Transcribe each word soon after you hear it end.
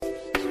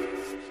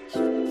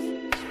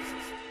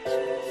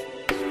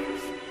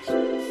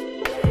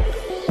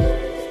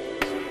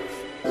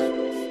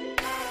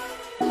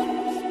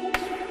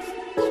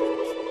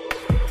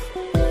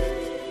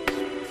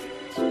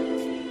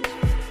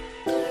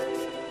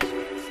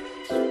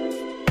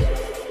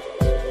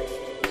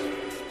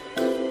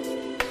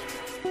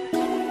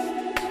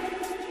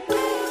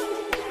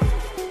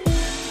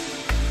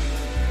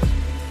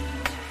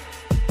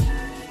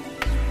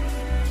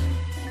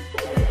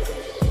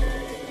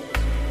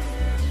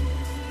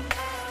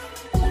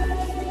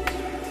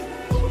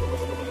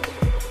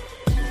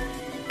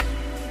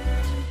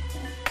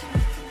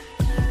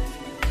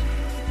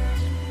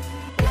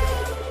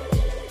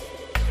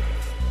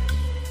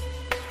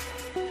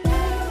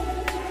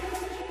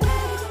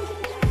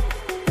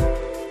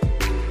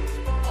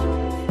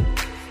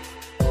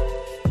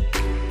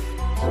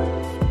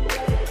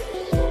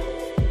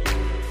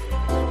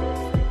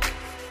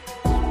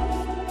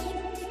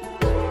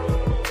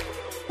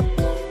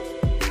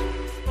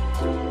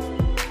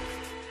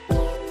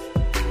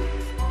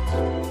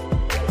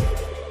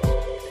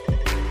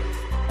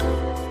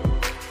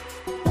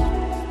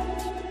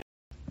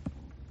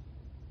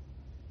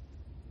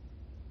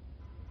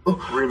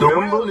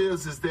real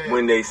is that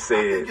when they I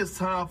said think it's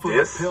time for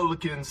this? the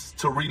Pelicans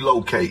to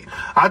relocate.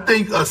 I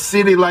think a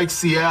city like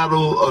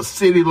Seattle, a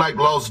city like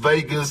Las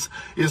Vegas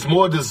is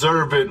more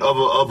deserving of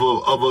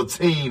a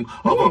team,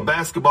 of a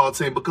basketball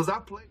team, because I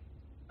play.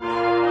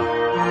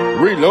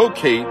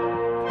 Relocate?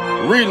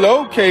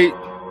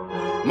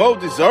 More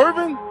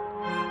deserving?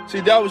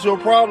 See, that was your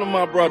problem,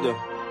 my brother.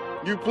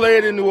 You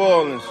played in New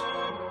Orleans,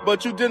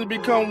 but you didn't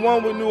become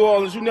one with New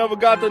Orleans. You never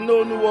got to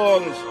know New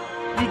Orleans.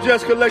 You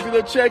just collected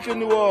a check in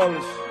New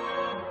Orleans.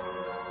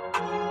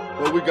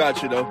 Well, we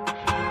got you, though.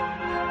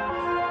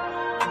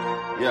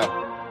 Yeah.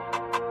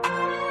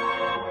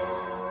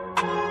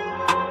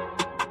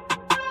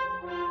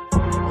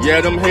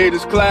 Yeah, them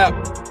haters clap.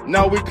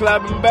 Now we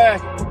clapping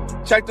back.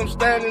 Check them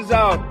standings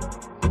out.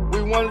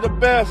 We one of the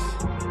best.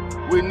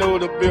 We know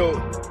the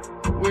build.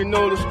 We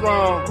know the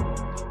strong.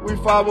 We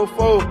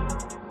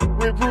 504.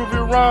 We prove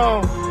you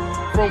wrong.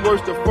 From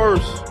worst to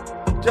first.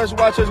 Just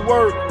watch us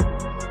work.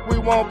 We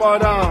won't bow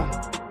down.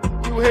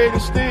 You hating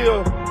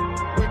still.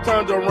 We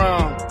turned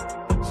around.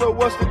 So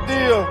what's the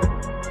deal?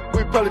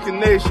 We Pelican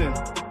Nation.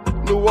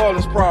 New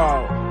Orleans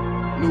proud.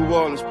 New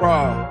Orleans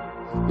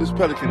proud. It's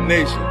Pelican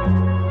Nation.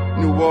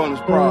 New Orleans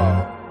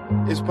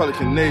proud. It's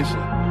Pelican Nation.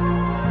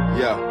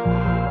 Yeah.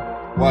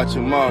 Watch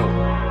your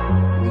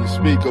mouth when you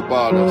speak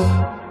about us.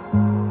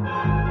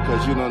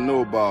 Cause you don't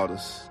know about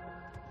us.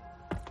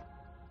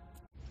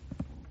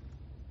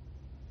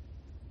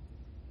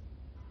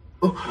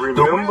 The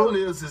real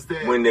is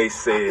that when they I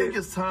said think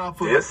it's time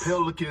for this? the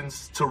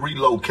Pelicans to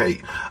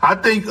relocate. I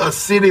think a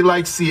city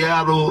like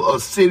Seattle, a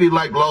city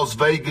like Las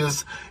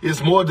Vegas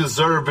is more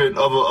deserving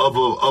of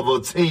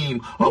a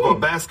team, of a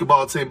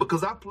basketball team,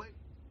 because I play.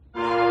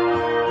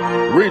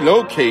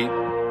 Relocate?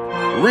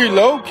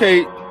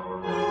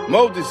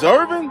 More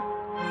deserving?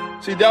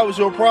 See, that was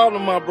your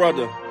problem, my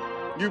brother.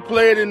 You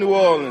played in New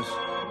Orleans,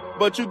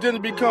 but you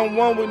didn't become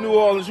one with New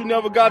Orleans. You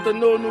never got to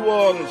know New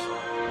Orleans.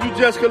 You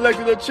just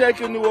collected a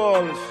check in New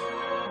Orleans.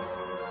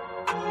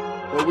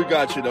 Well, we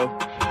got you, though.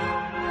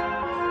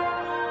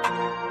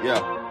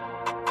 Yeah.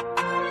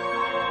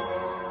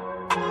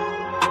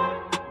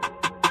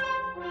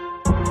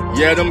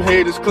 Yeah, them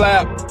haters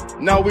clap.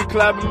 Now we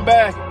clapping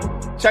back.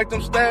 Check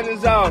them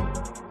standings out.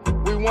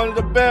 We one of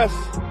the best.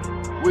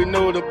 We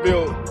know the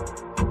build.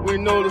 We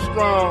know the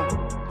strong.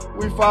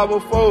 We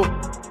 504.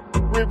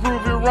 We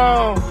prove you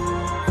wrong.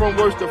 From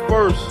worst to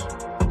first.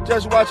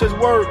 Just watch us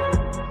work.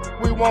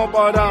 We won't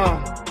bow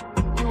down.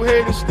 You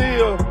hating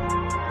still.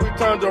 We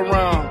turned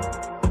around.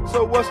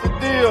 So what's the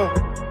deal?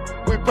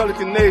 We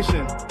Pelican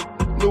Nation.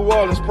 New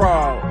Orleans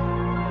proud.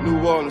 New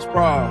Orleans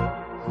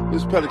proud.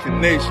 It's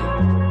Pelican Nation.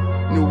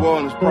 New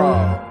Orleans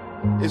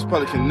proud. It's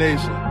Pelican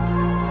Nation.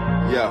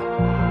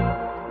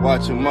 Yeah.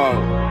 Watch your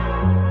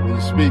mouth when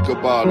you speak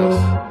about us.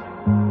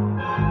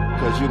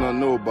 Cause you don't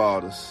know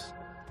about us.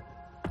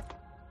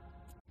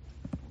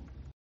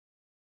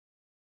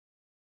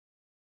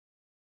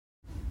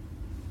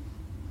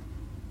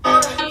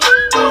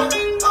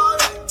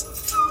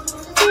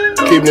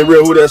 Keeping it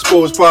real, who that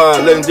sports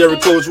pod, legendary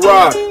coach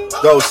Rock,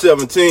 Dog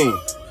 17.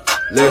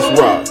 Let's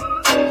rock.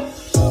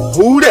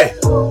 Who that?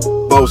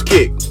 Boss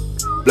kick,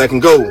 black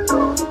and gold.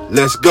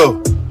 Let's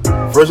go.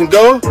 First and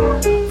goal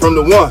from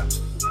the one.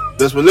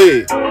 Best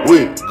believe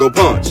we go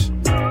punch.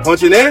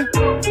 Punching in,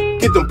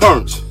 get them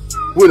punch.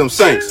 With them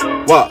Saints,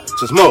 watch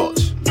us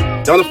march.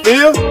 Down the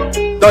field,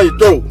 down your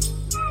throat.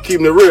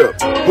 Keeping it real,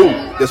 who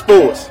that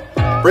sports.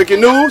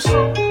 Breaking news,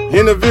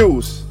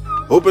 interviews,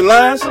 open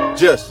lines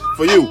just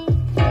for you.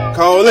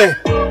 Call in,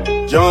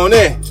 join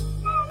in,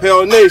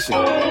 Pale Nation,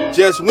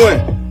 just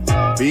win.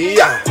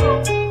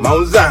 B.I.,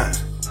 Mount Zion,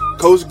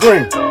 Coach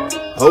Green,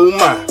 oh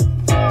my,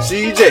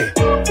 CJ,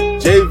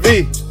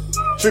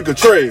 JV, Trick or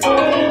Trade,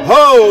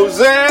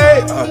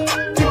 Jose.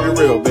 Keep it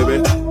real,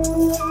 baby.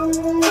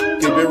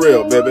 Keep it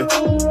real, baby.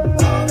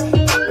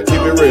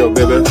 Keep it real,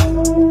 baby.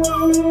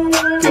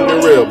 Keep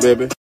it real,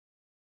 baby.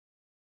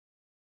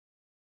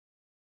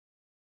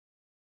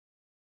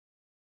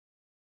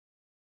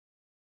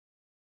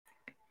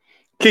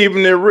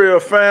 Keeping it real,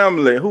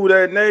 family. Who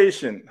that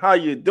nation? How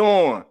you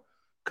doing?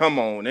 Come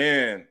on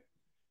in.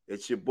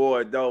 It's your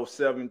boy, Dog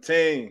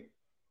 17.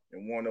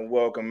 And want to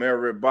welcome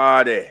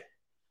everybody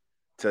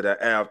to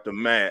the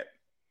Aftermath.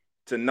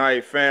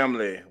 Tonight,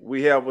 family,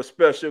 we have a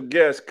special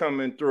guest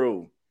coming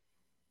through.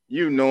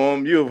 You know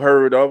him. You've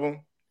heard of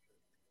him.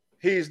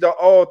 He's the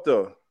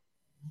author,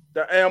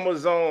 the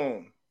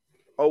Amazon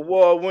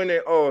award-winning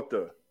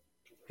author.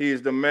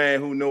 He's the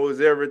man who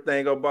knows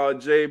everything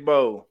about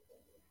J-Bo.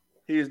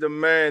 He's the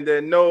man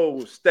that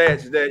knows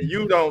stats that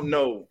you don't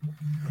know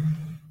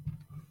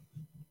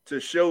to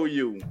show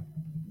you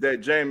that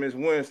Jameis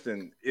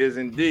Winston is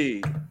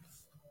indeed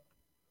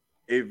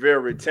a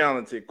very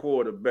talented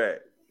quarterback.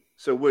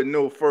 So with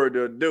no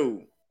further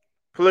ado,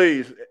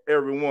 please,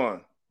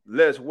 everyone,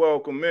 let's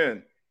welcome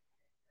in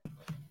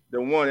the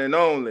one and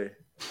only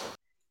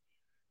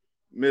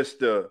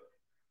Mr.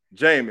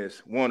 Jameis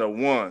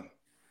 101.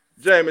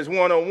 Jameis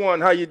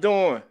 101, how you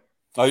doing?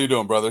 How you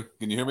doing, brother?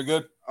 Can you hear me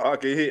good? I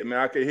can hear, man.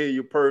 I can hear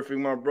you perfect,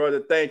 my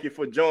brother. Thank you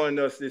for joining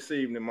us this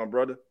evening, my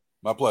brother.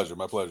 My pleasure.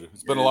 My pleasure.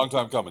 It's been a long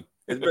time coming.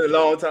 It's been a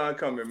long time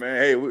coming,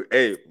 man.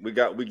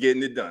 We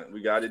getting it done.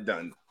 We got it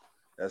done.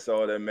 That's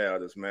all that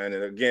matters, man.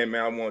 And again,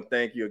 man, I want to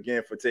thank you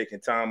again for taking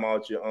time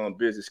out your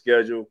busy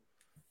schedule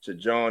to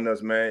join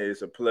us, man.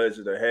 It's a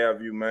pleasure to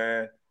have you,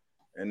 man.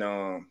 And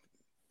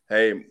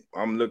hey,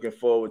 I'm looking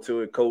forward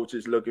to it. Coach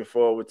is looking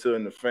forward to it,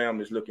 and the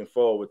family's looking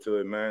forward to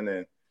it, man.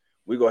 And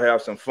we're gonna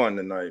have some fun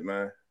tonight,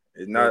 man.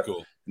 It's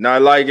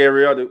not like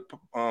every other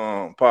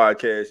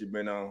podcast you've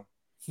been on.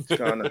 It's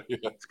kind of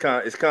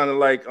it's kind of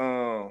like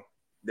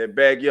that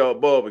backyard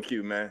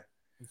barbecue, man.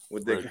 So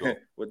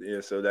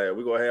that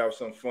we're gonna have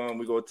some fun.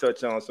 We're gonna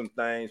touch on some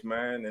things,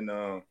 man,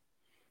 and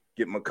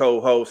get my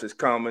co-host is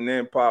coming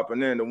in,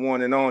 popping in, the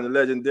one and only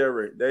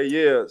legendary. There he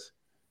is,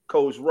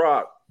 Coach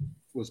Rock.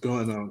 What's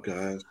going on,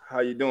 guys?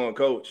 How you doing,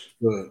 Coach?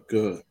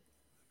 Good.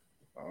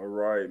 All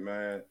right,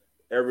 man.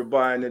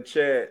 Everybody in the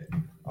chat.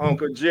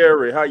 Uncle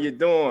Jerry, how you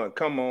doing?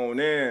 Come on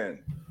in.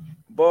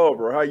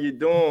 Barbara, how you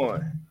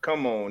doing?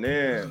 Come on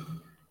in.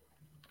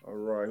 All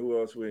right, who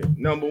else we?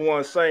 Number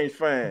one Saints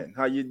fan,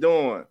 how you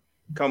doing?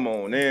 Come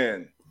on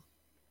in.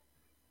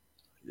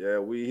 Yeah,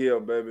 we here,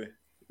 baby.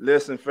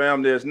 Listen,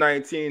 fam, there's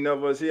 19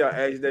 of us here.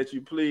 I ask that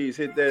you please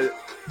hit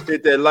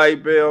that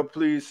like bell.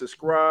 Please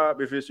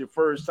subscribe if it's your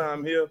first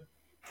time here.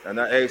 And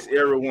I ask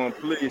everyone,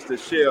 please, to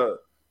share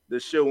the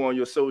show on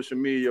your social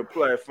media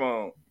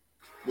platform.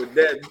 With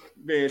that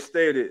being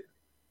stated,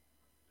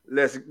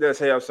 let's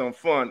have some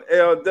fun.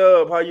 L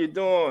Dub, how you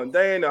doing?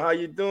 Dana, how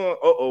you doing?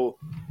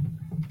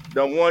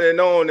 The one and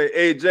only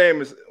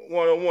Jameis,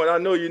 101. I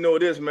know you know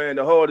this, man.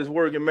 The hardest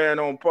working man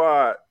on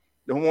pod.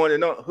 The one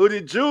and only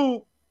Hoodie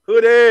Jew.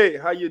 Hoodie,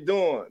 how you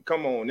doing?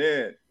 Come on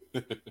in.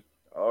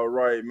 All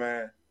right,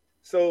 man.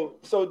 So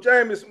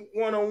Jameis,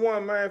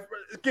 101, man.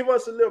 Give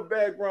us a little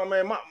background,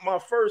 man. My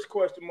first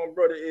question, my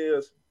brother,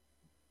 is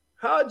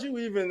how'd you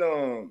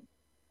even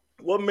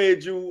what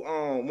made you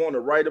want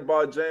to write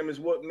about Jameis?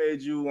 What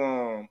made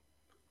you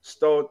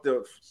start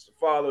to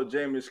follow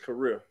Jameis'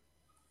 career?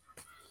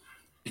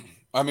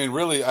 I mean,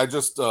 really,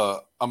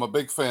 I'm a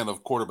big fan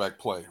of quarterback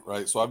play,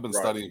 right? So I've been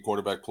studying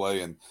quarterback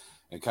play and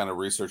kind of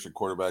researching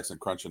quarterbacks and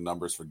crunching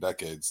numbers for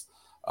decades.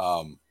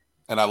 And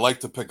I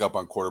like to pick up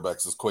on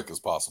quarterbacks as quick as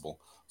possible.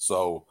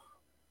 So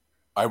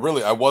I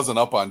wasn't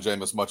up on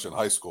Jameis much in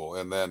high school.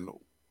 And then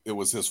it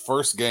was his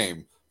first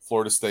game,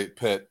 Florida State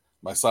Pitt.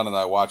 My son and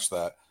I watched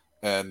that.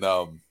 And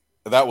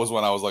that was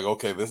when I was like,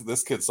 okay,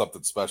 this kid's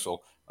something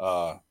special.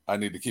 I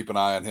need to keep an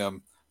eye on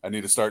him. I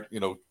need to start,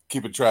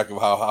 keeping track of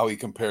how he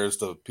compares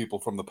to people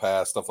from the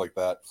past, stuff like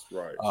that.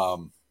 Right.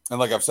 And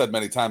like I've said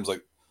many times,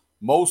 like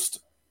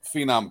most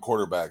phenom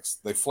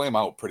quarterbacks, they flame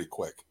out pretty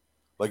quick.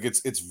 Like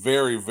it's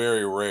very,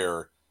 very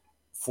rare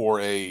for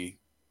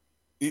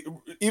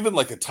even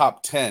like a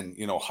top 10,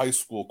 high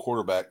school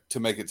quarterback to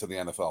make it to the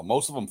NFL.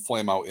 Most of them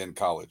flame out in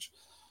college.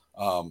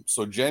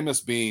 So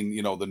Jameis being,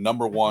 the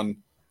number one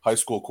high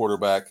school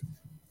quarterback,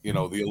 the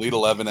Elite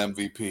 11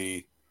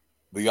 MVP,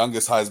 the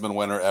youngest Heisman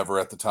winner ever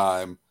at the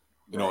time,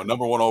 a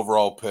number one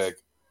overall pick.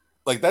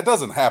 Like that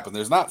doesn't happen.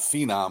 There's not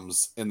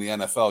phenoms in the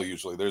NFL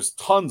usually. There's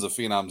tons of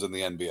phenoms in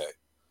the NBA.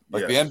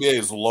 Like the NBA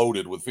is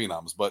loaded with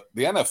phenoms, but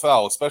the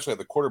NFL, especially at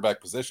the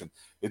quarterback position,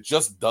 it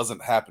just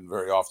doesn't happen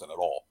very often at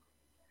all.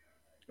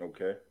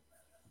 Okay.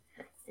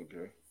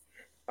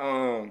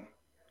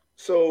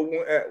 So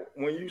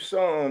when you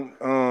saw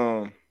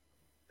him,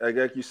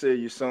 like you said,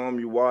 you saw him,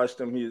 you watched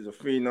him, he's a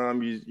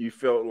phenom, you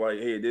felt like,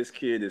 hey, this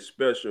kid is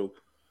special.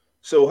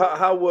 So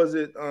how was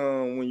it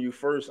when you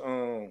first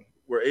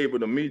were able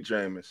to meet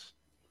Jameis?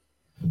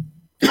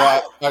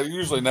 Well, I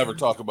usually never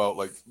talk about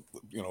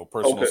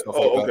personal stuff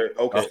like that.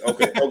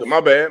 Okay.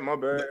 My bad.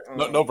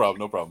 No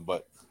problem.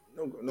 But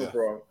no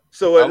problem.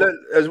 So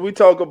as we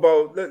talk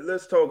about,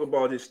 let's talk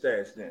about his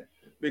stats then,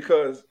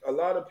 because a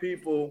lot of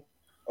people,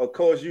 of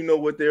course,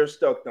 what they're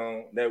stuck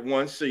on that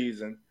one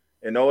season,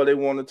 and all they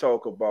want to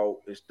talk about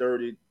is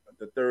 30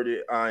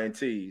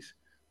 INTs,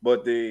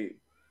 but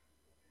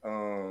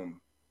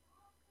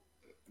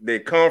they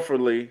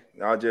comfortably,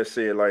 I'll just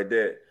say it like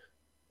that,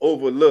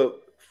 overlook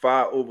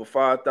over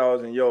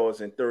 5,000 yards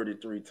and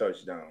 33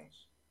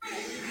 touchdowns.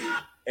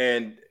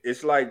 And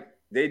it's like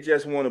they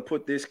just want to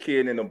put this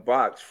kid in a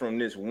box from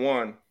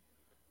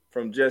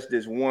just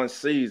this one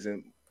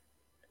season.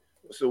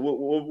 So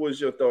what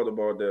was your thought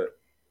about that?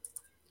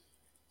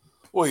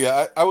 Well,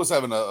 yeah, I was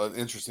having an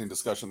interesting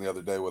discussion the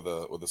other day with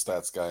a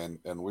stats guy,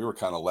 and we were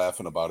kind of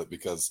laughing about it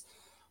because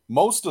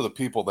most of the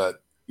people that,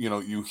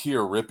 you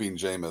hear ripping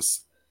Jameis,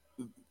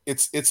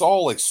 it's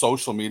all like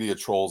social media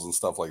trolls and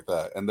stuff like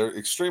that. And they're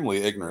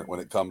extremely ignorant when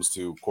it comes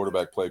to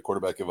quarterback play,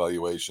 quarterback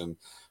evaluation,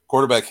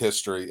 quarterback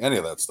history, any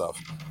of that stuff.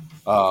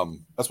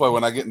 That's why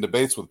when I get in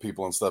debates with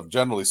people and stuff,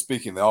 generally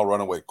speaking, they all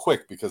run away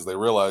quick because they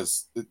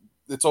realize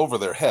it's over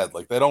their head.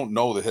 Like they don't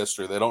know the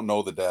history. They don't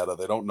know the data.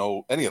 They don't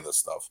know any of this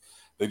stuff.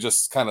 They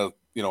just kind of,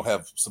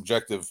 have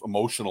subjective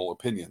emotional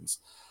opinions.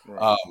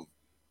 Right.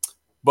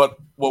 But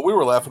what we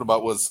were laughing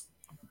about was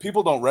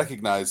people don't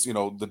recognize,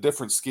 the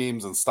different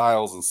schemes and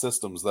styles and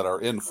systems that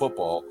are in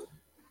football.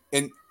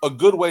 And a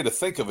good way to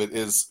think of it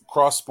is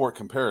cross-sport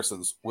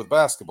comparisons with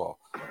basketball.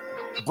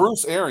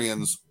 Bruce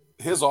Arians,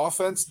 his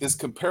offense is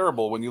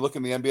comparable when you look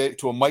in the NBA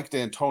to a Mike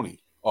D'Antoni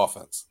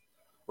offense,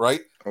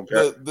 right?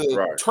 Okay.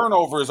 The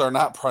turnovers are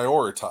not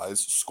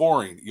prioritized.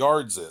 Scoring,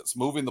 yards is,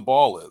 moving the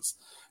ball is.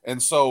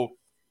 And so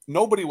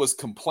nobody was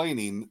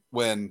complaining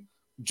when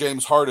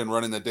James Harden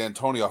running the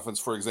D'Antoni offense,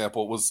 for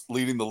example, was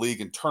leading the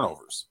league in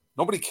turnovers.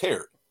 Nobody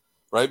cared,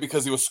 right?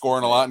 Because he was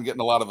scoring a lot and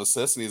getting a lot of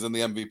assists, and he's in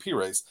the MVP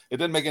race. It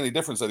didn't make any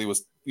difference that he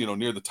was,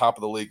 near the top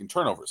of the league in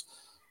turnovers.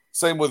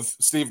 Same with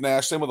Steve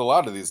Nash, same with a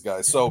lot of these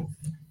guys. So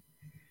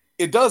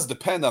it does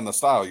depend on the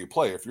style you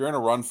play. If you're in a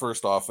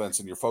run-first offense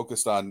and you're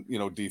focused on,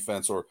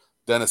 defense, or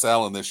Dennis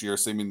Allen this year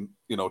seeming,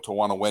 to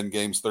want to win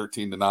games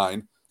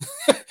 13-9,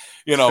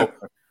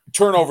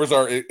 turnovers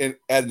are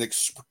at an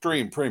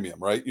extreme premium,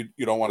 right?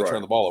 You don't want to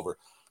turn the ball over.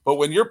 But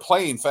when you're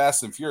playing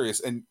fast and furious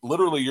and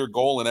literally your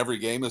goal in every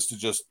game is to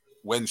just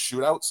win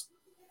shootouts,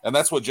 and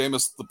that's what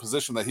Jameis, the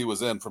position that he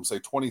was in from, say,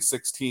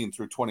 2016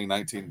 through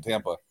 2019 in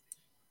Tampa,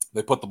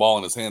 they put the ball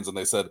in his hands and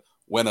they said,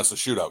 win us a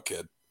shootout,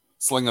 kid.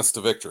 Sling us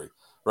to victory,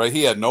 right?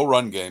 He had no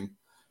run game,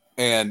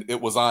 and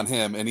it was on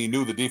him, and he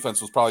knew the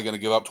defense was probably going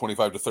to give up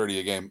 25 to 30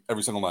 a game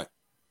every single night.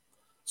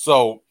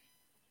 So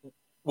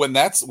when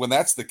that's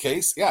the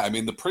case, yeah, I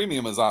mean, the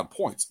premium is on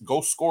points.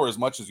 Go score as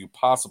much as you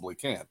possibly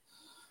can.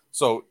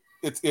 So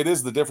it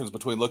is the difference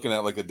between looking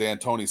at like a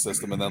D'Antoni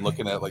system and then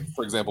looking at, like,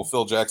 for example,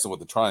 Phil Jackson with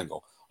the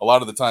triangle. A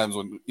lot of the times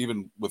when,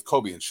 even with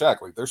Kobe and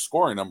Shaq, like, their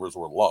scoring numbers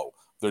were low.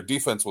 Their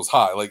defense was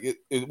high. Like,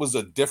 it was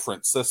a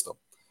different system.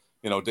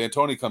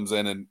 D'Antoni comes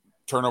in and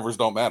turnovers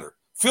don't matter.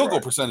 Field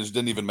goal percentage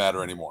didn't even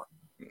matter anymore,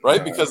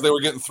 right? Because they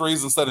were getting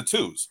threes instead of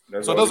twos.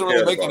 So it doesn't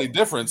really make any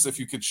difference if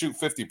you could shoot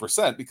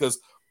 50%, because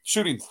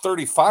shooting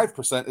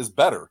 35% is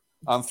better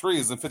on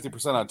threes than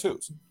 50% on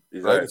twos,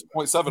 right? It's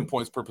 0.7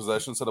 points per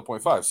possession instead of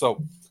 0.5.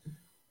 So,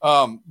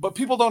 but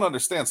people don't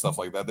understand stuff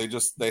like that.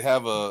 They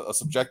have a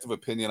subjective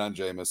opinion on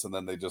Jameis, and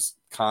then they just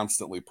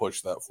constantly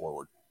push that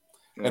forward.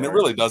 And it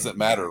really doesn't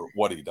matter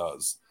what he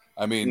does.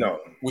 I mean,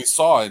 we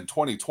saw in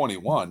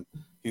 2021,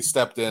 he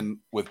stepped in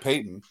with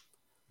Peyton.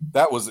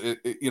 That was, it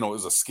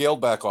was a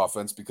scaled back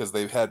offense because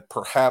they've had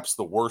perhaps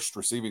the worst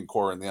receiving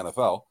core in the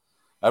NFL.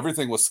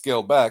 Everything was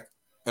scaled back.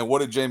 And what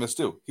did Jameis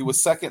do? He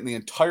was second in the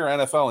entire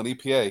NFL in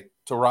EPA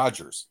to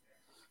Rodgers.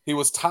 He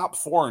was top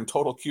 4 in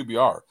total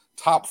QBR,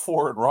 top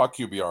 4 in raw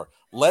QBR,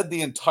 led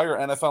the entire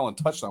NFL in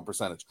touchdown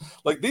percentage.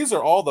 Like, these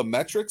are all the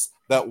metrics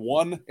that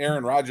won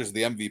Aaron Rodgers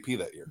the MVP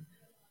that year.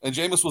 And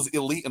Jameis was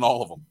elite in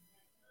all of them.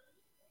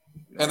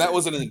 And that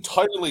was an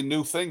entirely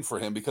new thing for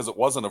him because it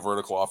wasn't a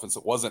vertical offense.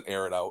 It wasn't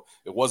air it out.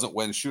 It wasn't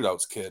win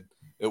shootouts, kid.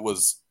 It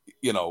was,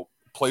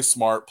 play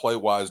smart, play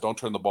wise, don't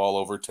turn the ball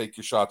over, take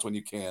your shots when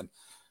you can.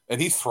 And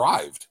he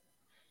thrived,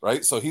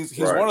 right? So he's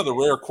one of the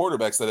rare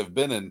quarterbacks that have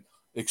been in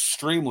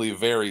extremely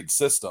varied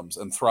systems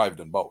and thrived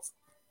in both.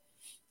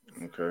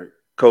 Okay.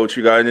 Coach,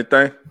 you got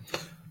anything?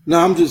 No,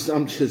 I'm just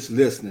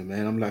listening,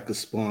 man. I'm like a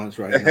sponge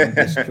right now. I'm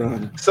just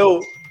trying to...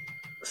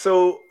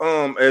 So,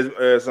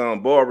 as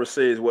Barbara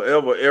says,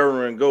 wherever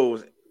Aaron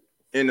goes,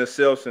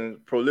 interceptions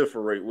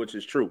proliferate, which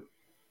is true.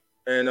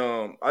 And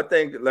I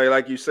think,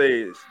 like you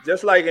say, it's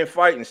just like in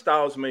fighting,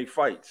 styles make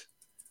fights.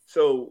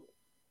 So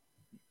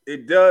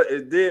it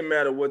did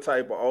matter what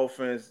type of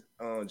offense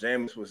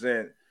Jameis was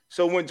in.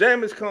 So when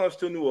Jameis comes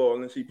to New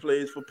Orleans, he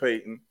plays for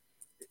Peyton.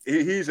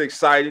 He's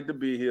excited to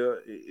be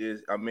here.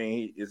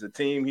 He is a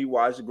team he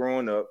watched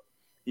growing up.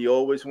 He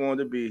always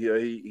wanted to be here.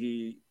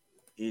 He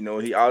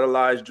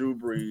idolized Drew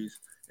Brees,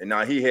 and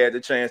now he had the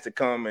chance to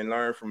come and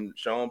learn from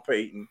Sean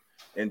Payton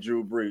and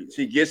Drew Brees.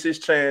 He gets his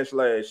chance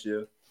last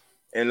year,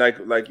 and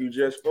like you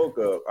just spoke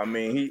of, I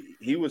mean,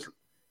 he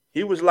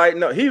was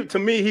lighting up. To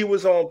me, he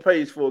was on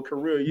pace for a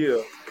career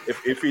year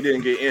if he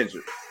didn't get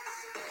injured.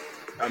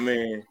 I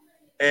mean,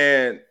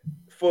 and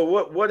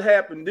for what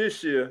happened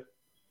this year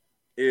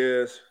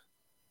is,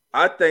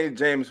 I think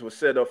Jameis was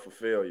set up for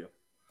failure.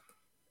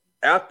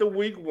 After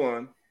week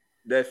 1,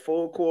 that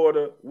full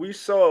quarter, we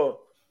saw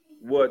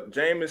what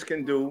Jameis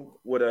can do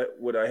with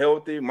a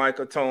healthy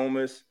Michael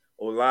Thomas,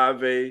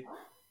 Olave,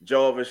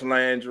 Jarvis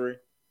Landry,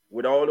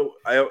 with all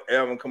the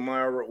Alvin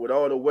Kamara, with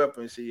all the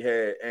weapons he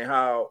had, and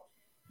how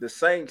the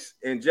Saints,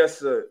 in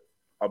just a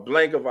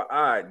blink of an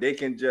eye, they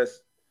can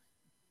just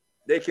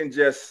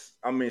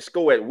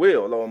score at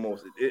will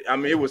almost.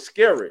 It was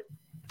scary.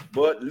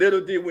 But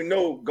little did we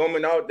know,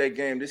 coming out that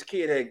game, this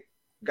kid had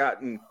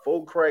gotten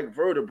 4 cracked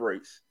vertebrae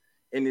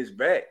in his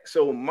back.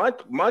 So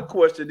my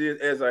question is,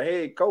 as a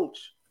head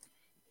coach,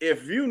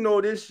 if you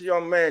know this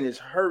young man is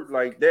hurt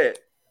like that,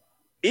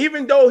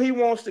 even though he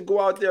wants to go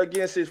out there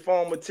against his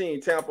former team,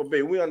 Tampa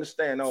Bay, we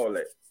understand all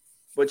that.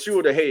 But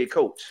you're the head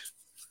coach.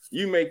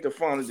 You make the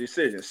final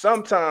decision.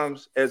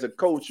 Sometimes, as a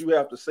coach, you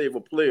have to save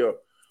a player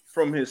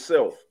from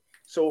himself.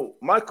 So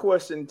my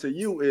question to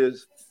you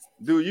is,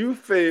 do you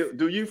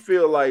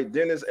feel like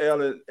Dennis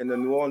Allen and the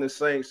New Orleans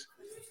Saints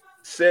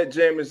set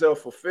Jameis up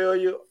for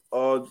failure,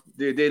 or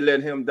did they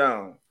let him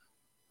down?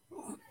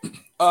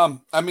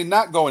 I mean,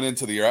 not going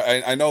into the year.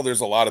 I know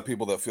there's a lot of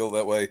people that feel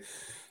that way,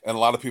 and a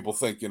lot of people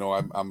think,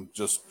 I'm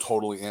just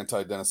totally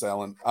anti Dennis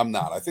Allen. I'm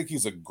not. I think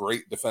he's a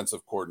great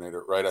defensive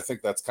coordinator, right? I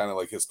think that's kind of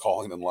like his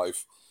calling in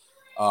life.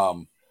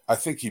 I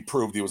think he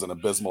proved he was an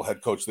abysmal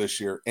head coach this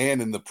year,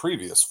 and in the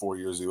previous 4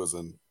 years he was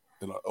in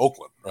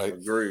Oakland, right?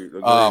 Agreed.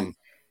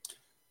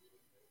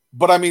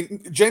 But I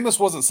mean,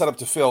 Jameis wasn't set up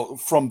to fail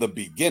from the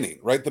beginning,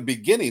 right? The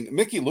beginning,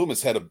 Mickey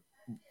Loomis had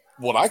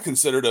what I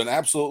considered an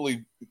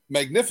absolutely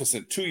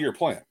magnificent 2-year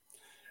plan,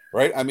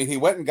 right? I mean, he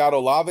went and got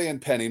Olave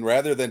and Penning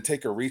rather than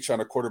take a reach on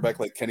a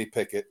quarterback like Kenny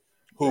Pickett,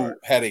 who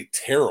had a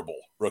terrible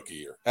rookie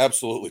year,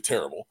 absolutely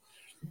terrible.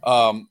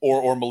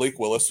 Or Malik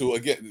Willis, who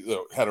again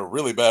had a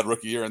really bad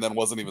rookie year and then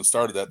wasn't even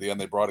started at the end.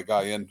 They brought a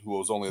guy in who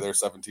was only there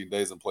 17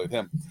 days and played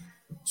him.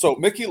 So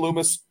Mickey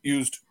Loomis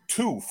used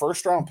 2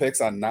 first-round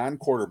picks on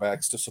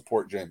non-quarterbacks to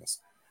support Jameis.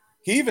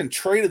 He even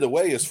traded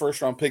away his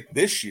first-round pick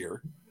this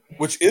year,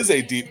 which is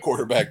a deep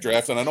quarterback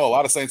draft, and I know a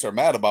lot of Saints are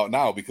mad about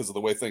now because of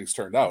the way things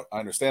turned out. I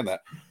understand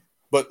that.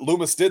 But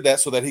Loomis did that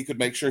so that he could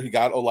make sure he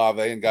got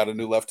Olave and got a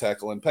new left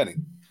tackle in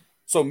Penning.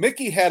 So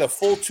Mickey had a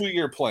full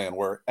 2-year plan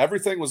where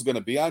everything was going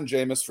to be on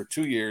Jameis for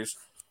 2 years.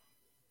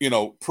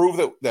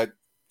 Prove that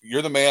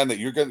you're the man, that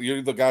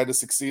you're the guy to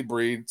succeed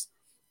Drew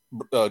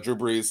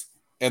Brees,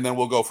 and then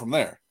we'll go from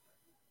there.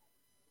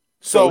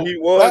 So he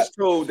was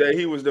told that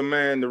he was the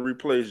man to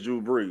replace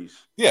Drew Brees.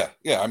 Yeah.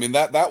 I mean,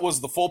 that was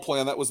the full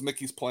plan. That was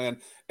Mickey's plan,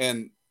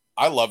 and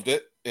I loved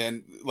it,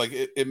 and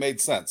it made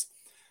sense.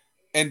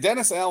 And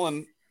Dennis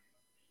Allen,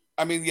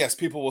 I mean, yes,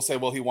 people will say,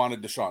 well, he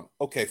wanted Deshaun.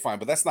 Okay, fine,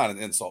 but that's not an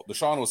insult.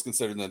 Deshaun was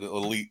considered an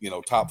elite,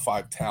 top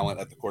 5 talent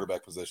at the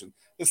quarterback position.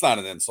 It's not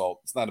an insult.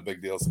 It's not a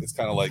big deal. It's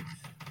kind of like,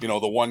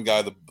 the one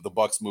guy the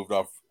Bucks moved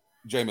off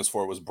Jameis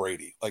for was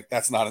Brady. Like,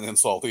 that's not an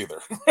insult either,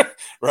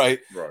 right?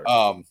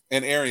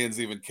 And Arians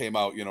even came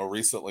out,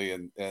 recently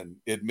and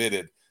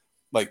admitted,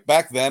 like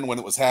back then when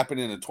it was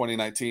happening in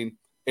 2019,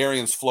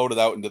 Arians floated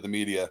out into the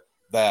media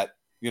that,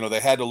 they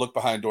had to look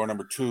behind door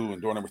number 2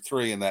 and door number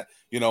 3, and that,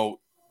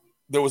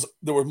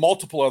 there were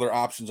multiple other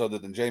options other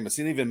than Jameis.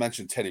 He didn't even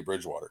mention Teddy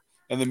Bridgewater,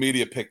 and the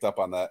media picked up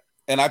on that.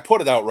 And I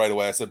put it out right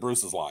away. I said,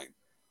 Bruce is lying.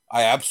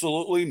 I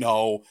absolutely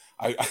know.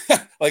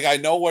 I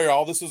know where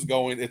all this is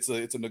going. It's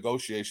a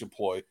negotiation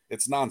ploy.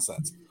 It's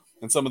nonsense.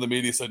 And some of the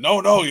media said,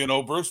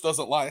 no, Bruce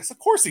doesn't lie. I said, of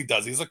course he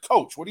does. He's a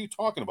coach. What are you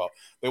talking about?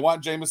 They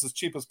want Jameis as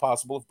cheap as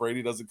possible if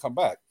Brady doesn't come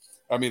back.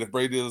 I mean, if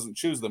Brady doesn't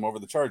choose them over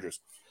the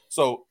Chargers.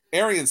 So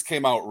Arians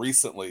came out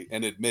recently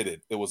and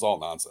admitted it was all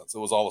nonsense. It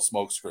was all a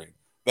smokescreen.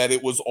 That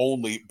it was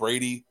only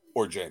Brady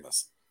or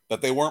Jameis.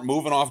 That they weren't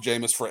moving off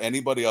Jameis for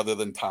anybody other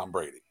than Tom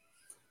Brady.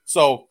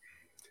 So,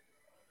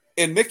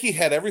 and Mickey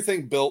had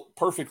everything built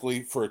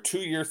perfectly for a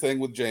 2-year thing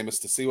with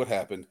Jameis to see what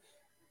happened.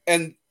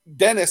 And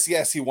Dennis,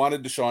 yes, he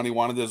wanted Deshaun. He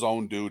wanted his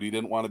own dude. He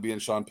didn't want to be in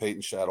Sean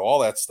Payton's shadow, all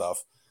that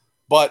stuff.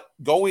 But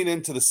going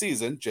into the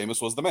season,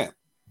 Jameis was the man,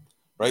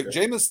 right? Okay.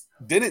 Jameis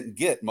didn't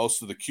get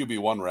most of the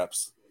QB1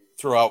 reps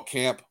throughout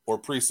camp or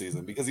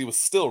preseason because he was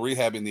still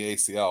rehabbing the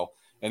ACL,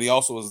 and he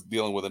also was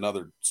dealing with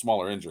another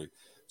smaller injury.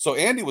 So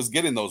Andy was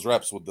getting those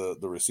reps with the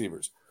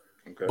receivers.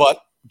 Okay.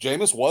 But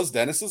Jameis was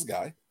Dennis's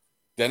guy.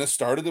 Dennis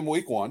started in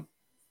week 1.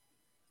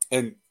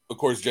 And, of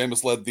course,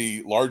 Jameis led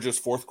the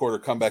largest fourth-quarter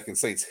comeback in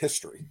Saints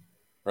history,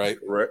 right?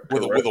 Correct.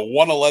 With a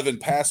 111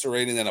 passer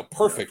rating and a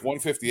perfect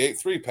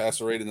 158.3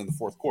 passer rating in the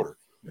fourth quarter.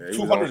 Yeah,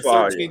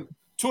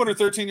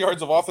 213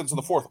 yards of offense in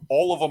the fourth,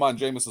 all of them on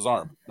Jameis's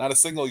arm. Not a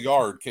single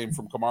yard came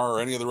from Kamara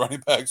or any of the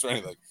running backs or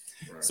anything.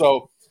 Right.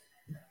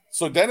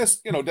 So Dennis,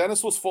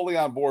 Dennis was fully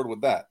on board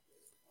with that.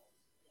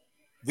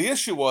 The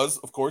issue was,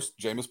 of course,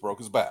 Jameis broke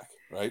his back,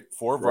 right?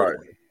 4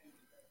 vertebrae. Right.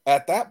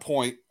 At that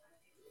point,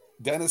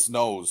 Dennis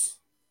knows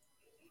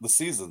the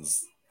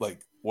season's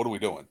like, what are we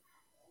doing?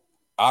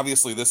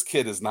 Obviously, this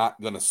kid is not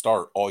going to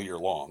start all year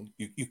long.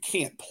 You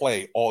can't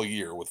play all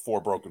year with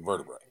 4 broken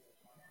vertebrae.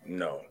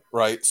 No.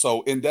 Right?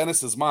 So in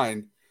Dennis's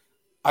mind,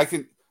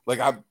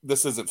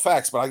 this isn't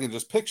facts, but I can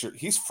just picture,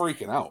 he's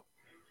freaking out,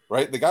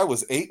 right? The guy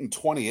was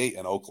 8-28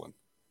 in Oakland.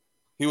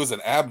 He was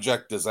an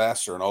abject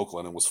disaster in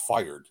Oakland and was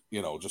fired,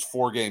 just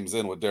 4 games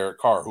in with Derek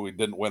Carr, who he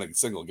didn't win a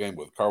single game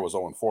with. Carr was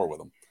 0-4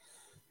 with him.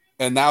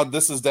 And now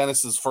this is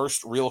Dennis's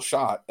first real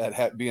shot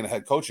at being a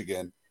head coach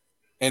again.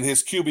 And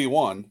his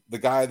QB1, the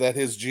guy that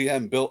his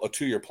GM built a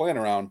 2-year plan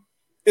around,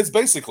 is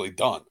basically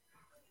done.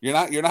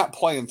 You're not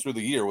playing through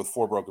the year with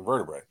 4 broken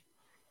vertebrae.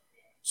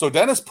 So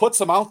Dennis puts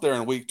him out there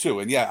in week 2.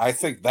 And yeah, I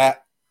think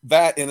that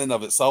in and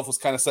of itself was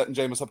kind of setting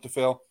Jameis up to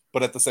fail.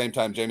 But at the same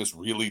time, Jameis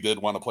really did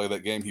want to play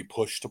that game. He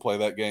pushed to play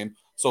that game.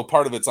 So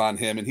part of it's on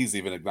him, and he's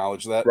even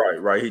acknowledged that.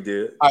 Right, he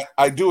did.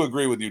 I do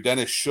agree with you.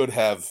 Dennis should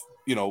have,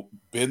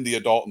 been the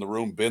adult in the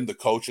room, been the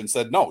coach, and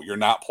said, no, you're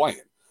not playing.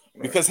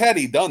 Right. Because had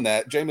he done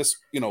that, Jameis,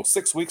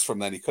 6 weeks from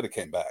then, he could have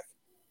came back.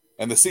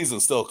 And the season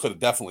still could have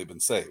definitely been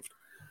saved.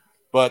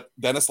 But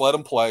Dennis let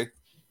him play.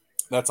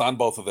 That's on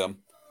both of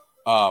them.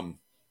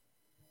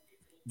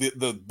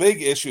 The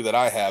big issue that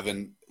I have,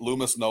 and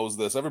Loomis knows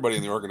this, everybody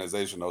in the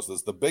organization knows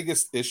this, the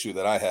biggest issue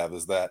that I have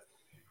is that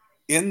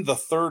in the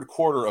third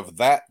quarter of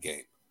that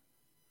game,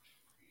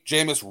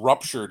 Jameis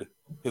ruptured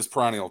his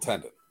peroneal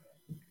tendon.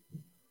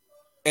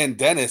 And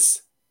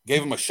Dennis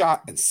gave him a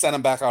shot and sent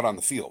him back out on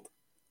the field.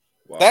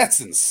 Wow. That's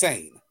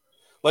insane.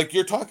 Like,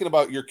 you're talking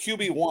about your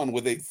QB1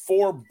 with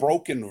 4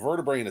 broken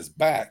vertebrae in his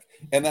back,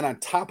 and then on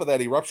top of that,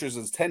 he ruptures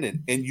his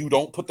tendon, and you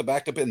don't put the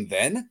backup in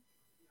then?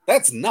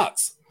 That's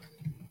nuts.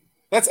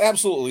 That's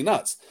absolutely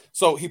nuts.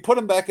 So he put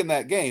him back in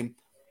that game.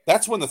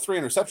 That's when the 3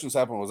 interceptions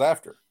happened was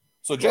after.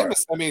 So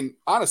Jameis, I mean,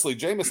 honestly,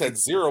 Jameis had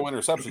 0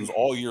 interceptions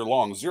all year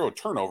long, 0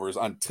 turnovers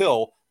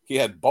until he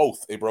had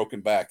both a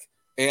broken back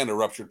and a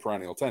ruptured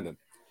peroneal tendon.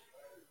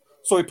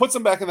 So he puts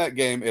him back in that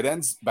game. It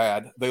ends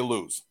bad. They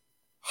lose.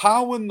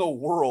 How in the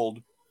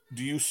world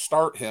do you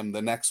start him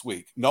the next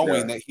week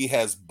knowing that he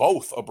has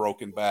both a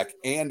broken back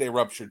and a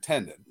ruptured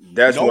tendon?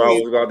 That's where I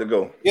was about to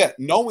go. Yeah,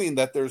 knowing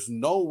that there's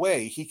no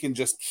way he can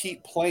just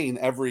keep playing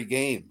every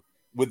game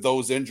with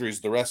those injuries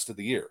the rest of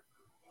the year.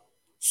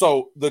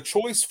 So the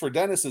choice for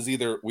Dennis is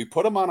either we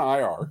put him on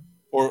IR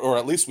or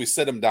at least we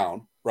sit him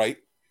down, right,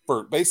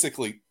 for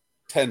basically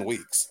 10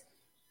 weeks.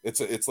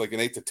 It's like an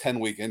 8 to 10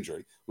 week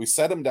injury. We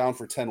set him down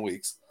for 10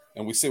 weeks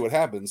and we see what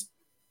happens.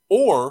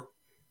 Or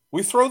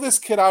we throw this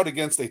kid out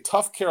against a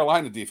tough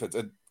Carolina defense.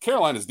 And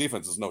Carolina's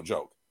defense is no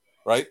joke,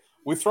 right?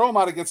 We throw him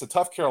out against a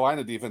tough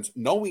Carolina defense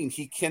knowing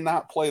he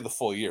cannot play the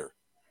full year.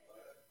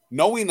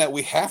 Knowing that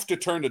we have to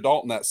turn to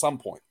Dalton at some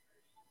point.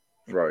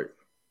 Right.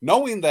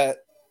 Knowing that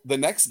the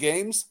next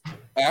games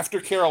after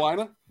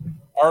Carolina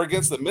are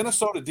against the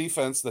Minnesota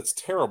defense that's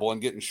terrible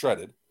and getting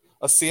shredded,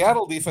 a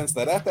Seattle defense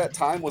that at that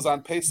time was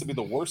on pace to be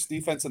the worst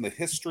defense in the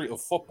history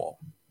of football.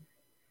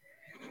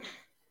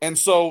 And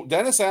so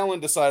Dennis Allen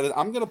decided,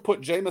 I'm going to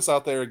put Jameis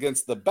out there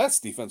against the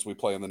best defense we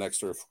play in the next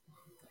 3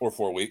 or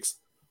 4 weeks,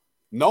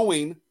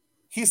 knowing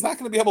he's not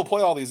going to be able to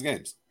play all these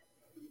games.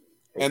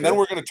 Okay. And then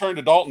we're going to turn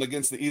to Dalton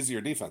against the easier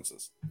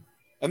defenses.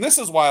 And this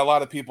is why a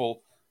lot of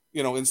people,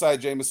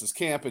 inside Jameis's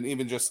camp and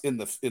even just in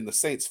the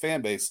Saints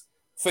fan base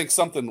think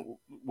something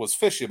was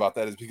fishy about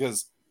that, is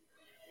because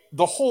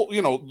the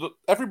whole,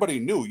 everybody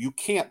knew you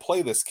can't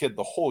play this kid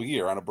the whole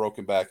year on a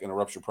broken back and a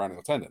ruptured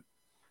peroneal tendon.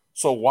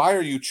 So why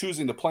are you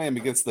choosing to play him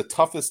against the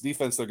toughest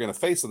defense they're going to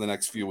face in the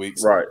next few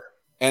weeks? Right.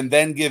 And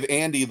then give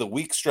Andy the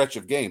weak stretch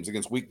of games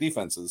against weak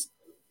defenses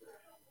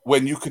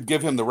when you could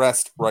give him the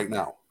rest right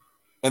now?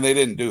 And they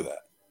didn't do that.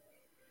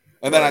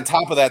 And then on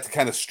top of that, to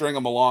kind of string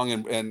him along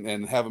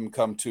and have him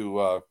come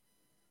to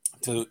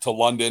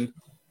London,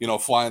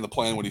 flying the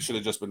plane when he should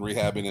have just been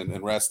rehabbing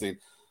and resting.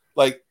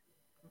 Like,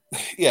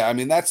 yeah, I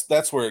mean,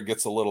 that's where it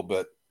gets a little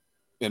bit,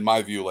 in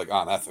my view, like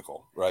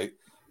unethical, right?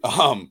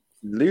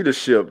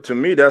 Leadership, to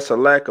me, that's a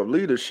lack of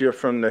leadership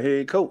from the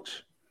head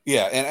coach.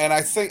 Yeah, and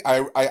I think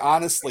I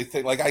honestly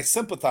think, like, I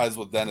sympathize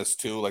with Dennis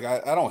too. Like,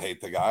 I don't hate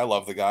the guy. I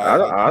love the guy.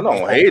 I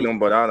don't hate him,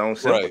 but I don't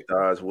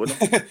sympathize with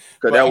him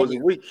because that was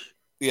weak.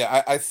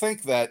 Yeah, I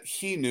think that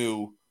he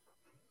knew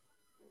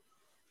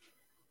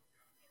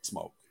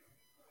smoke.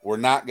 We're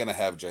not going to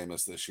have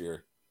Jameis this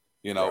year.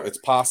 It's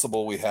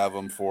possible we have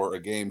him for a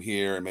game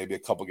here and maybe a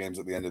couple games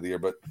at the end of the year,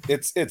 but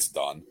it's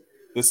done.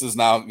 This is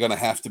now going to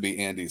have to be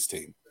Andy's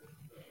team.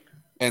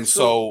 And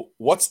so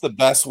what's the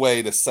best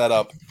way to set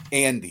up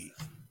Andy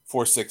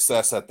for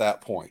success at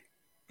that point?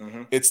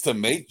 Mm-hmm. It's to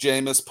make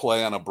Jameis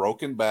play on a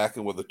broken back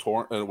and with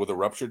a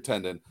ruptured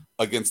tendon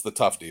against the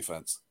tough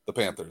defense, the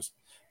Panthers,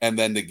 and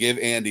then to give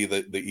Andy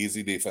the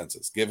easy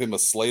defenses. Give him a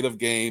slate of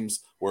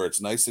games where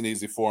it's nice and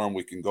easy for him.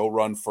 We can go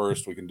run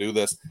first. We can do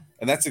this.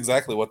 And that's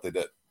exactly what they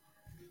did.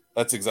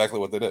 That's exactly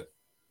what they did.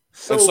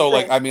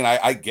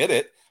 I get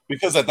it,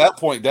 because at that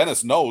point,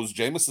 Dennis knows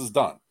Jameis is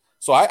done.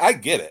 So I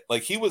get it.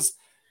 Like,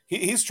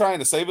 he's trying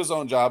to save his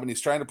own job, and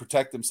he's trying to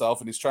protect himself,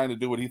 and he's trying to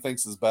do what he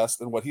thinks is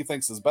best. And what he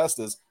thinks is best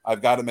is,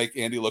 I've got to make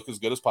Andy look as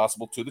good as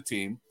possible to the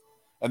team.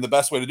 And the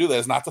best way to do that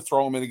is not to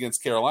throw him in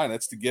against Carolina.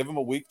 It's to give him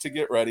a week to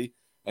get ready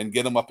and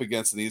get him up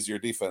against an easier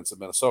defense in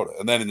Minnesota,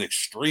 and then an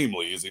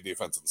extremely easy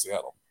defense in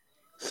Seattle.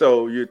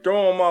 So you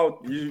throw him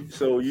out. You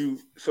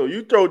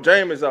throw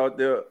Jameis out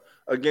there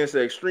against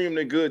an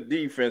extremely good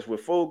defense with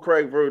 4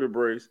 cracked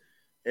vertebrae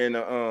and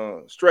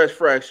a stress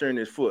fracture in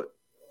his foot,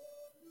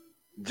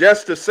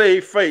 just to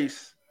save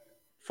face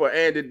for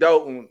Andy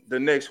Dalton the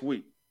next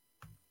week.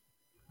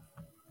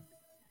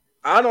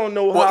 I don't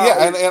know how.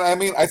 Yeah, and I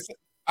mean,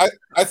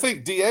 I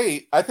think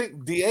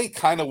DA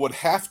kind of would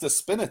have to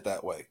spin it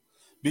that way,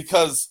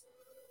 because,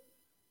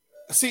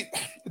 see,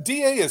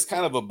 DA is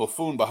kind of a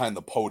buffoon behind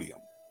the podium,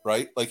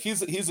 right? Like,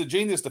 he's a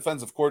genius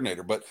defensive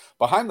coordinator, but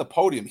behind the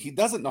podium, he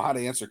doesn't know how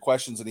to answer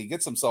questions, and he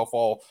gets himself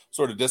all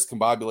sort of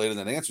discombobulated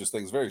and answers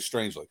things very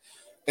strangely.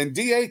 And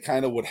DA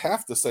kind of would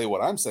have to say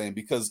what I'm saying,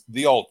 because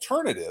the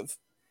alternative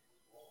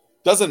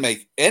doesn't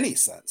make any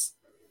sense.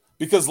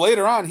 Because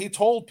later on, he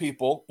told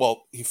people,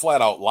 well, he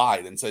flat out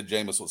lied and said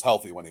Jameis was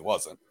healthy when he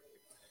wasn't.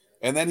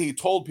 And then he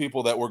told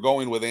people that we're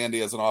going with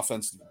Andy as an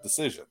offensive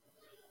decision.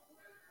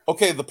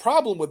 Okay, the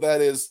problem with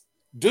that is,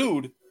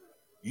 dude,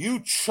 you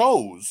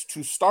chose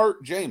to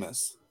start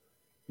Jameis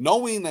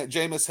knowing that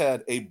Jameis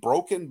had a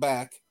broken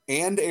back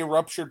and a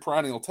ruptured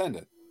peroneal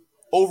tendon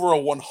over a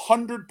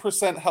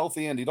 100%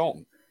 healthy Andy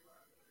Dalton.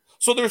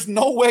 So there's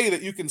no way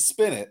that you can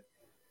spin it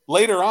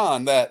later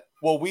on that,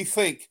 well, we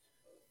think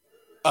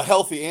a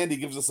healthy Andy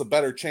gives us a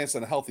better chance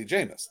than a healthy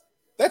Jameis.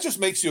 That just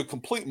makes you a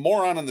complete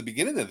moron in the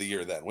beginning of the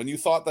year then. When you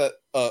thought that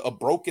a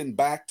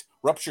broken-backed,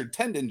 ruptured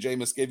tendon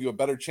Jameis gave you a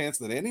better chance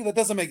than Andy, that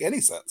doesn't make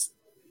any sense.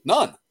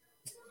 None.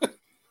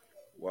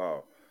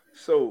 Wow.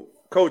 So,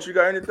 Coach, you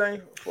got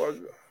anything?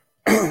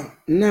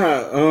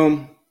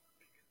 Nah,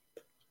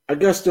 I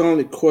guess the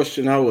only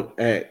question I would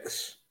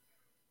ask,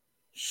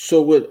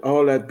 so with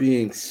all that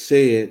being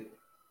said,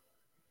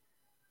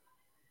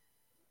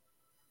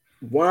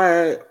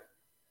 why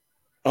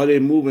are they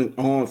moving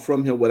on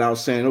from him without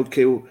saying,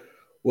 okay,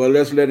 well,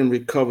 let's let him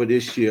recover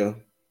this year,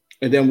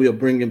 and then we'll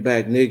bring him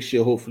back next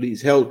year. Hopefully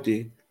he's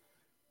healthy,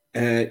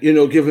 and,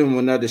 give him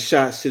another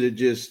shot instead of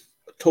just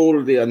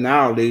totally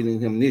annihilating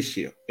him this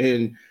year.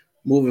 And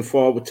moving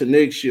forward to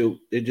next year,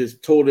 they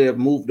just totally have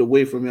moved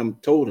away from him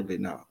totally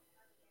now.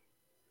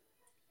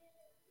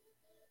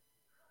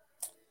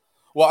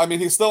 Well, I mean,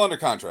 he's still under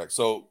contract,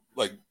 so,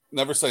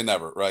 never say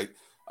never, right?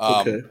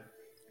 Okay.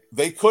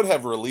 They could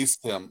have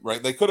released him,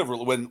 right? They could have,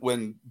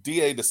 when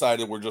DA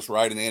decided we're just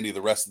riding Andy the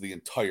rest of the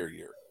entire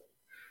year,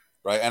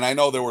 right? And I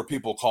know there were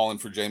people calling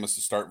for Jameis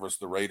to start versus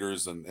the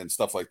Raiders and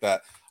stuff like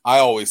that. I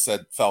always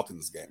said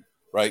Falcons game,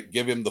 right?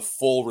 Give him the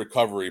full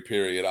recovery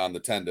period on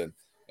the tendon,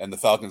 and the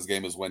Falcons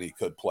game is when he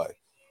could play.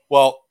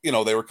 Well,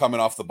 they were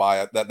coming off the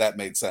bye. That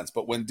made sense.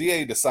 But when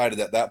DA decided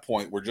at that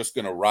point we're just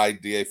going to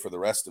ride DA for the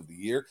rest of the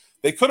year,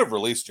 they could have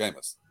released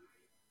Jameis.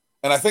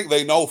 And I think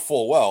they know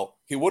full well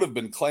he would have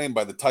been claimed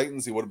by the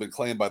Titans. He would have been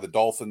claimed by the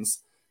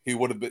Dolphins. He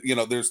would have been,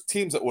 there's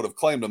teams that would have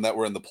claimed him that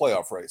were in the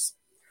playoff race.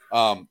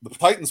 The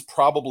Titans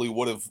probably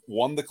would have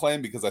won the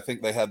claim because I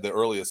think they had the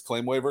earliest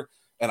claim waiver.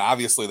 And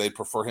obviously they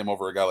prefer him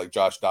over a guy like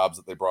Josh Dobbs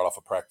that they brought off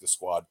a practice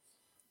squad.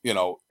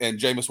 And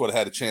Jameis would have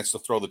had a chance to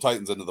throw the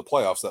Titans into the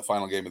playoffs that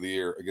final game of the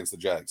year against the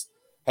Jags.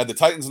 Had the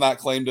Titans not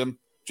claimed him,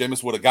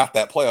 Jameis would have got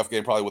that playoff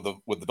game probably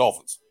with the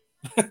Dolphins,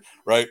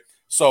 right?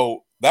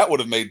 So that would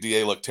have made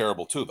DA look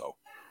terrible too, though.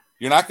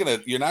 You're not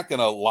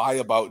gonna lie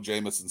about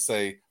Jameis and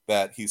say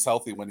that he's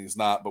healthy when he's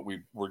not, but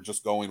we're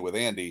just going with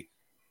Andy,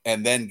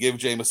 and then give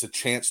Jameis a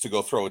chance to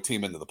go throw a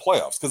team into the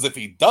playoffs. Because if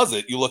he does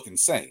it, you look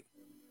insane.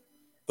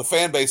 The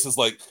fan base is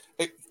like,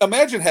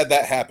 imagine had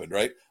that happened,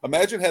 right?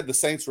 Imagine had the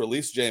Saints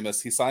released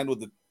Jameis, he signed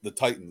with the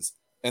Titans,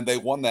 and they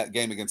won that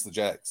game against the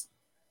Jags.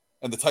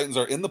 And the Titans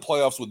are in the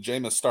playoffs with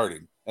Jameis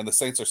starting, and the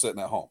Saints are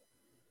sitting at home.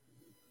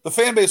 The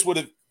fan base would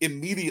have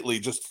immediately,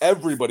 just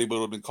everybody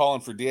would have been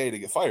calling for DA to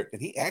get fired. And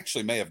he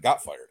actually may have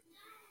got fired.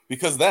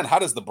 Because then how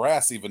does the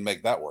brass even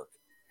make that work?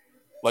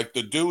 Like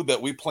the dude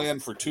that we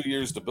planned for 2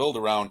 years to build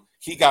around,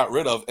 he got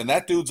rid of, and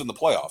that dude's in the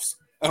playoffs,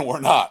 and we're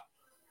not.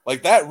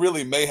 Like that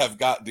really may have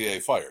got DA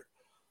fired.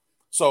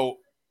 So,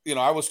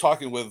 I was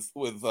talking with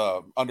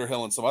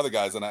Underhill and some other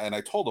guys, and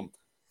I told them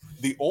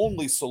the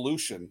only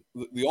solution,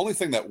 the only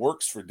thing that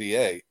works for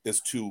DA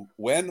is to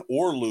win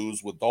or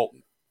lose with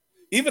Dalton.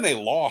 Even a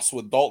loss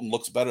with Dalton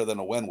looks better than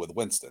a win with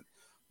Winston.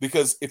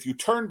 Because if you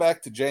turn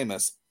back to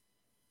Jameis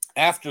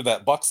after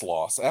that Bucs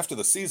loss, after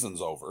the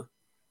season's over,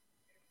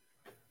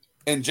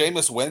 and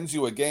Jameis wins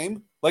you a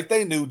game, like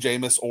they knew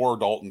Jameis or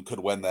Dalton could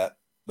win that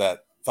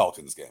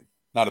Falcons game.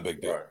 Not a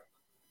big deal,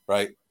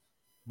 right?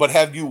 But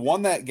have you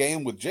won that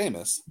game with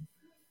Jameis?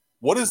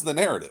 What is the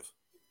narrative?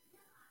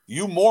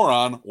 You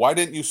moron, why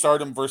didn't you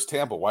start him versus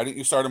Tampa? Why didn't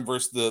you start him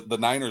versus the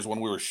Niners when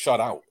we were shut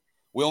out?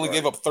 We only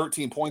gave up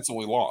 13 points and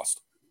we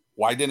lost.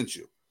 Why didn't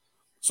you?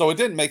 So it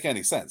didn't make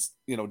any sense.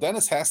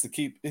 Dennis has to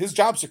keep his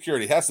job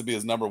security has to be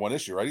his number one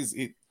issue, right?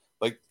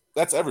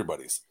 That's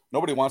everybody's.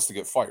 Nobody wants to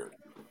get fired.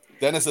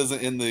 Dennis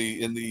isn't in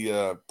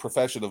the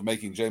profession of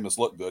making Jameis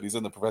look good. He's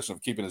in the profession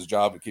of keeping his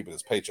job and keeping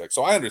his paycheck.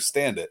 So I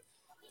understand it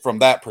from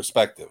that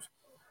perspective.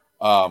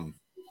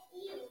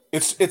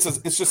 It's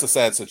just a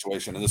sad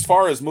situation. And as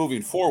far as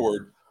moving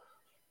forward,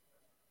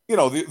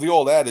 the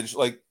old adage,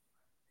 like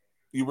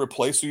you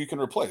replace who you can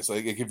replace.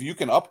 Like if you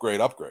can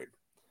upgrade.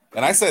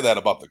 And I say that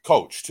about the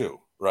coach too,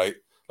 right?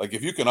 Like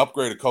if you can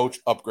upgrade a coach.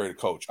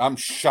 I'm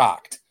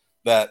shocked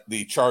that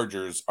the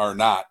Chargers are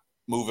not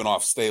moving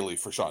off Staley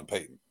for Sean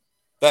Payton.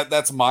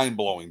 That's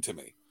mind-blowing to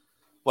me.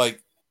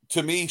 Like,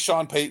 to me,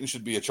 Sean Payton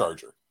should be a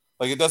Charger.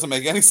 Like, it doesn't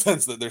make any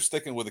sense that they're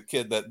sticking with a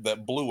kid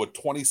that blew a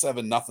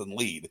 27-0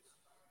 lead,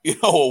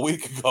 a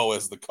week ago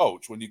as the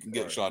coach when you can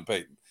get Sean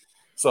Payton.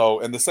 So,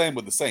 and the same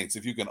with the Saints.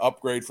 If you can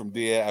upgrade from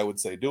DA, I would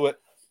say do it.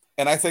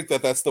 And I think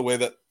that's the way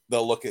that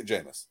they'll look at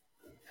Jameis.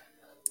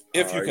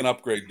 If you can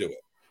upgrade, do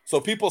it. So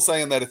people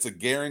saying that it's a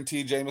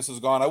guarantee Jameis is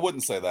gone, I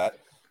wouldn't say that.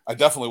 I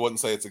definitely wouldn't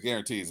say it's a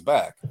guarantee he's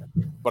back.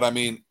 But, I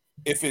mean,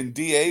 if in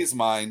DA's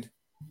mind,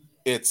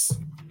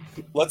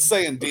 let's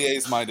say in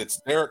DA's mind, it's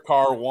Derek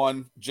Carr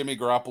 1, Jimmy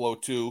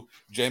Garoppolo 2,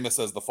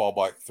 Jameis as the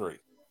fallback 3.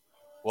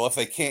 Well, if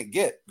they can't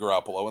get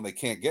Garoppolo and they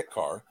can't get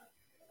Carr,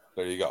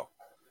 there you go.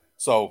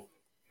 So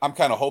I'm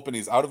kind of hoping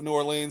he's out of New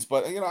Orleans,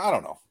 but, I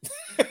don't know.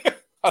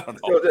 I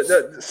don't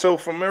know. So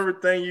from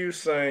everything you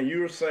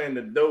were saying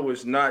the door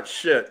is not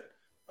shut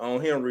on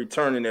him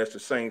returning as the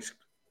Saints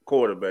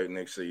quarterback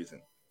next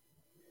season.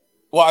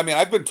 Well, I mean,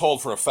 I've been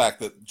told for a fact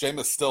that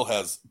Jameis still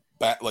has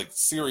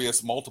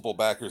serious multiple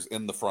backers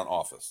in the front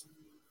office,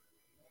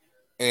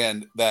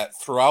 and that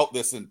throughout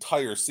this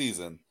entire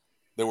season,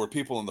 there were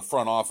people in the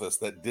front office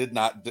that did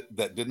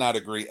not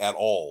agree at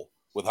all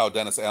with how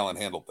Dennis Allen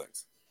handled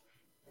things.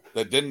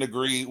 That didn't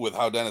agree with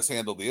how Dennis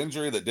handled the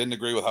injury. That didn't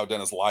agree with how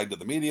Dennis lied to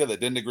the media. That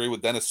didn't agree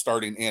with Dennis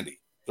starting Andy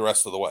the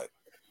rest of the way.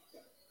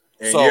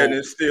 And yet,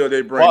 and still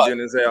they bring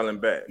Dennis Allen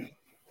back.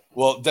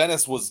 Well,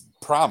 Dennis was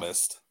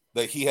promised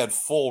that he had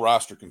full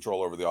roster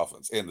control over the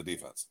offense and the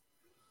defense.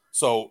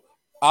 So,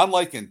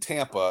 unlike in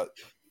Tampa,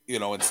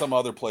 in some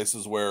other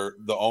places where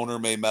the owner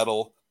may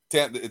meddle,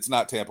 it's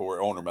not Tampa where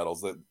owner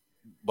meddles,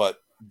 but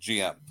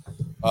GM.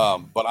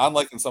 But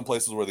unlike in some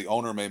places where the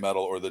owner may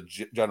meddle or the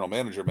general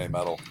manager may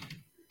meddle,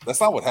 that's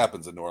not what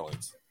happens in New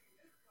Orleans.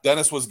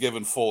 Dennis was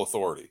given full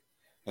authority,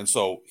 and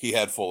so he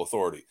had full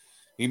authority.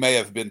 He may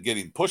have been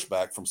getting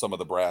pushback from some of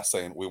the brass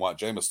saying, we want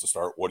Jameis to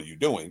start. What are you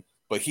doing?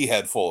 But he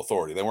had full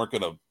authority. They weren't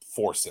going to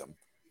force him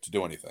to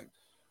do anything.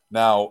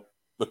 Now,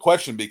 the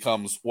question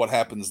becomes what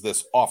happens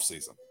this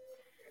offseason,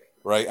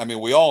 right? I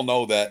mean, we all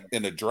know that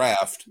in a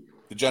draft,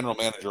 the general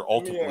manager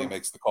ultimately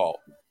makes the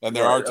call. And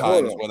there are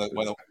times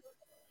when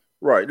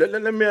Right.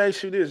 Let me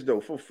ask you this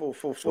though,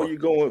 before you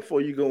go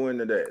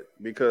into that,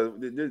 because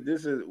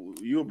this is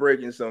you're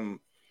breaking some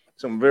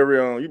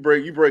very you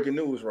breaking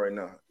news right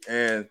now.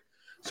 And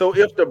so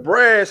if the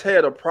brass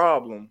had a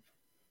problem,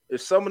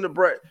 if some of the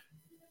brass,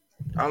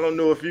 I don't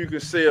know if you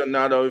can say or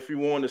not, or if you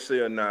want to say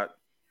or not,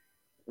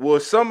 will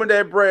some of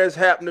that brass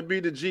happen to be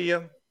the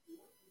GM?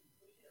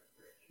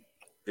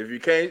 If you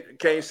can't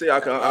say, I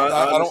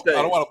understand.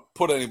 I don't want to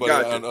put anybody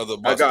on the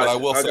bus, but I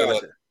will say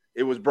that.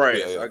 It was brass.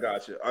 Yeah. I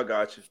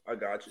got you.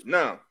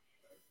 Now,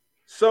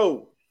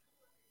 so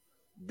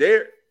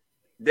they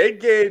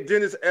gave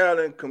Dennis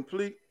Allen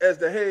complete, as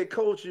the head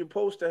coach, you're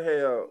supposed to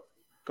have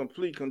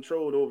complete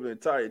control over the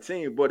entire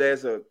team. But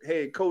as a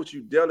head coach,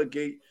 you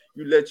delegate,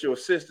 you let your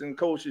assistant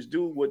coaches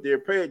do what they're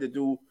paid to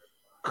do,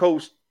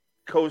 coach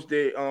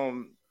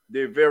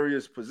their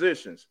various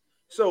positions.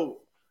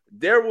 So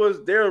there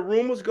are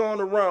rumors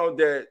going around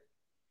that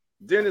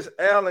Dennis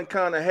Allen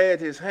kind of had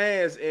his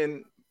hands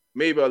in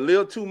maybe a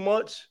little too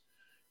much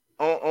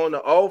on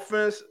the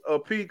offense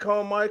of Pete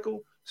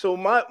Carmichael. So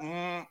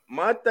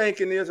my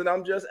thinking is, and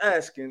I'm just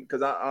asking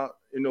because I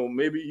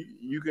maybe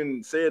you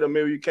can say it or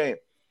maybe you can't.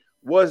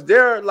 Was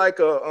there like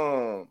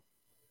a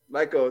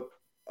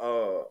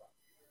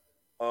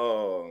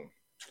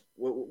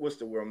what's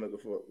the word I'm looking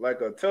for?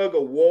 Like a tug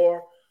of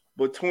war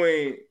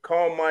between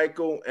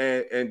Carmichael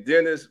and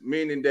Dennis,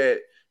 meaning that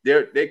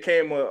there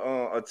came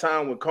a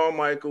time when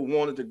Carmichael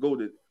wanted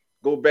to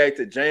go back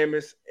to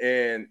Jameis,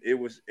 and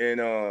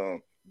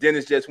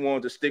Dennis just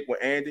wanted to stick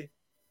with Andy.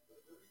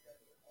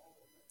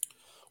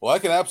 Well, I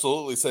can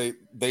absolutely say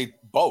they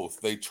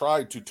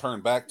tried to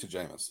turn back to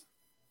Jameis.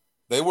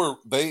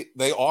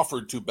 They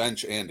offered to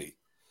bench Andy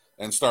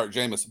and start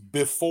Jameis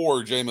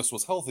before Jameis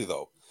was healthy,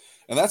 though.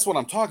 And that's what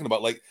I'm talking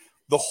about. Like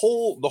the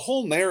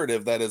whole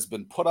narrative that has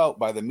been put out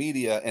by the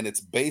media, and it's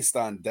based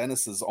on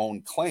Dennis's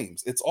own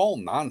claims. It's all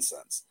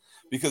nonsense,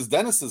 because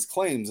Dennis's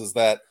claims is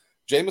that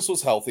Jameis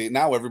was healthy.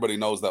 Now everybody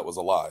knows that was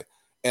a lie.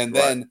 And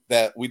then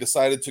that we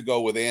decided to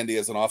go with Andy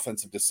as an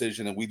offensive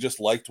decision, and we just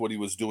liked what he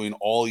was doing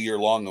all year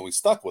long, and we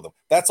stuck with him.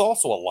 That's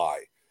also a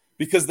lie,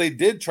 because they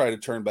did try to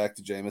turn back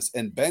to Jameis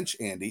and bench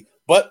Andy,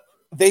 but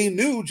they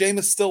knew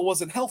Jameis still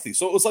wasn't healthy.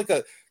 So it was like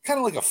kind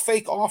of like a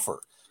fake offer.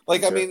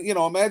 Like, okay. I mean,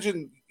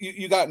 imagine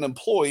you got an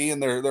employee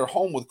and they're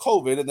home with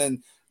COVID, and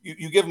then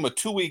you give them a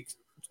 2 week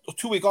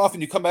off,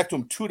 and you come back to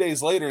them 2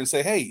 days later and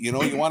say, hey, you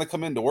want to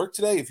come into work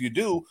today? If you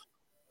do,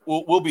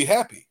 we'll be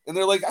happy. And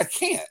they're like, I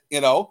can't,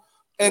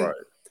 And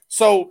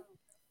so,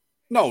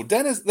 no,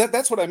 Dennis,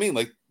 that's what I mean.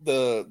 Like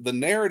the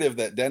narrative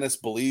that Dennis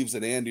believes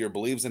in Andy or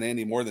believes in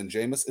Andy more than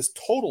Jameis is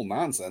total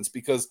nonsense,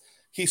 because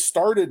he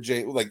started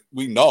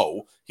we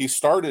know he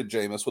started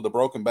Jameis with a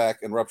broken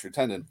back and ruptured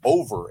tendon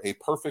over a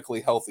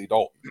perfectly healthy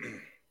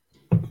Dalton.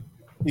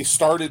 He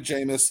started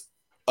Jameis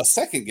a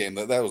second game,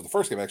 that was the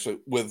first game actually,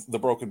 with the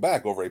broken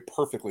back over a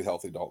perfectly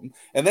healthy Dalton.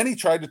 And then he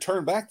tried to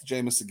turn back to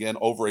Jameis again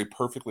over a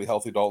perfectly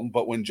healthy Dalton,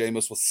 but when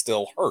Jameis was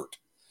still hurt.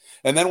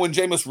 And then when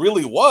Jameis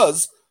really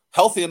was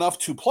healthy enough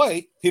to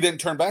play, he didn't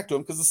turn back to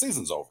him because the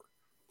season's over.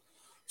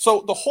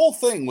 So the whole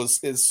thing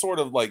is sort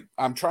of like,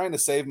 I'm trying to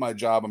save my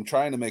job. I'm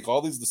trying to make all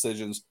these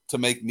decisions to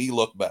make me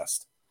look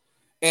best.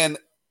 And,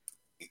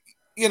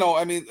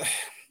 I mean,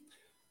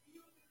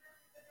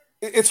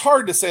 it's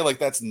hard to say like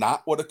that's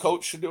not what a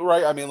coach should do,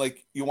 right? I mean,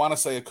 like you want to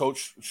say a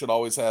coach should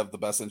always have the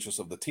best interests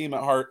of the team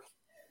at heart,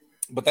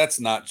 but that's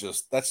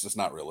just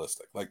not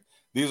realistic. Like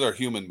these are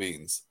human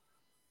beings.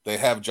 They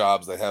have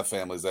jobs, they have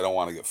families, they don't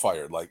want to get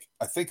fired. Like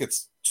I think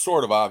it's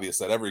sort of obvious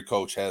that every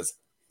coach has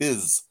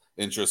his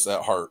interests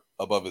at heart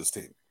above his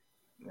team.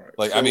 Right.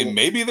 Like, so, I mean,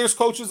 maybe there's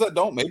coaches that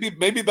don't. Maybe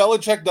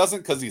Belichick doesn't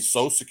because he's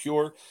so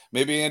secure.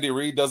 Maybe Andy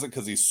Reid doesn't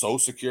because he's so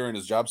secure in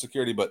his job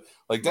security. But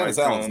like Dennis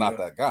Allen's not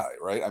that guy,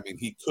 right? I mean,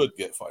 he could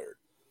get fired.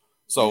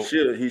 So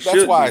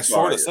that's why I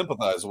sort of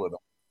sympathize with him.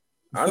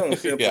 I don't Yeah.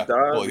 sympathize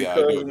Well, yeah, I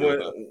do because agree with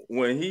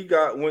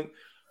that.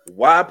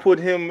 why put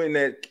him in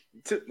that?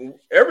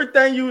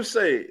 Everything you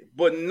say,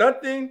 but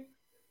nothing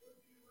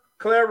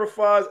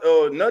clarifies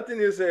or nothing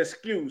is an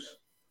excuse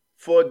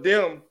for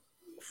him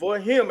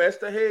as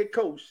the head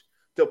coach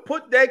to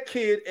put that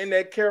kid in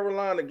that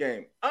Carolina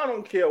game. I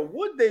don't care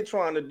what they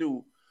trying to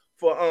do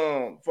for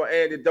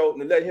Andy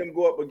Dalton to let him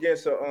go up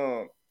against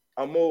a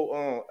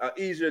more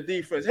easier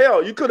defense.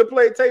 Hell, you could have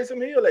played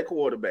Taysom Hill at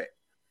quarterback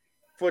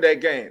for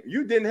that game.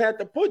 You didn't have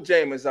to put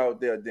Jameis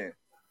out there then.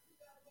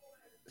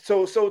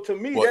 So to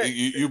me, Well, that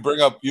you bring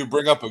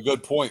up a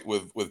good point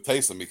with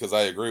Taysom, because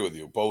I agree with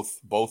you. Both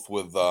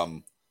with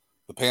the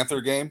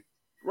Panther game,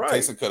 right.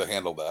 Taysom could have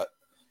handled that,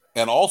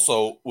 and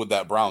also with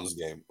that Browns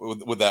game,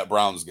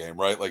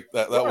 right? Like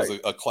that was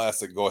a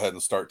classic. Go ahead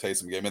and start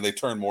Taysom game, and they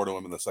turned more to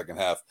him in the second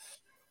half.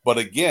 But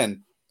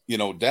again,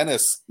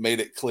 Dennis made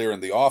it clear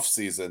in the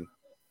offseason,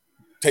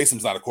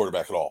 Taysom's not a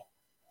quarterback at all.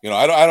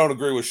 I don't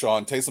agree with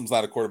Sean. Taysom's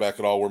not a quarterback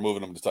at all. We're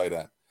moving him to tight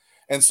end.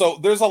 And so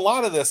there's a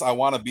lot of this. I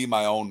want to be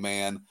my own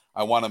man.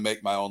 I want to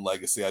make my own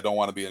legacy. I don't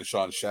want to be in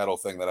Sean's shadow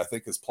thing that I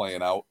think is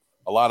playing out.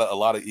 A lot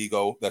of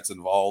ego that's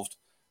involved,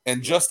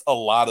 and just a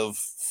lot of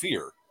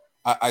fear.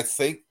 I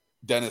think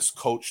Dennis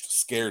coached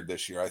scared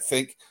this year. I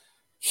think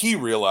he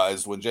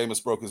realized when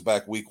Jameis broke his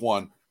back week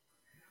 1,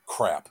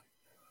 crap,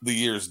 the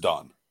year's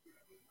done.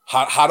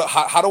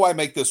 How do I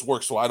make this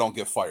work so I don't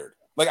get fired?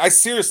 Like, I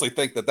seriously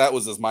think that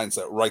was his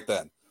mindset right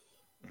then.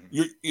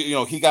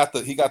 He got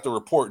the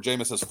report.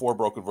 Jameis has 4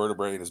 broken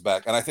vertebrae in his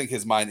back, and I think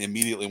his mind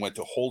immediately went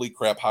to, holy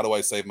crap, how do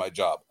I save my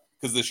job?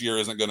 Because this year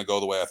isn't going to go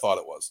the way I thought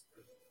it was.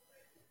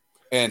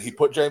 And he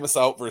put Jameis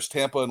out versus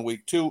Tampa in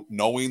week 2,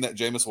 knowing that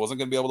Jameis wasn't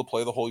going to be able to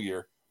play the whole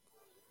year.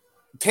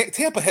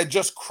 Tampa had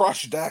just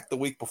crushed Dak the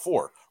week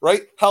before,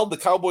 right? Held the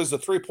Cowboys to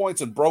 3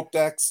 points and broke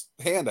Dak's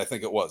hand, I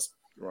think it was.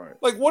 Right.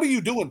 Like, what are you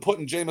doing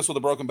putting Jameis with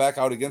a broken back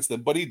out against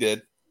them? But he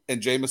did,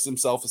 and Jameis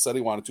himself has said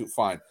he wanted to.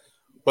 Fine.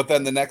 But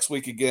then the next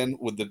week again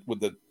with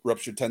the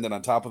ruptured tendon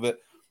on top of it,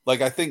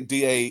 like, I think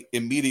DA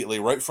immediately,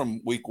 right from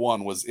week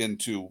 1, was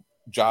into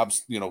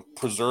jobs,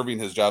 preserving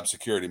his job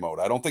security mode.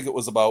 I don't think it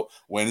was about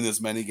winning as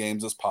many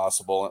games as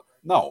possible.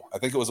 No, I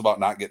think it was about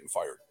not getting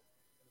fired.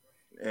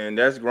 And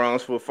that's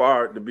grounds for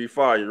to be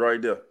fired right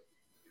there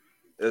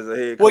as a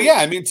head coach. Well, yeah,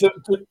 I mean,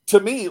 to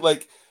me,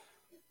 like,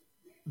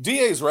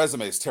 DA's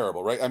resume is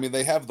terrible, right? I mean,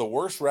 they have the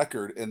worst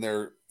record in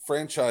their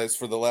franchise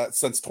for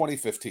since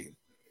 2015.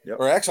 Yep.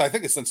 Or actually, I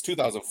think it's since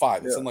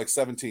 2005. It's in like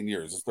 17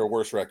 years. It's their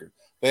worst record.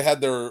 They had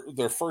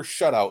their first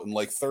shutout in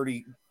like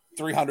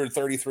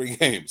 333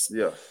 games.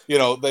 Yeah.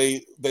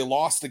 They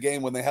lost a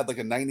game when they had like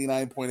a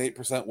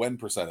 99.8% win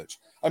percentage.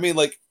 I mean,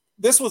 like,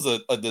 this was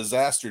a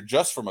disaster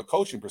just from a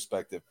coaching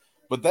perspective.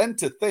 But then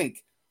to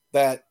think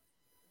that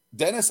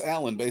Dennis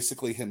Allen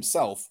basically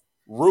himself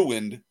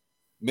ruined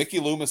Mickey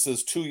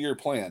Loomis's 2-year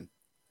plan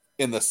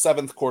in the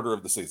 7th quarter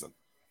of the season.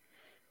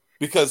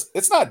 Because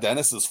it's not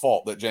Dennis's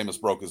fault that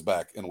Jameis broke his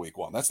back in week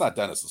 1. That's not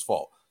Dennis's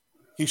fault.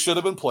 He should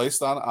have been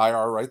placed on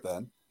IR right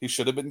then. He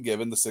should have been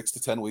given the 6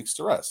 to 10 weeks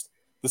to rest.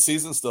 The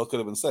season still could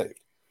have been saved.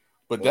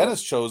 But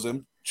Dennis chose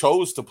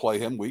to play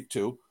him week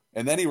 2,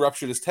 and then he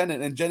ruptured his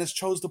tendon, and Dennis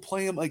chose to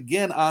play him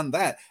again on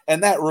that,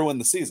 and that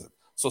ruined the season.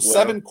 So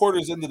 7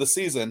 quarters into the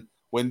season,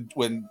 when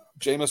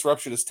Jameis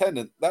ruptured his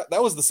tendon, that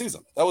was the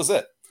season. That was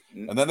it.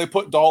 And then they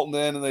put Dalton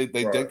in, and they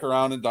dink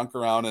around and dunk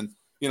around. And,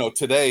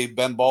 today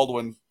Ben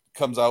Baldwin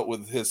comes out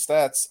with his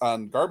stats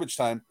on garbage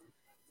time,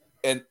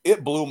 and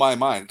it blew my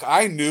mind.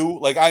 I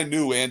knew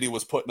Andy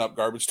was putting up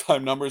garbage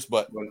time numbers,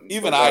 but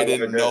even I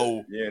didn't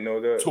know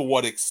to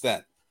what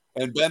extent.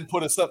 And Ben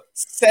put us up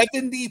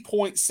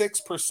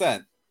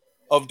 70.6%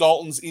 of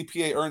Dalton's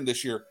EPA earned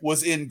this year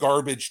was in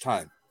garbage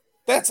time.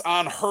 That's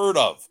unheard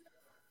of.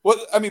 Well,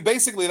 I mean,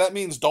 basically that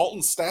means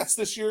Dalton's stats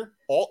this year,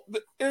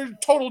 they're a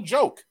total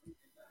joke.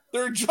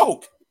 They're a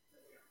joke.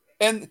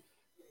 And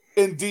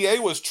DA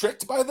was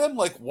tricked by them?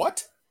 Like,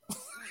 what?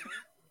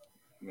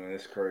 Man,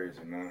 it's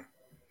crazy, man.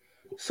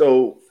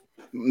 So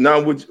now,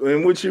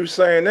 in what you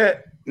saying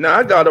that, now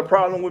I got a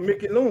problem with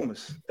Mickey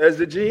Loomis as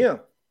the GM.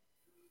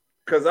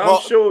 Because I'm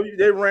sure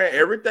they ran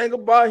everything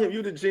about him.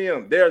 You the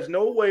GM. There's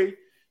no way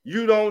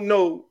you don't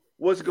know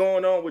what's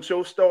going on with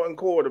your starting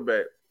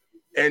quarterback.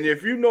 And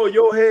if you know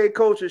your head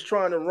coach is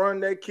trying to run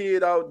that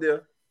kid out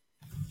there,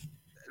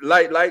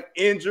 like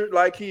injured,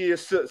 like he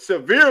is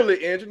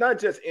severely injured, not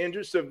just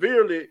injured,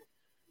 severely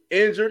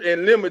injured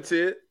and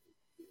limited,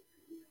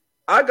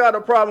 I got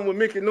a problem with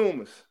Mickey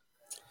Loomis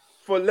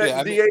for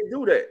letting DA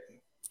do that.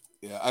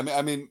 Yeah,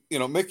 I mean,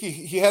 Mickey,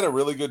 he had a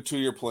really good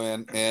 2-year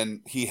plan,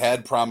 and he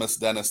had promised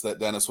Dennis that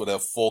Dennis would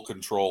have full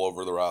control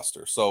over the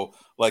roster. So,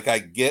 like, I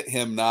get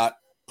him not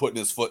putting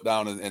his foot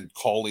down and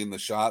calling the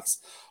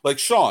shots. Like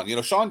Sean,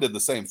 Sean did the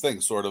same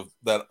thing, sort of,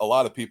 that a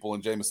lot of people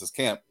in Jameis's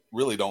camp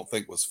really don't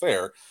think was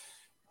fair,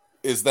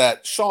 is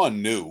that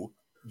Sean knew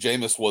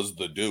Jameis was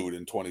the dude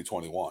in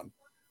 2021.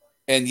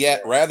 And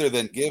yet, rather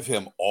than give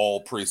him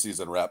all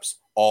preseason reps,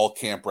 all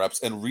camp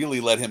reps, and really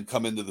let him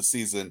come into the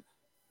season,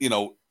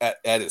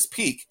 at his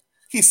peak,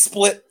 he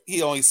split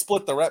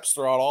the reps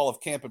throughout all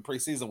of camp and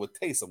preseason with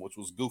Taysom, which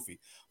was goofy.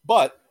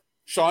 But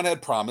Sean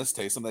had promised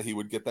Taysom that he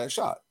would get that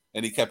shot,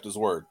 and he kept his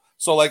word.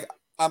 So, like,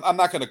 I'm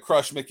not going to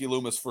crush Mickey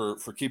Loomis for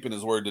keeping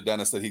his word to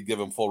Dennis that he'd give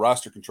him full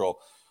roster control.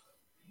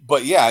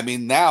 But, yeah, I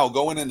mean, now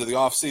going into the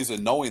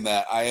offseason, knowing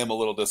that, I am a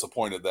little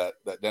disappointed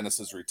that Dennis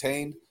is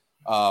retained.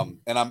 And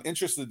I'm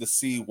interested to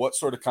see what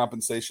sort of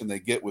compensation they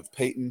get with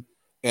Peyton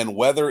and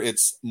whether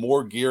it's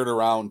more geared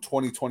around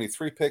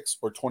 2023 picks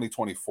or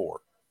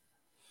 2024.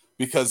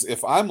 Because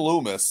if I'm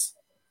Loomis,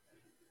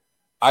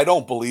 I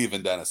don't believe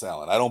in Dennis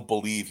Allen. I don't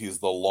believe he's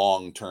the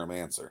long-term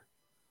answer.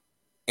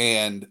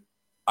 And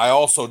I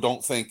also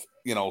don't think,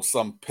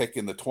 some pick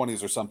in the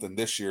 20s or something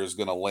this year is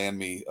going to land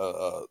me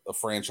a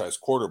franchise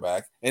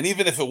quarterback. And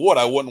even if it would,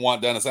 I wouldn't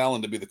want Dennis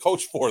Allen to be the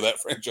coach for that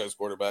franchise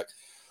quarterback.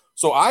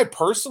 So I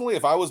personally,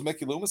 if I was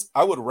Mickey Loomis,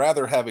 I would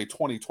rather have a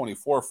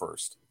 2024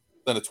 first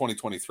than a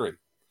 2023.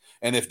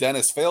 And if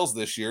Dennis fails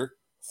this year,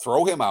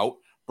 throw him out,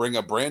 bring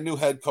a brand new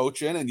head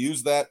coach in, and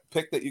use that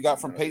pick that you got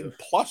from Peyton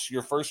plus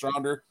your first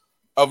rounder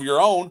of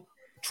your own.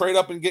 Trade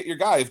up and get your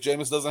guy if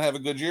Jameis doesn't have a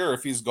good year,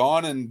 if he's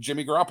gone and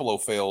Jimmy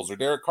Garoppolo fails or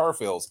Derek Carr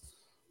fails.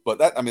 But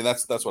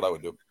that's what I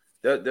would do.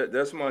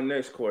 That's my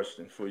next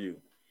question for you.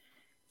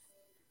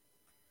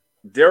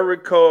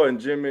 Derek Carr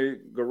and Jimmy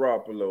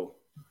Garoppolo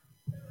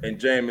and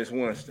Jameis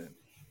Winston.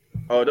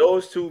 Are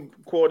those two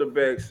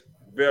quarterbacks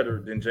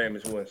better than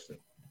Jameis Winston?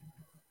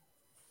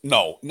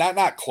 No,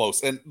 not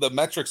close. And the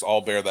metrics all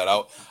bear that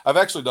out. I've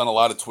actually done a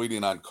lot of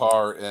tweeting on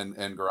Carr and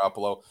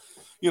Garoppolo.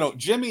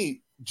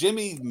 Jimmy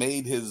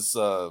made his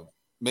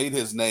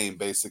name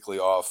basically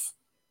off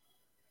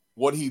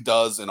what he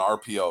does in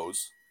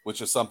RPOs, which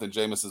is something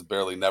Jameis has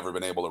barely never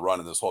been able to run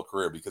in his whole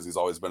career because he's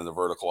always been in the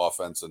vertical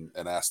offense and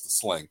asked to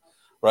sling,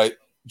 right?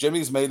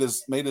 Jimmy's made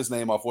his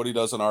name off what he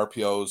does in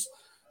RPOs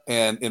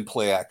and in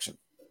play action.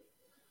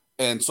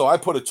 And so I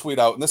put a tweet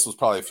out, and this was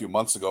probably a few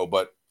months ago,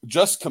 but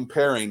just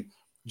comparing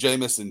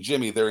Jameis and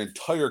Jimmy, their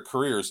entire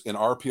careers in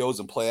RPOs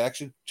and play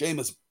action,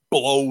 Jameis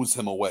blows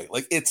him away.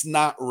 Like, it's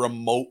not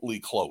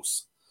remotely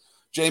close.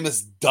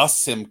 Jameis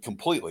dusts him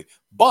completely.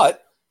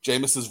 But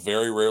Jameis has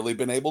very rarely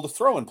been able to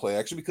throw in play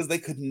action because they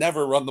could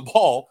never run the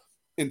ball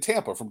in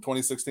Tampa from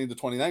 2016 to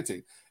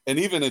 2019. And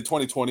even in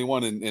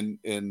 2021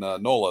 in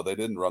NOLA, they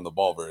didn't run the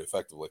ball very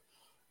effectively.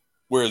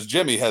 Whereas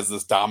Jimmy has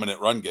this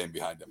dominant run game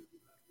behind him.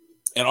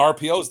 And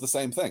RPO is the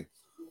same thing.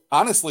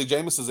 Honestly,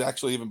 Jameis is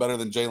actually even better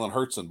than Jalen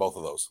Hurts in both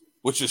of those,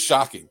 which is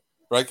shocking,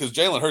 right? Because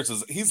Jalen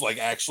Hurts he's like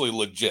actually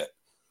legit.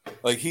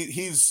 Like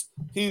he's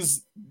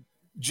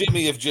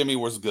Jimmy if Jimmy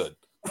was good.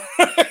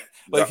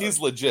 Like he's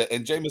legit,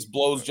 and Jameis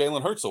blows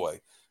Jalen Hurts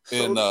away.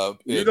 So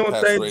you don't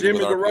think Jimmy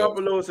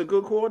Garoppolo is a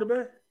good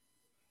quarterback?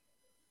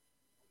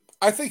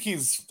 I think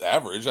he's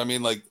average. I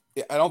mean, like,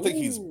 I don't think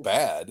he's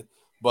bad,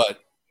 but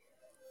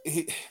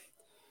he,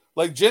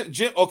 like, Jim.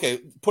 Okay,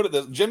 put it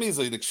this: Jimmy's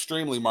an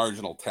extremely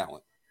marginal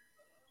talent.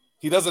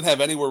 He doesn't have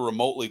anywhere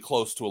remotely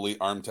close to elite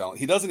arm talent.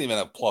 He doesn't even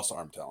have plus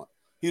arm talent.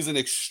 He's an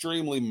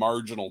extremely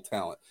marginal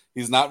talent.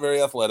 He's not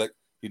very athletic.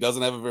 He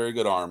doesn't have a very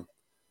good arm.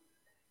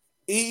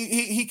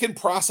 He can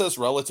process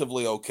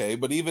relatively okay,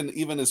 but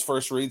even his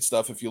first read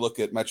stuff, if you look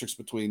at metrics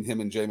between him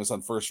and Jameis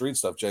on first read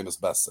stuff, Jameis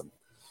bests him.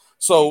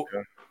 So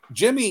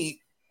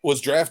Jimmy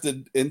was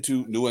drafted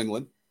into New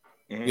England.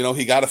 Mm-hmm.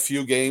 He got a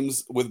few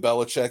games with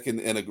Belichick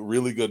and a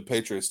really good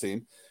Patriots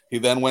team. He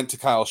then went to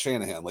Kyle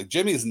Shanahan. Like,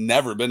 Jimmy's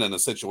never been in a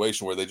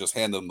situation where they just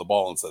handed him the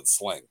ball and said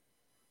sling.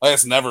 Like,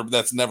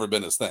 that's never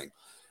been his thing.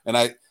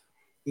 And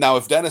now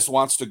if Dennis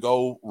wants to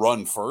go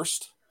run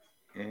first,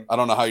 I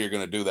don't know how you're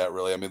going to do that,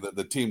 really. I mean,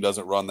 the team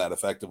doesn't run that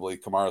effectively.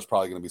 Kamara's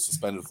probably going to be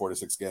suspended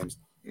 46 games.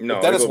 No,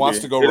 if Dennis wants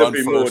to go run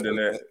first, more than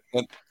that.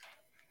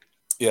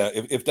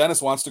 If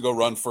Dennis wants to go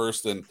run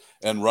first and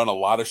run a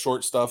lot of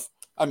short stuff,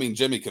 I mean,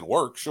 Jimmy can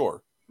work,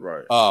 sure.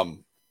 Right.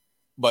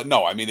 But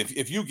no, I mean,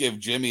 if you give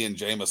Jimmy and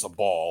Jameis a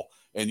ball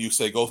and you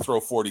say, go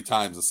throw 40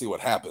 times and see what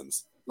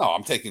happens, no,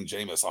 I'm taking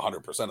Jameis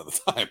 100% of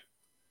the time.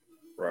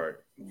 Right.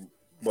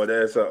 But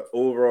as an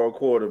overall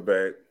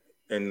quarterback,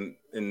 you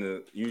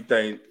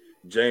think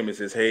Jameis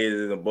is head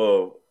and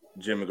above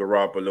Jimmy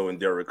Garoppolo and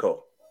Derek Carr?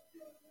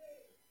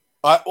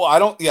 I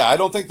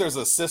don't think there's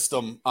a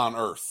system on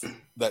earth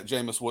that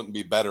Jameis wouldn't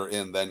be better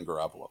in than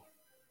Garoppolo.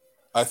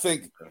 I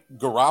think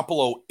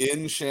Garoppolo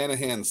in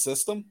Shanahan's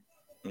system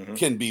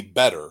can be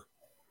better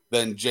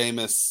than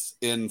Jameis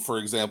in, for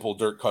example,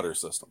 Dirk Cutter's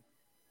system.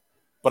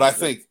 But I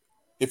think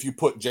if you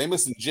put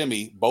Jameis and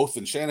Jimmy both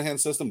in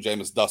Shanahan's system,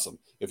 Jameis does them.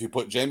 If you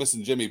put Jameis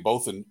and Jimmy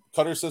both in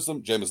Cutter's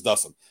system, Jameis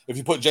does them. If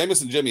you put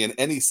Jameis and Jimmy in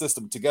any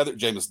system together,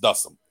 Jameis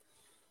does them.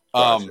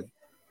 Gotcha.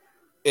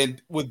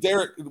 And with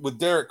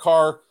Derek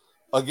Carr,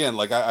 again,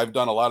 like I've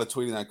done a lot of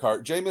tweeting on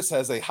Carr, Jameis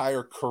has a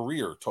higher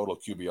career total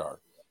QBR.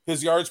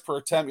 His yards per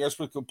attempt, yards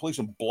per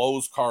completion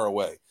blows Carr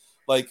away.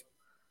 Like,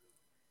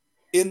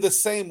 in the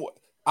same way,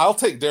 I'll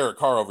take Derek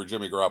Carr over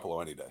Jimmy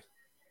Garoppolo any day.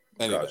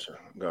 Gotcha.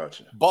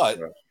 But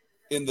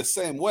in the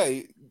same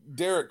way,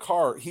 Derek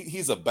Carr,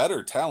 he's a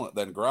better talent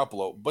than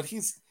Garoppolo, but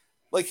he's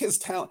like his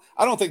talent.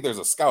 I don't think there's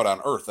a scout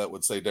on earth that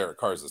would say Derek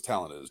Carr is as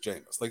talented as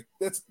Jameis. Like,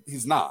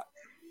 he's not.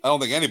 I don't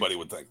think anybody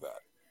would think that,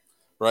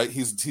 right?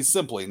 He's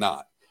simply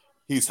not.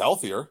 He's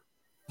healthier.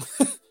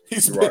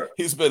 He's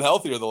been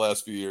healthier the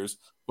last few years,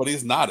 but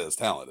he's not as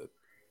talented,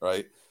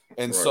 right?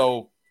 And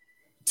so,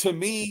 to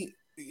me,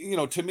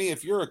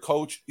 if you're a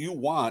coach, you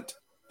want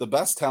the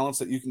best talents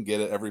that you can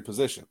get at every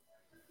position.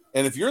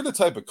 And if you're the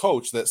type of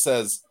coach that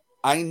says,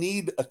 I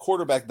need a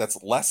quarterback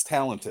that's less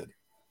talented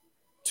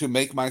to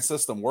make my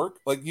system work,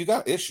 like, you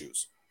got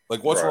issues.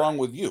 Like, what's wrong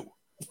with you?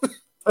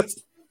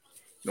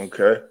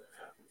 Okay.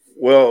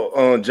 Well,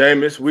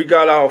 Jameis, we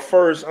got our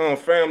first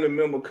family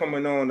member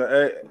coming on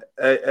to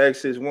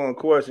ask this one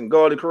question.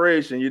 God of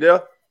Creation, you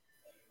there?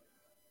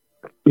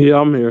 Yeah,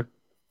 I'm here.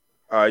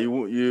 All right,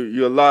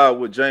 you're live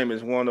with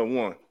Jameis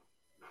 101.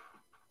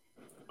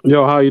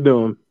 Yo, how you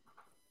doing?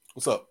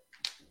 What's up?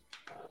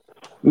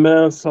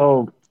 Man,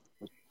 so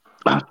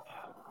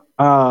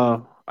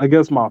I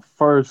guess my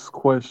first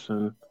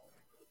question,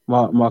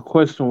 my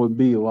question would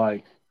be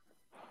like,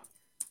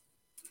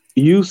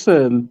 you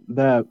said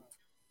that,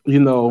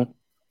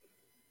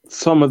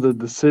 some of the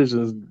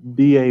decisions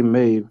DA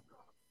made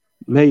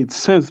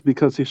sense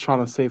because he's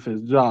trying to save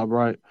his job,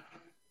 right?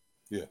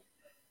 Yeah.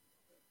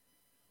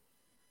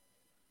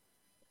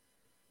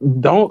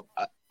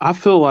 I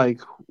feel like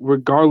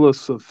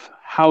regardless of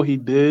how he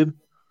did,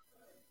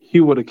 he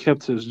would have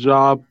kept his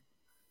job.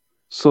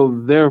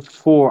 So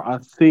therefore, I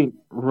think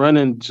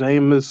running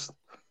Jameis,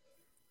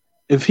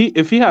 if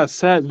he had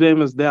sat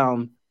Jameis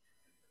down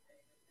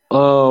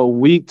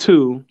week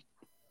 2,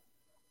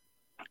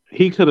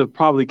 he could have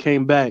probably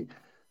came back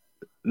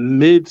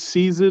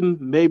mid-season,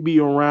 maybe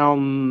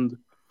around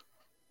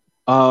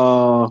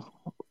let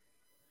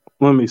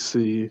me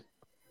see.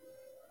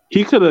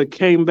 He could have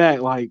came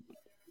back like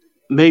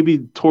maybe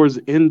towards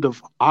the end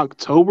of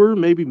October,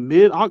 maybe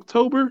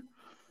mid-October.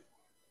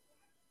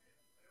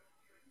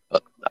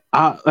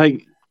 I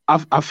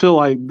feel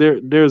like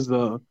there's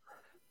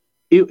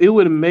it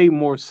would have made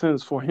more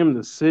sense for him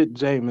to sit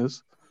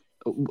Jameis.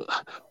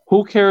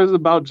 Who cares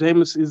about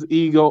Jameis's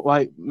ego?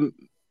 Like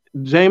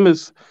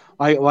Jameis,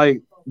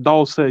 like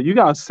Dawg said, you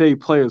gotta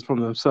save players from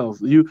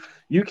themselves. You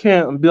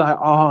can't be like,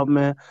 oh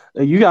man,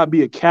 you gotta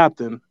be a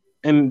captain,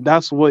 and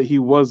that's what he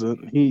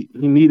wasn't. He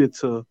needed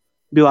to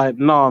be like,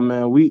 nah,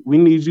 man, we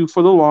need you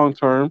for the long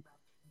term.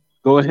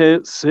 Go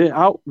ahead, sit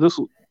out this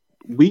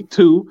week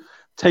 2,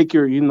 take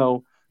your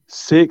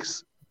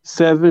 6,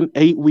 7,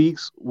 8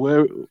 weeks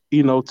where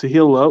to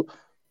heal up,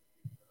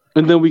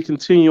 and then we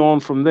continue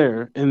on from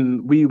there,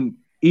 and we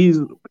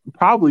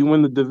probably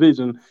win the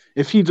division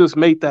if he just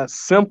made that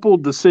simple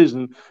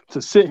decision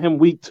to sit him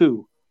week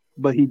 2,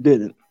 but he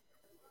didn't.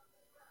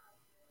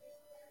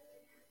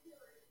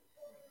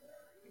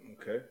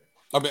 Okay.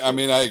 I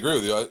mean, I agree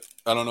with you.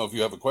 I don't know if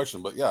you have a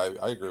question, but yeah,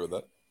 I agree with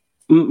that.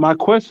 My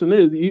question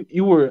is,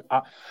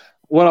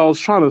 what I was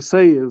trying to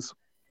say is,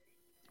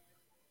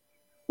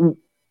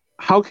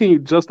 how can you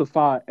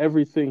justify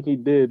everything he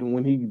did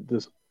when he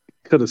just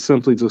could have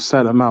simply just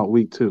sat him out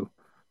week 2?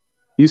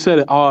 You said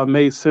it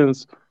made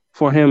sense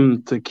for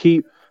him to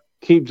keep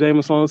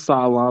Jameis on the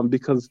sideline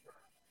because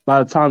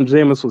by the time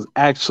Jameis was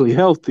actually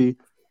healthy,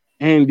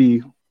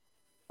 Andy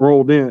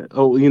rolled in.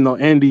 Oh,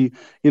 Andy,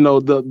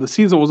 the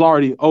season was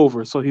already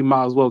over, so he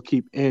might as well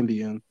keep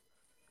Andy in.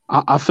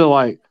 I feel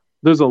like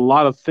there's a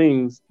lot of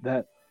things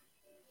that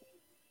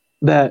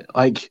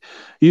like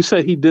you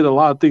said he did a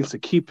lot of things to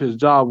keep his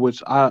job,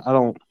 which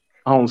I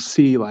don't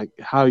see like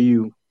how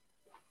you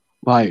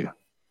I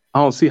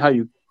don't see how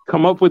you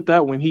come up with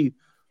that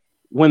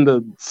when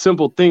the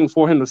simple thing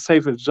for him to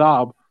save his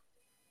job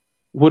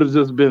would have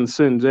just been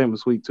send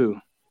Jameis week 2.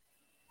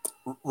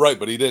 Right,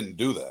 but he didn't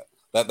do that.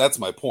 That's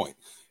my point.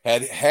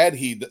 Had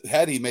he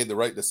made the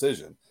right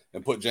decision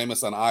and put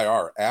Jameis on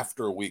IR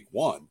after week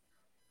 1,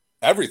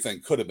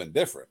 everything could have been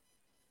different.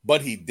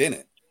 But he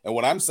didn't. And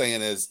what I'm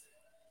saying is,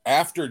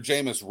 after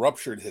Jameis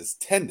ruptured his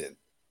tendon,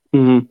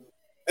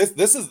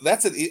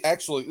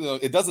 actually,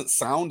 it doesn't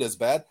sound as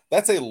bad.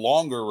 That's a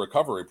longer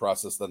recovery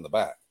process than the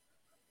back.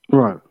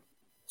 Right.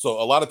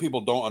 So a lot of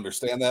people don't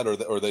understand that,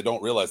 or they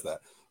don't realize that.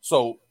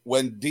 So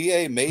when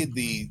DA made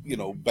the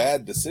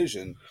bad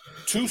decision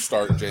to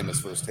start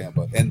Jameis versus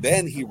Tampa, and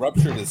then he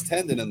ruptured his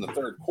tendon in the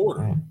 3rd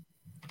quarter,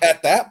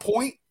 at that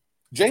point,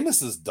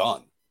 Jameis is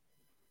done.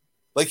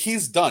 Like,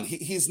 he's done.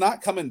 He's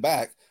not coming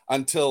back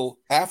until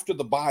after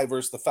the bye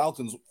versus the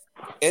Falcons.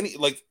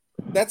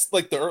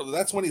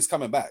 That's when he's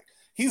coming back.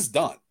 He's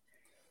done.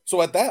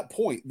 So at that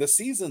point, the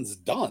season's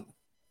done.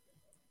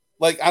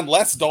 Like,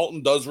 unless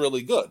Dalton does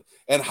really good.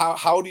 And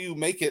how do you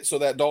make it so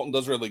that Dalton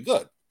does really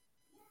good?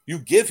 You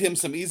give him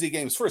some easy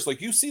games first.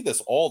 Like, you see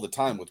this all the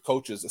time with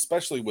coaches,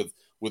 especially with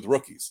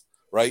rookies,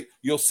 right?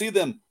 You'll see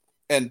them,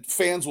 and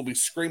fans will be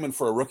screaming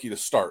for a rookie to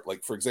start.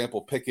 Like, for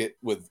example, Pickett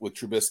with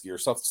Trubisky or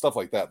stuff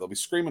like that. They'll be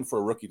screaming for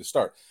a rookie to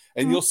start.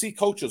 And you'll see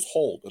coaches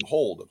hold and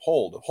hold and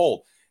hold and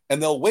hold.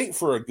 And they'll wait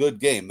for a good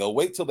game. They'll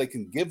wait till they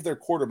can give their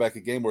quarterback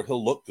a game where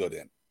he'll look good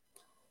in.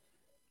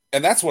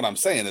 And that's what I'm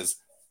saying is,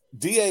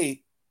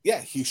 DA,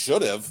 yeah, he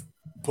should have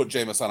put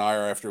Jameis on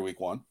IR after week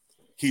 1.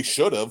 He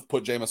should have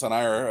put Jameis on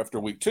IR after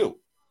week 2.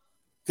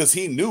 Because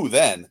he knew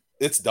then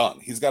it's done.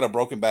 He's got a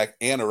broken back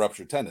and a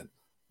ruptured tendon.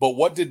 But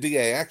what did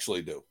DA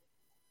actually do?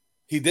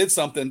 He did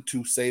something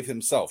to save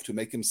himself, to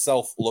make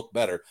himself look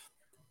better.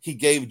 He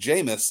gave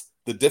Jameis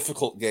the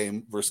difficult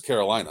game versus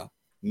Carolina,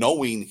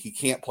 knowing he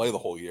can't play the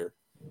whole year.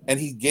 And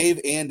he gave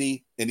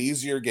Andy an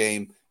easier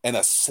game and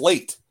a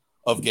slate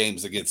of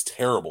games against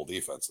terrible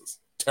defenses.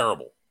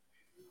 Terrible.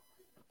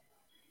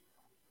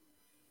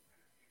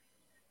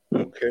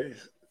 Okay.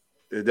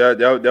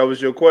 That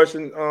was your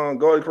question,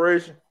 Guard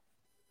Creation?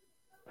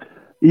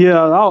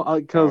 Yeah,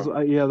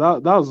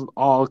 that was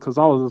all because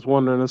I was just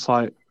wondering. It's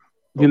like,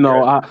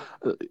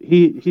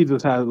 he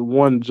just had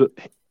one.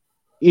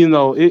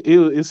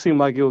 It seemed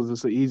like it was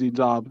just an easy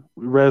job.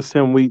 Rest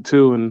him week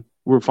 2, and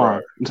we're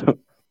fine.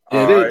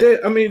 Right.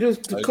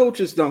 The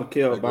coaches don't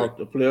care about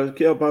the players;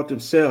 care about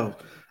themselves.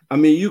 I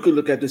mean, you could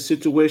look at the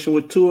situation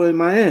with Tua in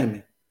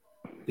Miami.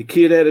 The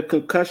kid had a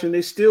concussion.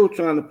 They still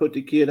trying to put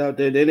the kid out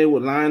there. Then they were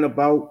lying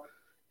about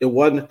it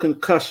wasn't a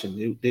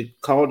concussion. They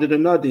called it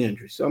another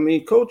injury. So, I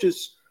mean,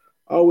 coaches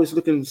always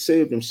looking to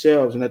save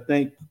themselves. And I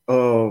think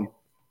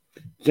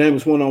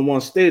James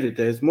one-on-one stated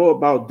that it's more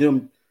about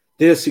them,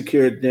 their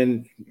security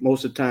than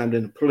most of the time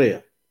than the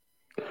player.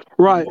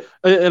 Right.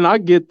 And I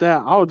get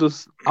that. I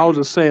was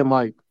just saying,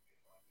 like,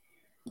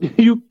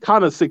 you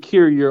kind of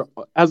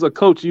as a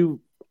coach, you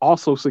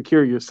also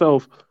secure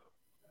yourself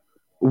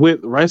with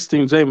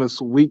resting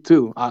Jameis week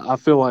 2. I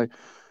feel like,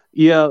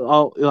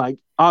 like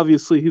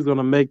obviously he's going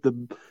to make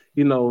the,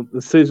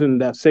 decision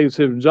that saves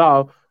his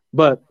job,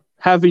 but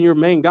having your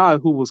main guy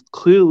who was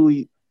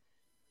clearly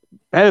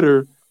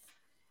better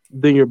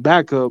than your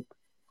backup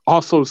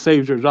also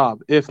saves your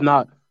job, if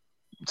not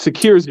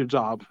secures your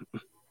job.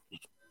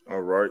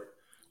 All right.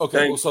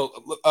 Okay, so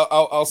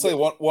I'll say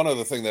one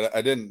other thing that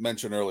I didn't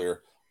mention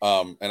earlier,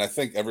 and I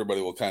think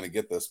everybody will kind of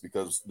get this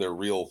because they're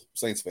real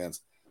Saints fans.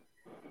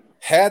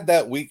 Had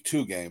that week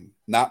 2 game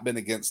not been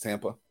against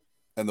Tampa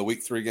and the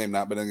week 3 game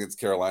not been against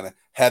Carolina,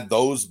 had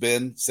those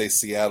been, say,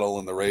 Seattle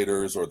and the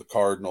Raiders or the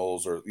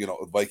Cardinals or,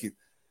 Vikings,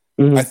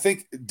 I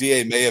think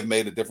DA may have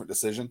made a different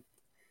decision.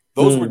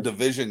 Those were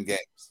division games.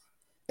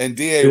 And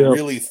DA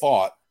really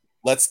thought,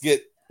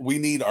 we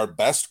need our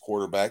best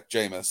quarterback,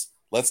 Jameis.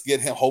 Let's get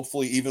him,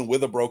 hopefully, even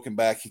with a broken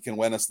back, he can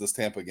win us this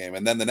Tampa game.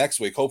 And then the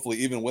next week, hopefully,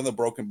 even with a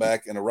broken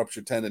back and a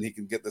ruptured tendon, he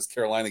can get this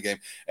Carolina game.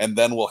 And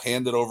then we'll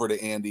hand it over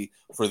to Andy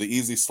for the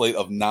easy slate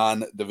of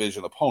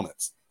non-division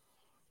opponents.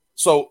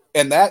 So,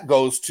 and that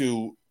goes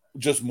to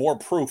just more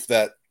proof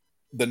that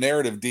the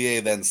narrative DA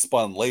then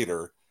spun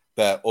later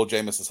that,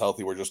 Jameis is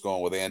healthy, we're just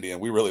going with Andy, and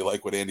we really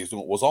like what Andy's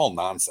doing, was all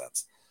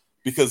nonsense.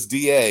 Because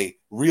DA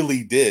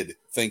really did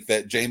think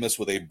that Jameis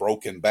with a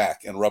broken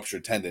back and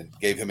ruptured tendon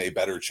gave him a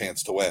better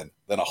chance to win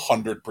than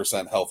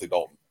 100% healthy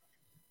Dalton.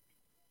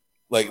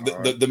 Like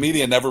the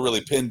media never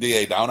really pinned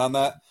DA down on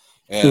that,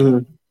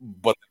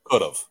 but they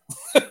could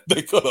have.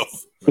 They could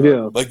have.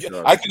 Yeah. Like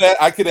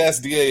I could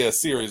ask DA a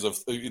series of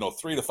 3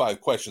 to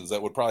 5 questions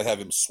that would probably have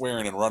him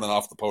swearing and running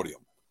off the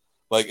podium.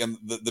 Like, and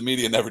the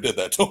media never did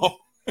that to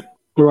him.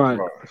 Right.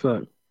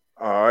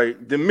 All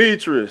right,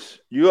 Demetrius,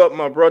 you up,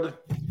 my brother?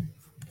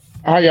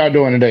 How y'all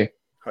doing today?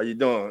 How you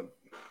doing?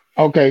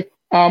 Okay.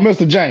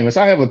 Mr. Jameis,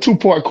 I have a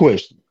 2-part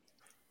question.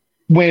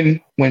 When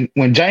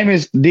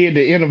Jameis did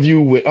the interview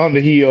with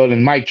Underhill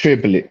and Mike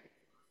Triplett,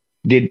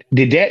 did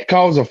that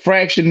cause a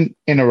fraction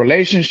in a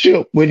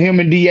relationship with him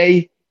and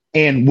DA?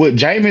 And would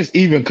Jameis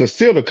even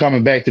consider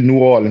coming back to New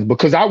Orleans?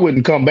 Because I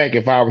wouldn't come back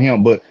if I were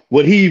him, but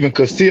would he even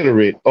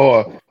consider it?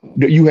 Or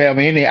do you have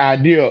any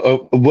idea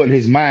of what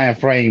his mind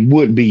frame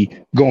would be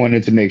going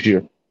into next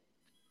year?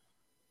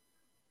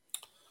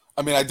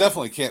 I mean, I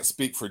definitely can't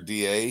speak for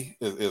DA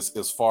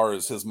as far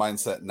as his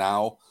mindset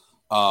now.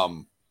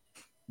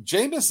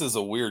 Jameis is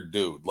a weird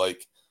dude.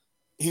 Like,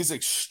 he's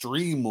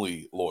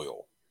extremely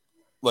loyal.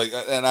 Like,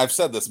 and I've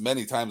said this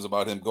many times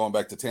about him going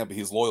back to Tampa.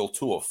 He's loyal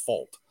to a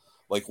fault.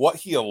 Like, what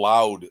he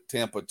allowed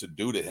Tampa to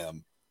do to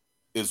him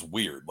is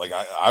weird. Like,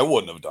 I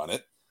wouldn't have done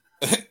it.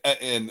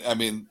 And I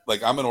mean,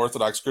 like, I'm an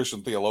Orthodox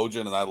Christian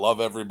theologian and I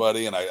love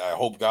everybody and I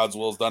hope God's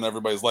will is done in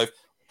everybody's life.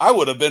 I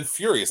would have been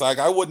furious. Like,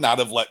 I would not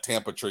have let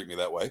Tampa treat me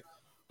that way.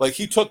 Like,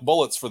 he took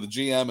bullets for the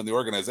GM and the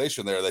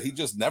organization there that he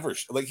just never,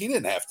 like, he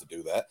didn't have to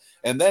do that.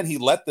 And then he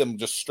let them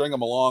just string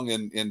him along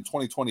in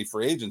 2020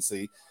 free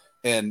agency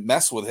and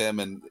mess with him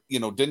and,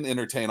 didn't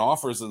entertain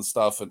offers and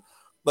stuff. And,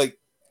 like,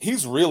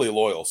 he's really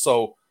loyal.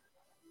 So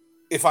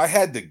if I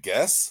had to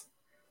guess,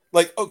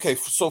 like, okay,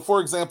 so for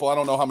example, I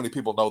don't know how many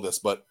people know this,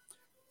 but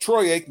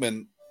Troy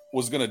Aikman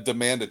was going to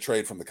demand a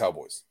trade from the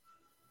Cowboys.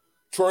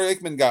 Troy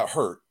Aikman got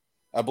hurt.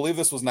 I believe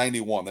this was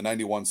the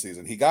 91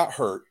 season. He got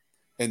hurt.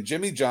 And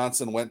Jimmy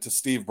Johnson went to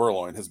Steve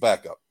Burloin, his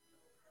backup.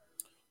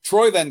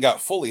 Troy then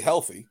got fully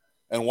healthy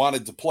and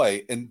wanted to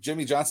play, and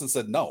Jimmy Johnson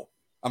said, no,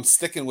 I'm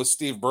sticking with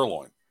Steve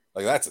Burloin.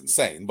 Like, that's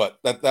insane, but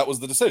that was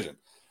the decision.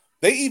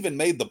 They even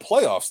made the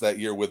playoffs that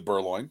year with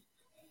Burloin,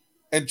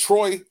 and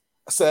Troy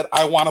said,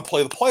 I want to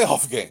play the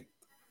playoff game.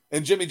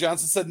 And Jimmy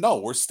Johnson said, no,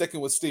 we're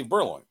sticking with Steve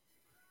Burloin.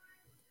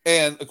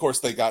 And, of course,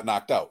 they got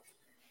knocked out.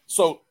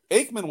 So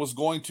Aikman was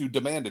going to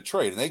demand a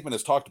trade, and Aikman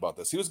has talked about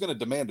this. He was going to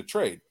demand a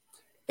trade.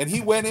 And he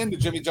went into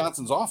Jimmy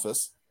Johnson's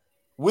office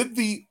with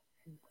the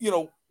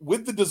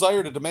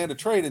desire to demand a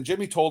trade. And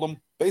Jimmy told him,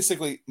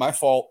 basically, my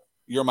fault.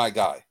 You're my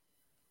guy.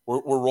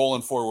 We're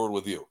rolling forward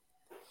with you.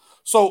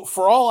 So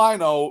for all I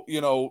know,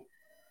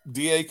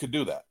 DA could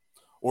do that.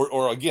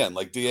 Or again,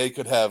 like DA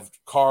could have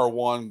Carr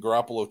 1,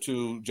 Garoppolo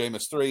 2,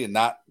 Jameis 3, and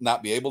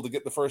not be able to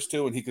get the first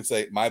 2. And he could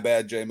say, my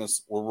bad,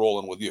 Jameis, we're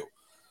rolling with you.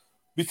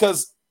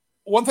 Because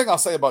one thing I'll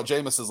say about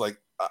Jameis is, like,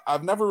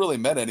 I've never really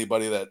met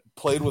anybody that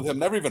played with him,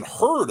 never even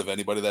heard of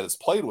anybody that has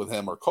played with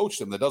him or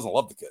coached him that doesn't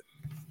love the kid.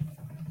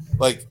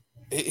 Like,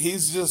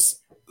 he's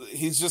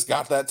just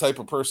got that type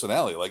of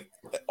personality. Like,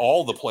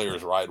 all the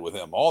players ride with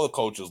him. All the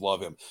coaches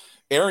love him.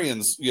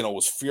 Arians,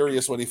 was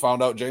furious when he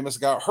found out Jameis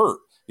got hurt.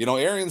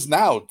 Arians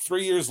now,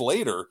 3 years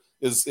later,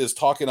 is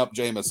talking up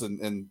Jameis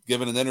and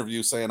giving an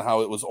interview saying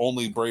how it was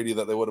only Brady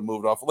that they would have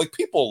moved off. Like,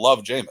 people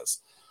love Jameis.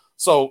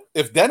 So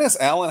if Dennis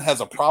Allen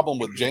has a problem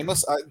with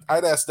Jameis,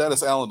 I'd ask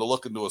Dennis Allen to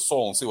look into his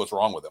soul and see what's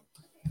wrong with him.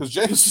 Because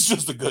Jameis is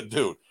just a good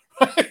dude.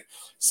 Right?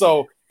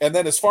 So, and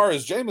then as far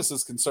as Jameis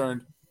is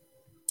concerned,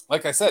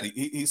 like I said,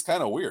 he's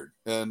kind of weird.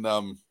 And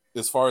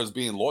as far as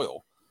being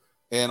loyal.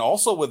 And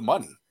also with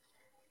money.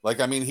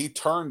 Like, I mean, he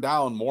turned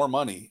down more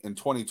money in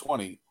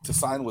 2020 to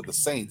sign with the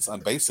Saints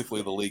on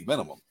basically the league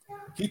minimum.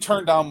 He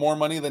turned down more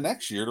money the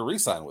next year to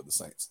re-sign with the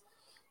Saints.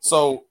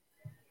 So,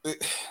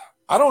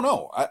 I don't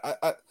know.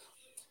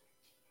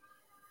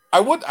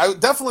 I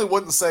definitely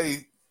wouldn't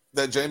say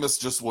that Jameis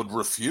just would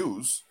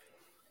refuse.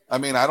 I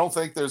mean, I don't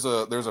think there's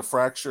a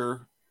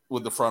fracture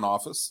with the front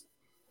office.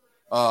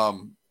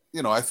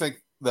 I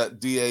think that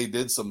DA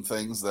did some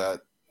things that,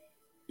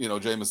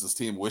 Jameis's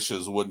team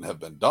wishes wouldn't have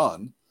been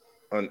done.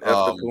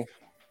 Unethical.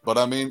 But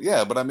I mean,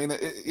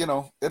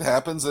 it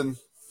happens, and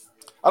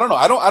I don't know.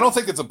 I don't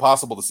think it's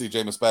impossible to see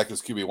Jameis back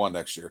as QB1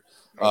 next year.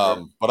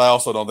 Okay. But I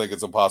also don't think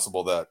it's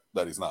impossible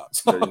that he's not.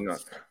 So. That he's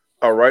not.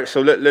 All right.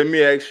 So let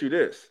me ask you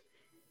this.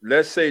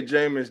 Let's say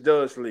Jameis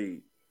does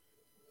leave.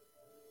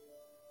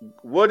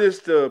 What is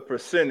the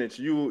percentage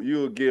you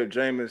would give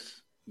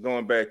Jameis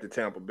going back to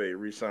Tampa Bay,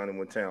 re-signing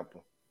with Tampa?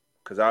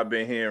 Because I've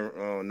been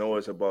hearing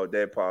noise about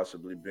that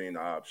possibly being an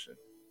option.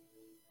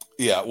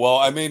 Yeah, well,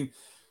 I mean,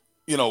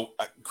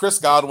 Chris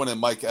Godwin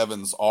and Mike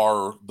Evans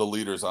are the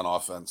leaders on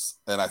offense,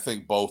 and I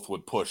think both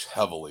would push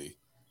heavily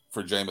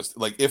for Jameis.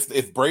 Like,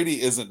 if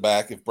Brady isn't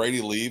back, if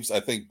Brady leaves, I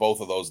think both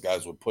of those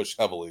guys would push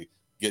heavily,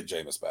 get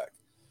Jameis back.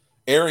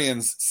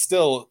 Arians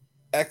still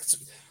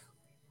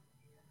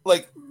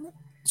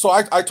so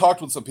I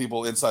talked with some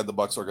people inside the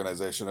Bucs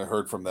organization. I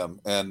heard from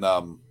them, and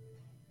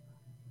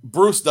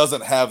Bruce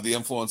doesn't have the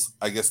influence,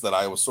 I guess, that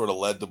I was sort of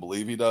led to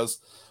believe he does,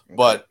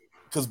 but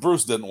because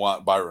Bruce didn't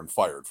want Byron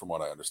fired, from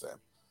what I understand,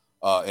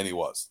 and he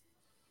was.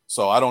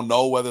 So I don't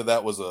know whether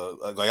that was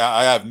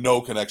I have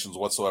no connections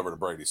whatsoever to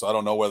Brady, so I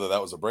don't know whether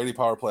that was a Brady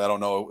power play. I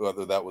don't know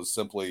whether that was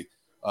simply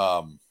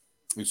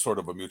sort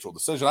of a mutual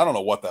decision. I don't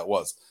know what that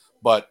was,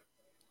 but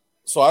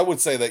so I would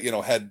say that,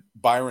 had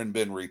Byron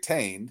been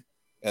retained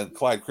and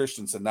Clyde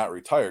Christensen not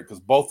retired, because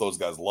both those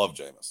guys love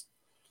Jameis.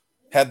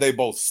 Had they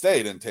both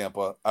stayed in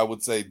Tampa, I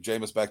would say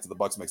Jameis back to the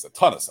Bucs makes a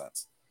ton of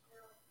sense.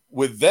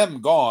 With them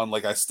gone,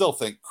 like, I still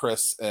think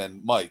Chris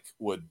and Mike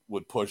would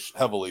push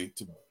heavily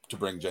to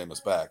bring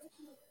Jameis back.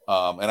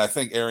 And I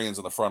think Arians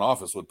in the front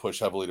office would push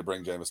heavily to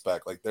bring Jameis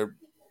back. Like, they're,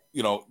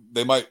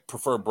 they might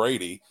prefer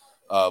Brady,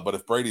 but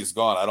if Brady's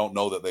gone, I don't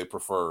know that they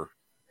prefer,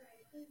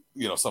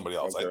 somebody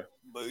else. Okay.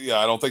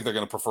 I don't think they're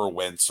going to prefer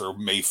Wentz or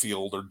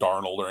Mayfield or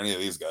Darnold or any of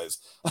these guys.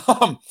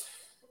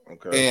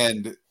 Okay.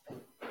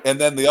 And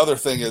then the other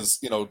thing is,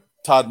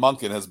 Todd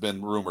Monken has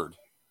been rumored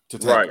to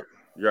Tampa. Right.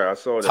 Yeah, I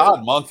saw that.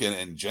 Todd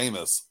Monken and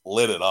Jameis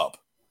lit it up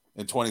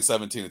in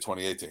 2017 and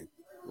 2018.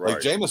 Right.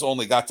 Like, Jameis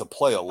only got to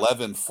play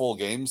 11 full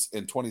games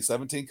in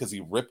 2017 because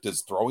he ripped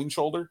his throwing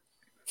shoulder.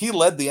 He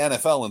led the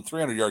NFL in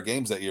 300-yard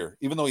games that year,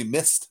 even though he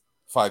missed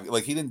 5.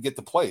 Like, he didn't get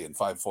to play in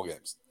 5 full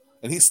games.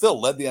 And he still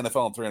led the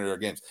NFL in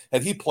 300-yard games.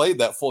 Had he played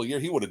that full year,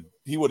 he would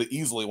have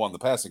easily won the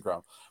passing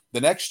crown.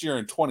 The next year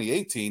in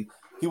 2018,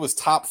 he was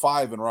top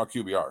 5 in raw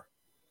QBR,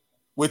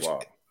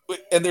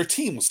 and their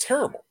team was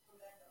terrible.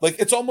 Like,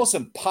 it's almost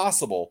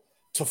impossible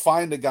to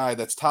find a guy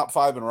that's top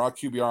 5 in raw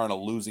QBR on a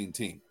losing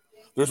team.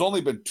 There's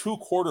only been 2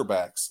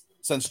 quarterbacks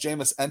since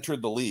Jameis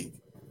entered the league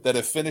that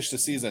have finished the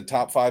season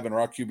top 5 in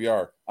raw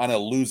QBR on a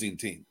losing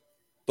team.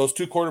 Those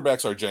 2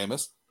 quarterbacks are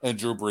Jameis and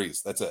Drew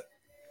Brees. That's it.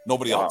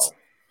 Nobody else.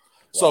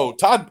 So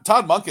Todd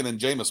Monken and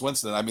Jameis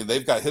Winston, I mean,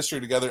 they've got history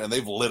together and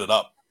they've lit it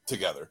up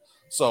together.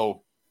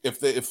 So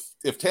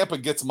if Tampa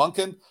gets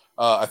Monken,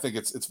 I think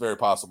it's very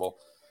possible.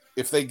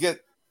 If they get,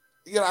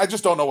 I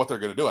just don't know what they're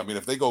going to do. I mean,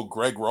 if they go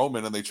Greg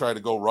Roman and they try to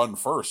go run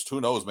first, who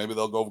knows? Maybe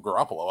they'll go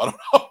Garoppolo. I don't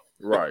know.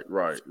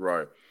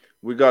 Right.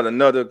 We got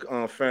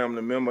another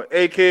family member,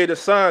 a.k.a. the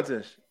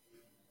scientist.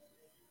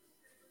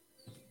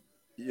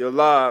 You're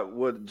live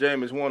with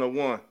Jameis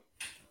 101.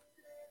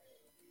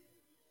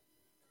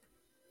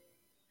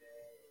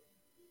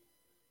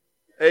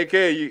 AK,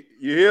 you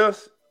hear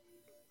us?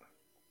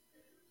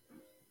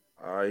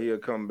 All right, he'll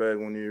come back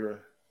when you're.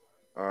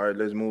 All right,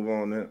 let's move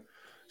on then.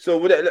 So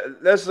with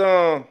that, let's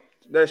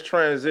let's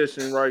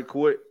transition right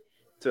quick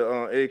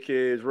to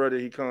AKA's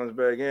ready. He comes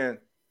back in.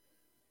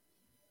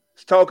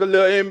 Let's talk a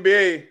little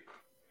NBA.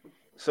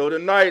 So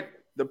tonight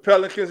the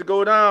Pelicans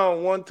go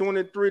down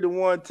 123 to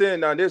 110.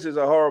 Now this is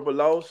a horrible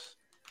loss.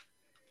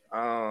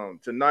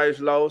 Tonight's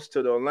loss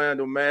to the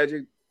Orlando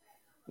Magic,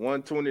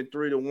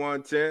 123 to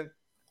 110.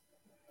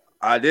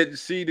 I didn't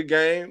see the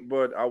game,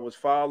 but I was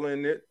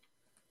following it.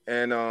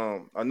 And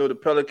I know the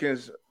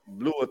Pelicans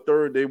blew a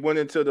third. They went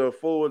into the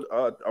fourth,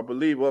 I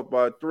believe, up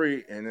by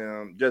 3,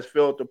 and just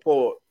felt the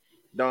port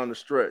down the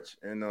stretch.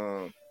 And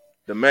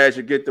the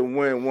Magic get the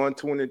win,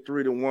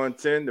 123 to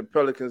 110. The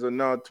Pelicans are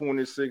now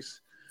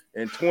 26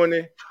 and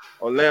 20.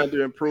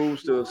 Orlando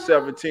improves to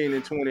 17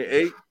 and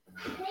 28.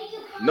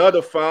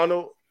 Another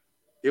final.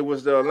 It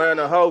was the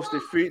Atlanta Hawks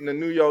defeating the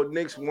New York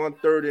Knicks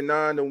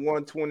 139 to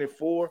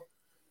 124.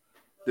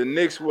 The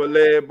Knicks were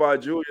led by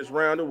Julius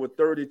Randle with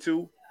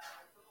 32.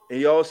 And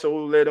he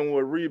also led them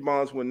with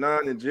rebounds with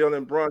 9, and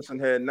Jalen Brunson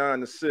had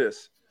 9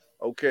 assists.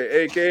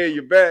 Okay, AKA,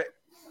 you back.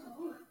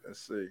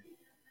 Let's see.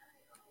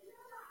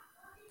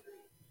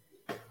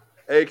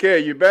 AKA,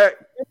 you back?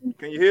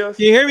 Can you hear us?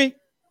 Can you hear me?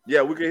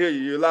 Yeah, we can hear you.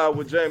 You're live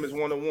with Jameis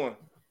 101.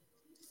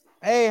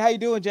 Hey, how you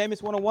doing,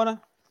 Jameis 101?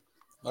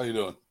 How you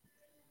doing?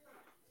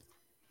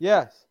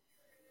 Yes.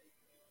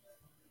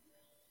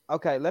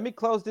 Okay, let me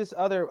close this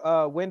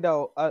other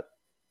window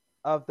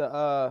of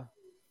the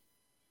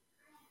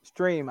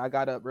stream I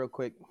got up real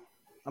quick.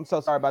 I'm so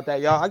sorry about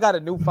that, y'all. I got a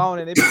new phone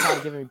and it's kind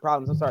of giving me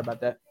problems. I'm sorry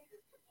about that.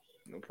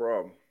 No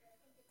problem.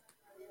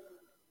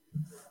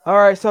 All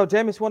right, so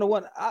Jameis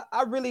 101.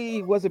 I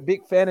really was a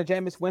big fan of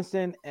Jameis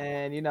Winston,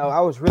 and I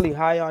was really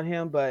high on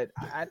him, but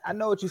I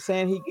know what you're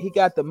saying. He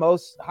got the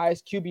most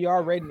highest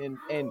QBR rating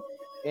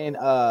in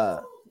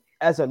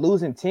as a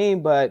losing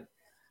team, but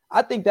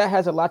I think that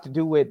has a lot to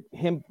do with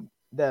him,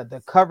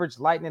 the coverage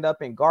lightening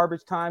up in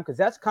garbage time, because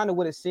that's kind of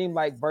what it seemed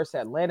like versus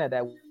Atlanta,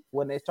 that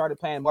when they started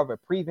playing more of a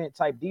prevent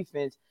type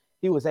defense,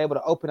 he was able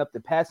to open up the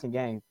passing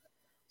game.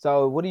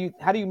 So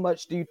how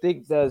much do you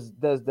think does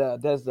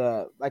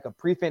the like a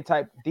prevent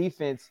type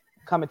defense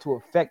come into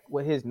effect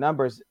with his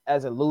numbers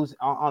as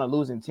on a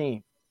losing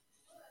team?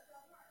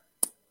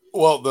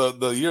 Well,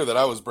 the year that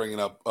I was bringing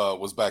up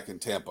was back in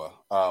Tampa,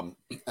 and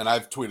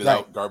I've tweeted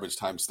out garbage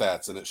time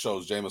stats, and it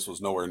shows Jameis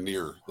was nowhere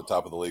near the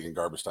top of the league in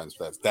garbage time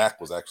stats. Dak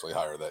was actually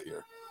higher that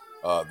year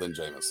than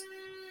Jameis,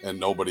 and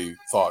nobody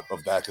thought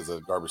of Dak as a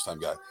garbage time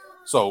guy.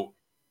 So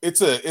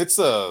it's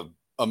a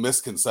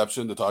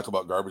misconception to talk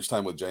about garbage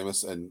time with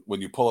Jameis, and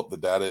when you pull up the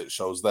data, it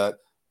shows that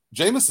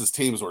Jameis's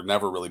teams were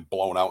never really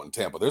blown out in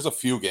Tampa. There's a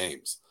few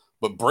games,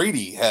 but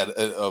Brady had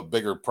a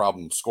bigger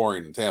problem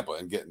scoring in Tampa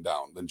and getting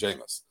down than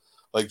Jameis.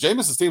 Like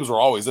Jameis's teams were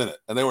always in it,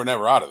 and they were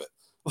never out of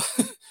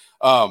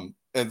it.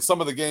 And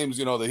some of the games,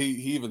 that he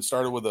even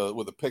started with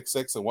a pick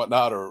six and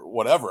whatnot or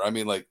whatever. I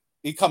mean, like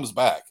he comes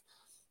back.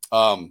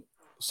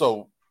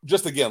 So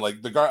just again, like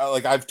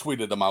I've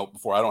tweeted them out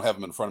before. I don't have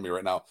them in front of me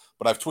right now,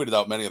 but I've tweeted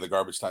out many of the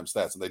garbage time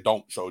stats, and they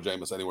don't show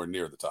Jameis anywhere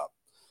near the top.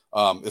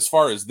 As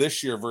far as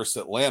this year versus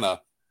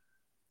Atlanta,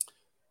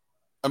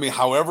 I mean,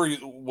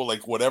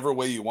 whatever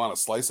way you want to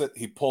slice it,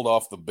 he pulled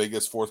off the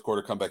biggest fourth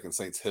quarter comeback in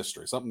Saints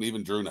history, something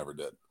even Drew never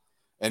did.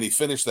 And he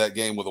finished that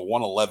game with a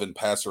 111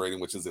 passer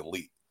rating, which is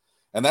elite.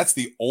 And that's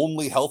the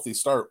only healthy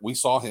start we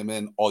saw him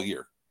in all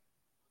year.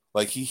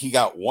 Like he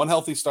got one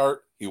healthy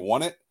start, he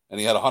won it, and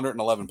he had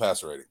 111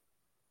 passer rating.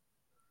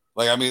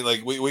 Like, I mean,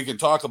 like we can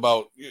talk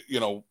about,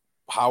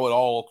 how it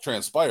all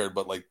transpired,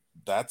 but like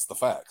that's the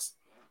facts.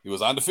 He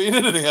was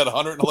undefeated and he had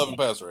 111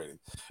 passer rating.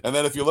 And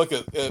then if you look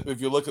at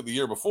the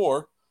year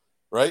before,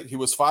 right, he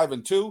was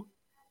 5-2.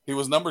 He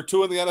was number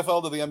 2 in the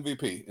NFL to the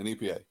MVP in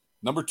EPA.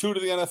 Number 2 to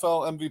the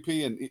NFL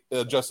MVP and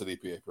adjusted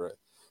EPA, correct?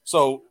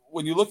 So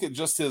when you look at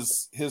just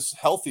his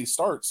healthy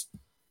starts,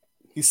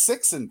 he's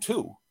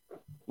 6-2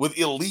 with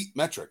elite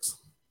metrics.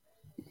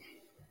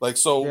 Like,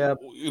 so, yeah.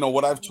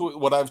 What I've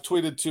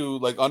tweeted to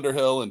like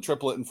Underhill and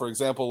Tripleton, for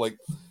example, like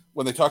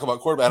when they talk about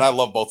quarterback, and I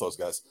love both those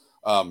guys,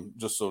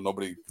 just so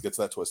nobody gets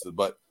that twisted.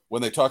 But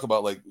when they talk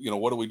about like,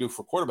 what do we do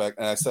for quarterback?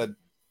 And I said,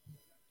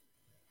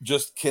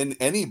 just can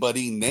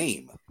anybody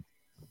name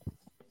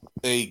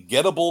a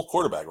gettable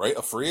quarterback, right?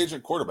 A free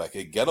agent quarterback,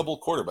 a gettable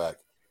quarterback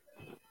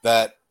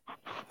that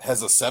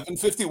has a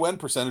 750 win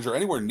percentage or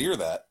anywhere near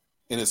that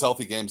in his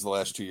healthy games the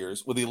last 2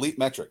 years with elite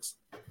metrics,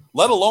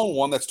 let alone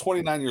one that's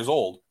 29 years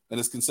old and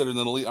is considered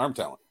an elite arm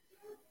talent.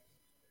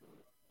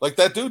 Like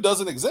that dude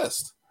doesn't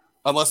exist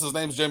unless his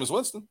name's Jameis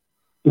Winston.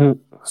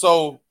 Mm-hmm.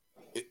 So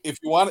if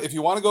you want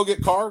to go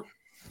get Carr,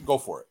 go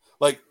for it.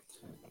 Like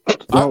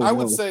I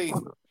would say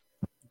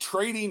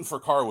trading for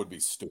Carr would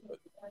be stupid.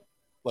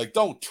 Like,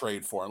 don't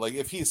trade for him. Like,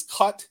 if he's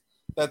cut,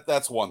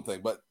 that's one thing.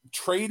 But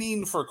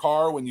trading for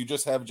Carr when you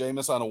just have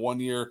Jameis on a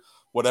 1 year,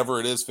 whatever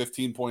it is,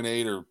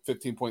 $15.8 or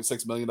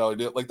 $15.6 million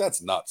deal, like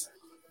that's nuts.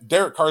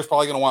 Derek Carr is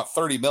probably going to want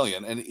 $30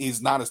 million, and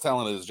he's not as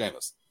talented as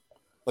Jameis.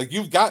 Like,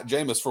 you've got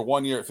Jameis for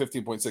 1 year at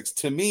 15.6.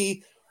 To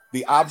me,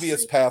 the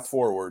obvious path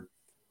forward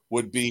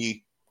would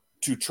be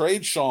to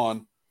trade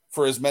Sean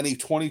for as many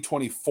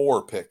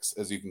 2024 picks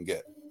as you can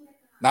get,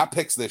 not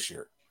picks this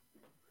year.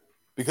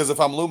 Because if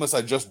I'm Loomis,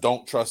 I just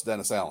don't trust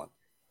Dennis Allen.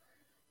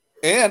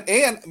 And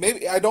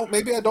maybe I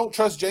don't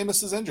trust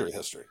Jameis's injury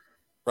history.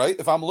 Right?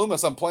 If I'm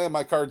Loomis, I'm playing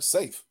my cards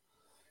safe.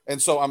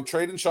 And so I'm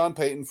trading Sean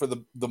Payton for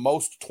the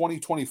most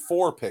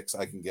 2024 picks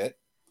I can get.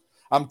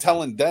 I'm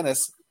telling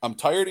Dennis, I'm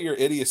tired of your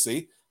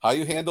idiocy, how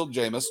you handled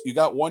Jameis. You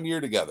got 1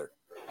 year together.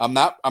 I'm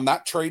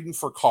not trading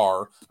for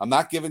Carr. I'm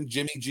not giving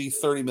Jimmy G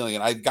 $30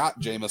 million. I got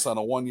Jameis on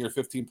a 1 year,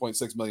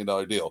 $15.6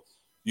 million deal.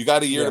 You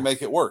got a year to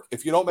make it work.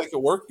 If you don't make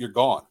it work, you're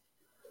gone.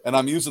 And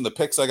I'm using the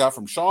picks I got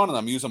from Sean, and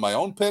I'm using my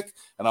own pick,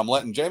 and I'm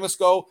letting Jameis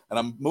go, and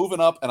I'm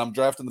moving up, and I'm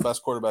drafting the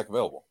best quarterback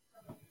available.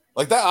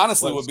 Like that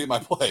honestly would be my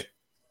play.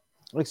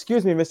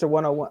 Excuse me, Mr.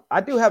 101.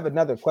 I do have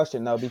another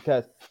question though,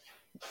 because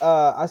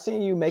I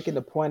seen you making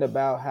the point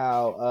about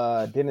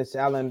how Dennis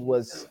Allen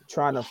was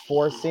trying to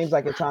force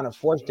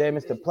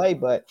Jameis to play.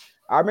 But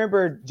I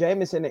remember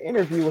Jameis in the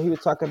interview where he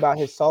was talking about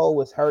his soul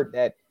was hurt,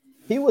 that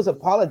he was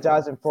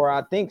apologizing for,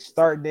 I think,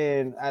 starting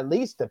in at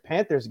least the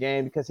Panthers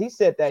game, because he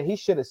said that he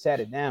should have sat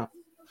it down.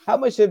 How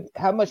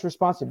much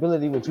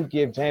responsibility would you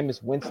give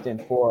Jameis Winston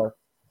for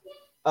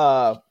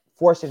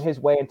forcing his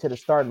way into the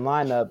starting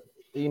lineup,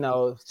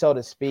 so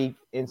to speak,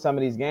 in some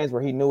of these games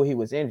where he knew he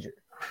was injured?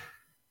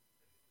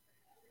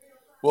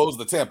 Well, it was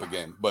the Tampa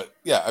game. But,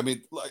 yeah, I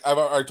mean, like I've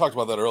already talked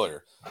about that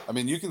earlier. I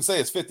mean, you can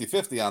say it's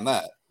 50-50 on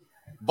that.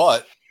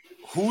 But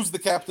who's the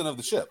captain of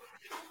the ship?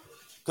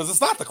 Because it's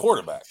not the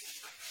quarterback.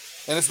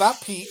 And it's not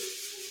Pete.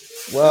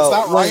 Well,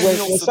 it's not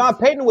when Sean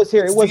Payton was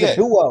here, it was DA. a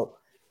duo.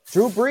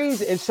 Drew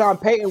Brees and Sean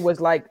Payton was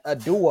like a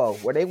duo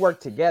where they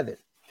worked together.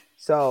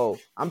 So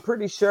I'm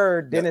pretty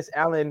sure Dennis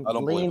Allen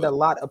leaned a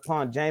lot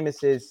upon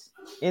Jameis's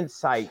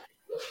insight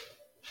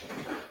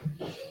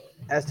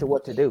as to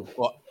what to do.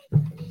 Well,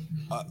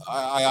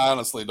 I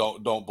honestly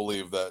don't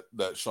believe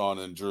that Sean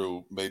and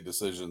Drew made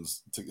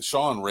decisions.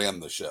 Sean ran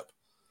the ship.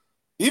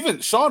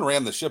 Even Sean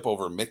ran the ship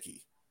over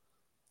Mickey.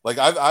 Like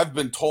I've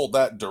been told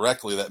that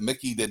directly, that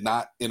Mickey did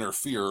not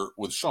interfere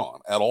with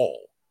Sean at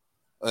all,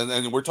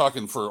 and we're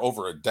talking for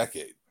over a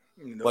decade.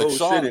 Like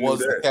Sean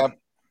was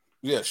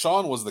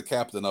Sean was the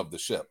captain of the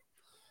ship,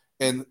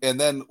 and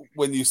then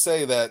when you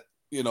say that,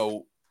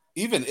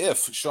 even if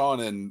Sean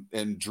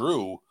and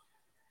Drew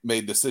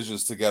made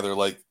decisions together,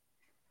 like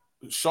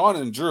Sean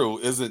and Drew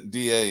isn't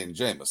DA and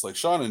Jameis. Like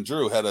Sean and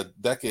Drew had a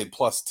decade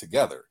plus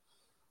together.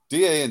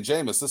 DA and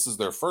Jameis, this is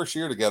their first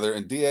year together,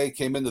 and DA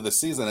came into the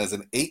season as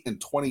an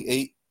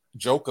 8-28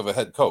 joke of a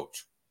head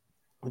coach.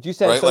 But you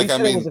said, right? So you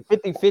said it was a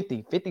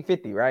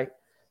 50-50, right?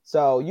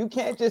 So you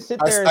can't just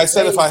sit there. I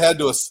said if I had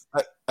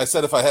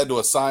to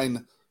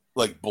assign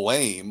like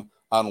blame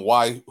on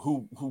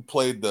who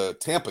played the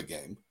Tampa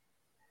game.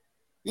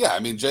 Yeah, I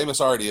mean, Jameis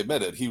already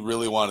admitted he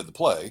really wanted to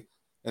play,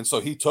 and so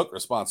he took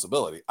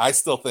responsibility. I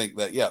still think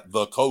that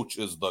the coach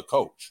is the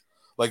coach.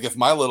 Like if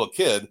my little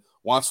kid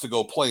wants to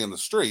go play in the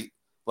street,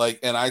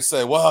 and I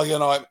say, well,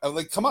 I'm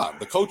like, come on,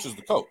 the coach is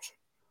the coach.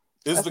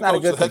 That's not a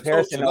good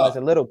comparison though. As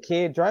a little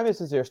kid, Jameis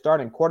is your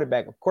starting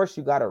quarterback. Of course,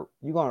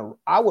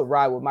 I would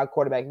ride with my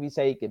quarterback if he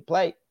say he could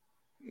play.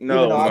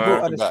 No, I do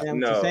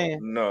understand what you're saying.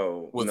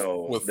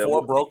 With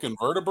four broken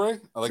vertebrae,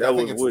 I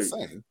think it's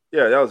insane.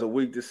 Yeah, that was a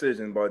weak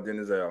decision by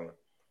Dennis Allen.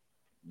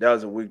 That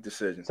was a weak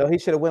decision. So he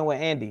should have went with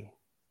Andy.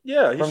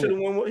 Yeah, he should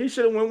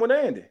have went with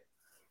Andy.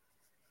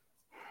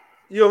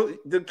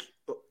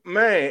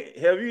 Man,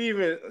 have you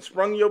even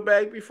sprung your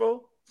bag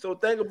before? So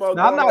think about.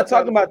 No, I'm not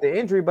talking about the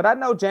injury, but I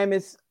know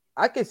Jameis.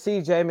 I could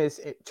see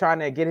Jameis trying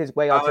to get his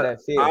way onto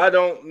that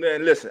field.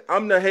 Listen,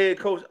 I'm the head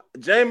coach.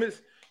 Jameis,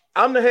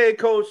 I'm the head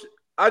coach.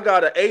 I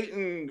got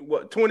an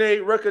 28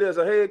 record as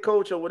a head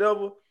coach or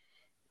whatever.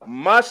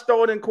 My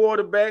starting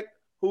quarterback,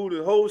 who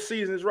the whole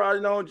season is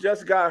riding on,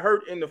 just got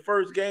hurt in the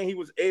first game. He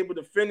was able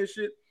to finish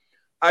it.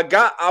 I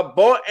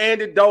bought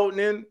Andy Dalton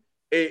in,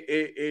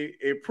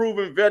 a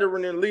proven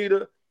veteran and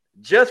leader,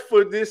 just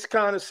for this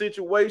kind of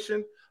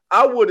situation.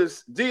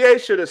 DA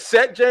should have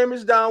set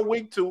Jameis down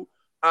week 2.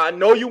 I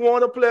know you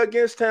want to play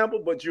against Tampa,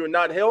 but you're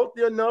not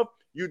healthy enough.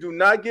 You do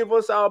not give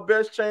us our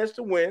best chance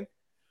to win.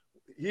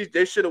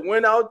 They should have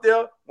went out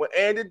there with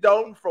Andy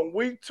Dalton from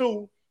week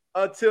 2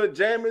 until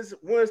Jameis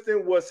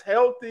Winston was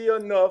healthy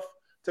enough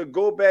to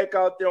go back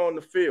out there on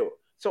the field.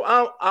 So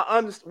I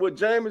understand what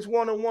Jameis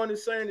 101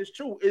 is saying is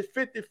true. It's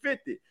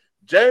 50-50.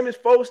 Jameis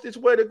forced his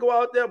way to go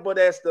out there, but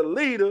as the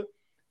leader,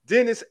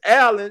 Dennis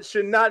Allen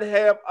should not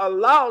have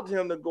allowed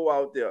him to go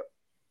out there.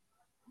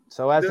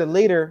 So as a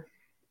leader,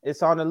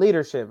 it's on the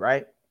leadership,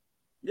 right?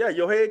 Yeah,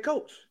 your head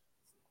coach.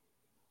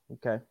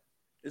 Okay.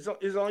 It's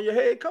on your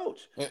head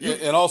coach.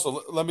 And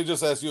also, let me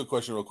just ask you a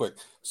question real quick.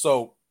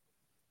 So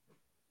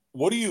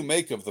what do you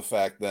make of the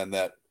fact then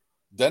that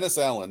Dennis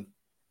Allen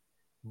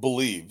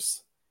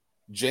believes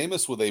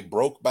Jameis with a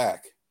broke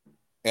back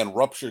and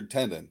ruptured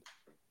tendon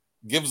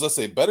gives us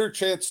a better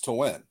chance to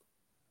win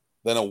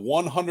than a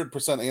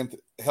 100%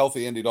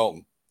 healthy Andy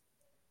Dalton?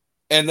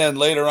 And then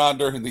later on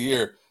during the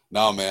year,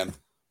 no, man,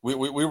 we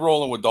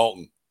rolling with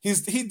Dalton.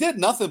 He did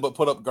nothing but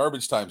put up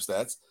garbage time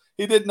stats.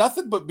 He did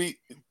nothing but beat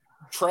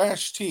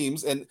trash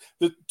teams, and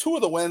the two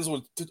of the wins were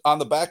on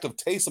the back of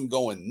Taysom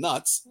going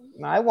nuts.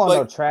 No, I want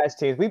no trash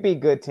teams. We beat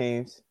good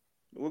teams.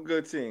 What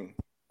good team?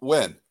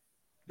 When?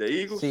 The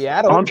Eagles?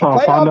 Seattle, I'm the trying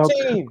to find playoff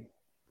out. team.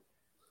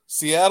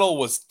 Seattle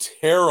was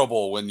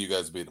terrible when you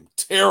guys beat them.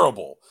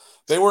 Terrible.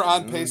 They were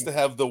on pace to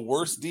have the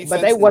worst defense.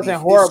 But they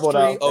wasn't horrible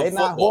though. They're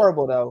not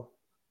horrible though.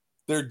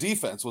 Their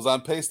defense was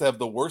on pace to have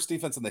the worst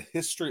defense in the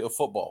history of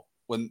football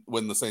when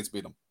the Saints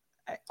beat them.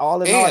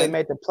 All in all, they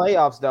made the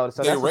playoffs though.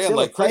 So that's still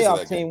a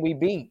playoff team we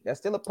beat. That's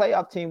still a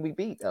playoff team we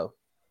beat though.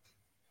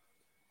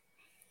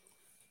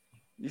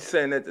 You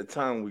saying at the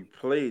time we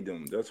played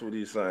them? That's what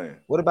he's saying.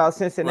 What about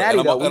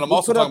Cincinnati though? And I'm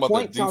also talking about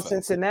points on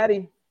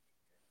Cincinnati.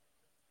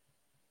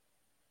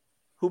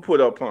 Who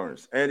put up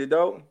points? Andy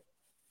Dalton?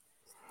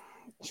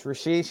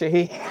 Rashid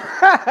Shaheed.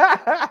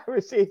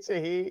 Rashid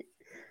Shaheed.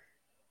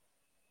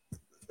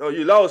 Oh,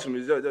 you lost me.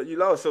 You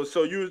lost.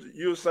 So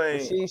you're saying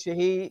Rashid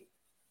Shaheed.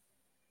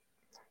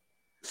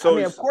 So I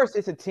mean, of course,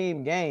 it's a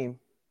team game,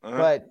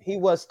 but he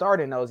was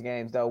starting those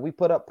games though. We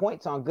put up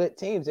points on good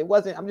teams. It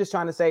wasn't. I'm just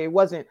trying to say it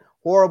wasn't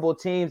horrible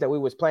teams that we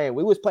was playing.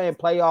 We was playing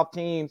playoff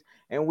teams,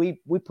 and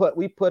we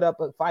put up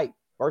a fight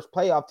versus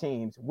playoff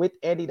teams with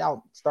Andy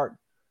Dalton starting.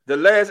 The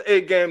last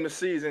 8 games of the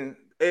season,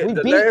 we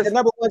beat the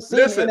number 1 seed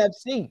in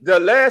NFC. The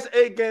last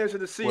 8 games of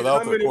the season,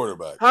 without their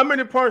quarterback. How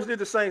many points did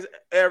the Saints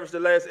average the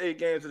last 8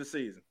 games of the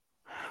season?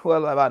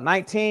 Well, about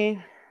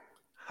 19.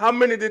 How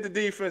many did the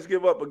defense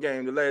give up a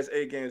game the last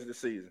 8 games of the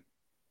season?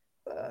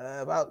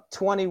 About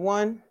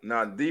 21.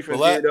 Now, the defense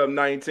gave up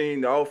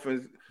 19. The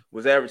offense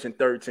was averaging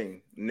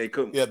 13, and they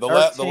couldn't. Yeah, the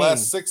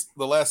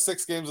last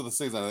six games of the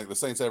season, I think the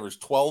Saints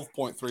averaged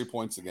 12.3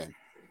 points a game.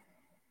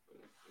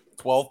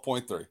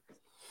 12.3.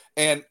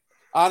 And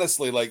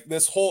honestly, like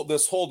this whole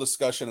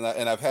discussion,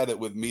 and I've had it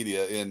with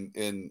media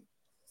in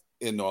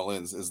New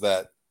Orleans, is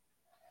that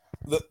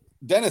the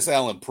Dennis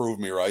Allen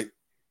proved me right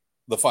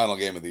the final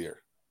game of the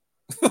year.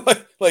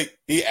 like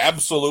he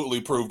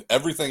absolutely proved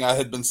everything I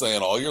had been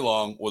saying all year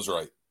long was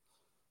right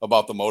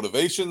about the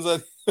motivations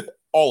and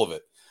all of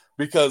it,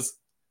 because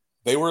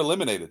they were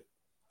eliminated.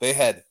 They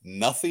had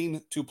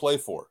nothing to play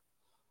for.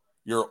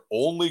 Your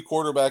only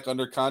quarterback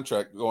under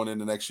contract going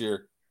into next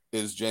year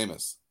is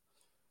Jameis.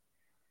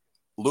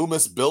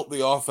 Loomis built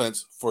the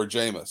offense for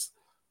Jameis.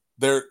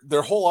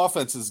 Their whole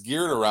offense is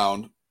geared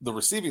around the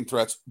receiving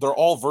threats. They're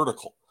all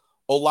vertical.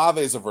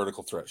 Olave's a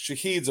vertical threat.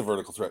 Shaheed's a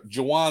vertical threat.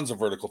 Juwan's a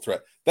vertical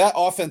threat. That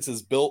offense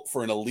is built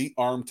for an elite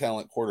arm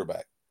talent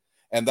quarterback.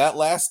 And that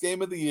last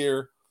game of the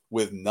year,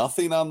 with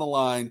nothing on the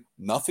line,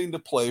 nothing to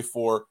play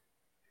for,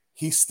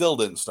 he still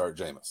didn't start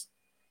Jameis.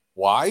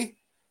 Why?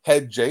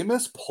 Had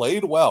Jameis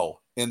played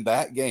well in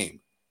that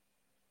game,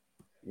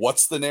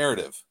 what's the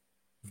narrative?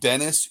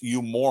 Dennis,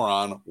 you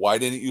moron, why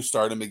didn't you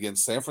start him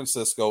against San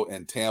Francisco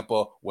and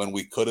Tampa when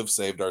we could have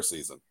saved our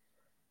season?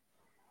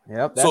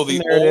 Yep, that's the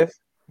narrative.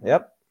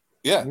 Yep.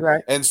 Yeah. You're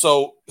right. And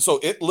so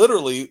it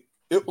literally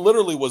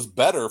was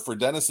better for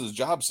Dennis's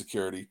job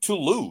security to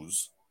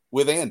lose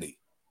with Andy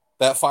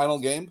that final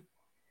game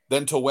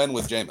than to win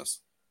with Jameis.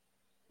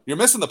 You're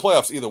missing the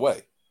playoffs either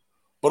way.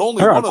 But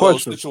only one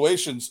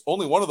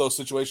of those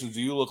situations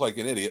do you look like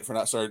an idiot for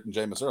not starting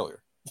Jameis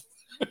earlier.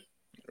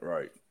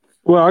 Right.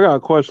 Well, I got a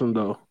question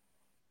though.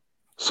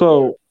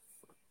 So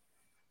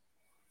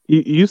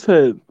you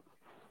said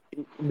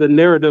the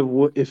narrative,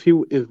 if he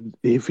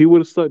would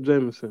have stuck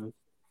Jameson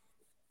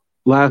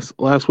last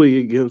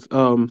week against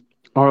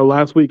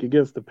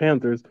the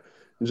Panthers,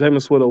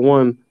 Jameis would have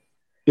won.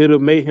 It'd have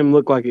made him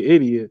look like an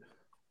idiot.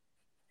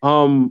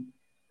 Well,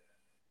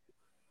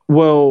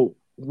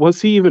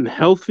 was he even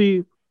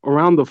healthy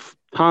around the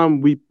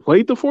time we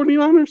played the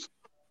 49ers?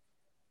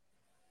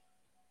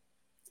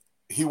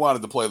 He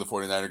wanted to play the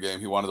 49er game.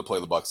 He wanted to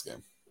play the Bucs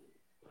game.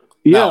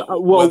 Yeah, now,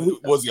 well,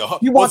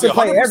 he wanted to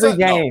play every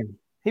game. No.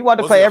 He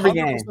wanted to play every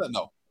game.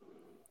 No.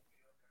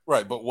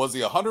 Right, but was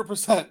he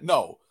 100%?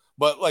 No.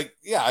 But,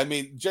 yeah, I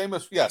mean,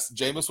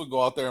 Jameis would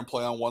go out there and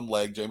play on one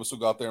leg. Jameis would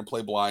go out there and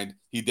play blind.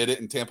 He did it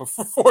in Tampa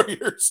for 4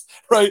 years,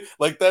 right?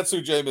 Like, that's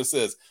who Jameis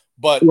is.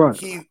 But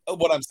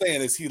what I'm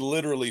saying is he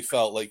literally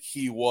felt like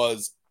he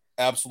was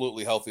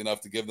absolutely healthy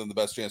enough to give them the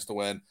best chance to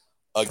win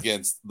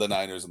against the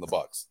Niners and the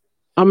Bucs.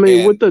 I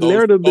mean, with the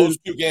narrative, those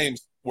 2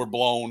 games were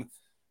blown.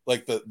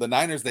 Like the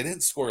Niners, they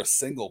didn't score a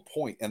single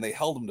point, and they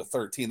held them to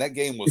 13. That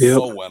game was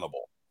so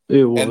winnable.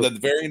 And the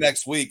very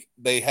next week,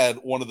 they had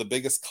one of the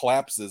biggest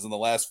collapses in the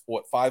last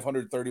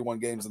 531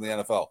 games in the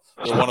NFL.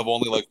 They're one of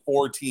only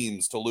 4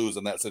 teams to lose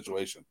in that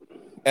situation,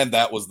 and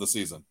that was the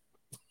season.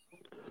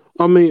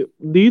 I mean,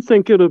 do you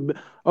think it would?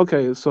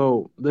 Okay,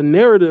 so the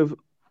narrative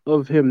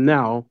of him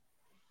now,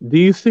 do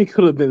you think it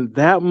would have been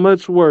that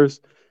much worse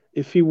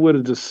if he would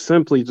have just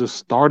simply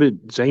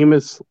started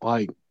Jameis,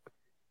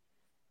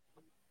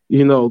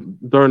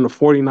 during the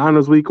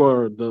 49ers week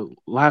or the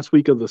last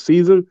week of the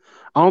season?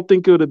 I don't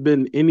think it would have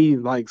been any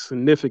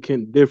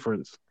significant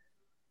difference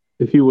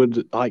if he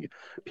would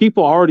he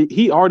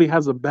already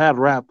has a bad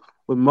rap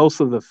with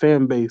most of the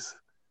fan base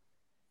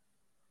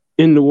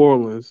in New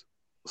Orleans.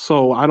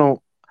 So I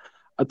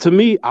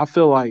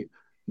feel like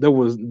there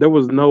was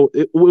no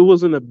it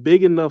wasn't a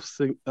big enough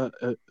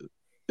it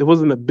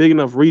wasn't a big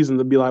enough reason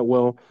to be like,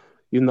 well,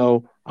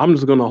 I'm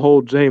just gonna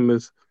hold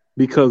Jameis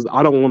because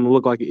I don't want to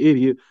look like an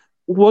idiot.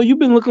 Well, you've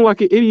been looking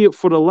like an idiot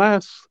for the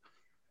last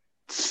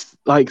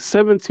like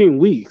 17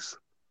 weeks.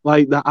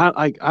 Like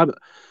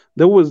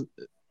there was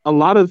a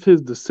lot of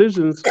his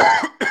decisions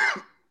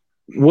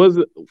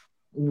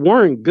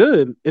weren't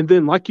good, and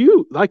then like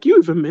you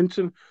even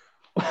mentioned,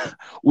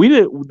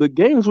 the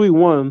games we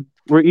won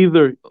were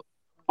either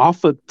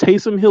off of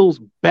Taysom Hill's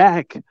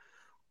back,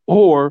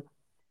 or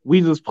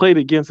we just played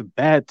against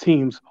bad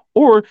teams,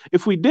 or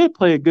if we did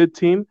play a good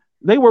team,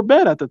 they were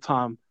bad at the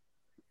time,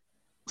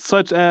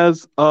 such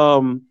as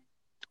the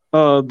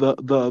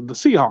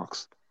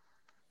Seahawks.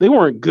 They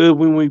weren't good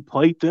when we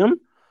played them.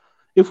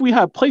 If we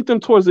had played them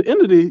towards the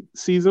end of the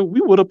season,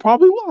 we would have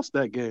probably lost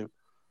that game.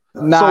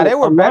 Nah, they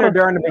were better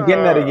during the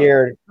beginning of the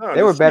year.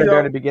 They were better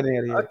during the beginning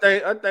of the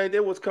year. I think they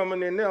was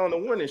coming in there on the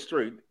winning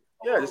streak.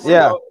 Yeah,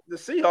 the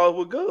Seahawks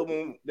were good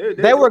when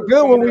they were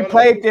good when we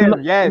played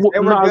them. Yes, they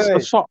were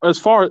good. As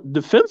far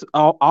defense,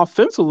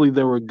 offensively,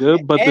 they were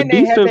good, but the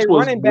defense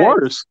was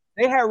worse.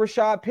 They had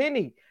Rashad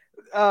Penny.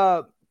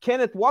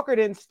 Kenneth Walker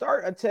didn't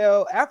start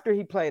until after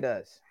he played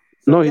us.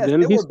 So, no, he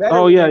didn't.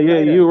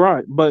 You're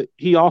right. But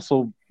he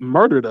also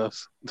murdered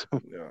us.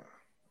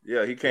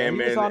 Yeah, he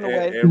came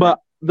in. But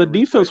the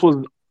defense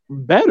was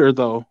better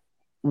though.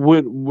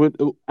 With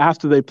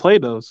after they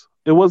played us,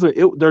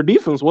 their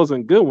defense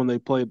wasn't good when they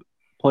played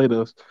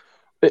us.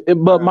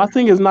 But my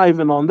thing is not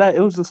even on that.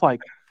 It was just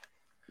like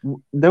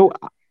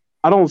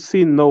I don't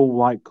see no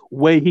like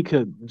way he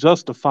could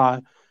justify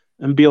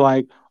and be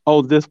like,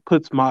 oh, this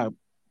puts my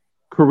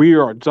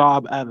career or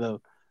job at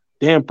a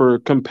damper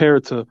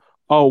compared to,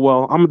 oh,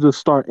 well, I'm going to just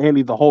start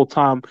Andy the whole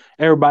time.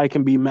 Everybody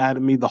can be mad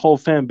at me. The whole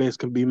fan base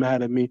can be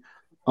mad at me.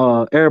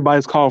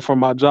 Everybody's calling for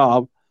my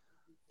job.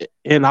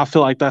 And I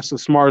feel like that's the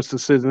smartest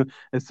decision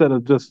instead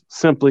of just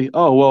simply,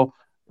 oh, well,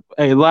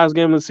 hey, last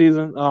game of the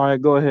season. All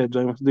right, go ahead,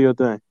 James. Do your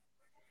thing.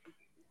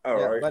 All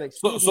right.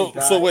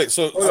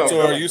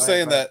 So are you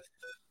saying that?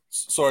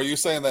 So are you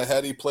saying that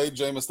had he played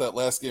Jameis that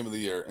last game of the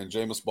year and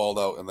Jameis balled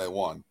out and they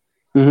won,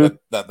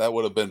 that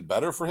would have been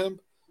better for him?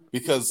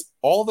 Because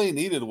all they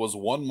needed was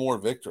one more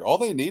victory.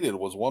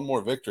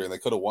 And they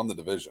could have won the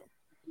division.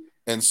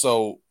 And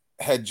so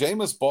had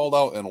Jameis balled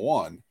out and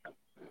won,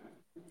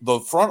 the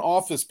front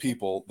office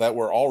people that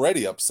were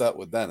already upset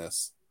with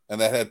Dennis and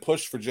that had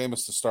pushed for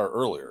Jameis to start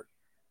earlier,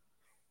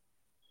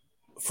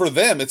 for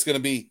them, it's going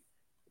to be,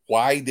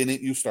 why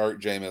didn't you start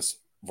Jameis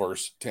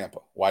versus Tampa?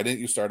 Why didn't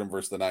you start him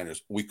versus the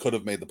Niners? We could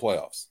have made the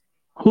playoffs.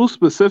 Who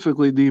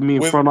specifically do you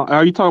mean front office?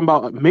 Are you talking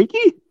about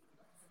Mickey?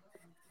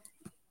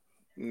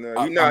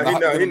 No, he's not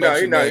going to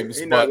mention names.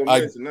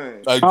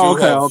 I do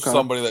have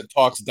somebody that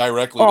talks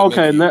directly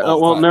to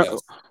Mickey.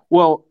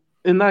 Well,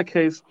 in that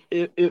case,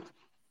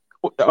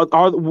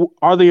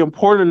 are they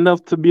important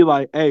enough to be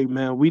like, hey,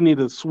 man, we need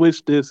to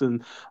switch this?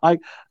 And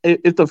like,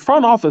 if the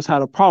front office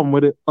had a problem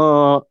with it,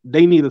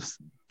 they need to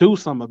do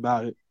something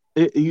about it.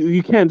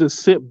 You can't just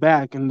sit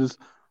back and just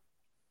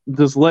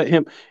let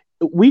him.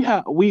 We went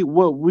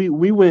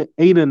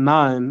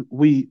 8-9.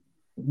 We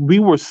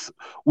were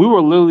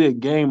literally a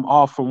game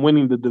off from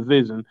winning the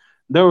division.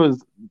 There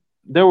was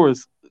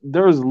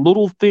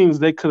little things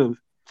they could have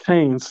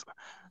changed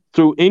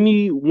through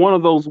any one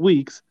of those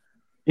weeks,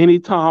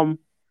 anytime,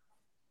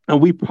 and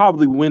we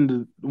probably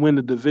win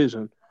the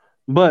division.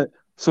 But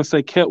since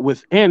they kept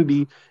with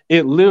Andy,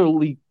 it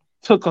literally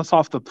took us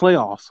off the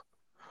playoffs.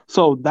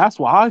 So that's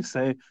why I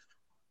say,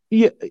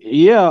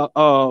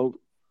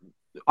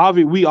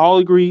 Avi, we all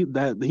agree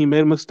that he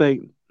made a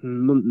mistake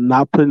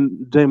not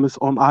putting Jameis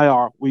on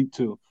IR week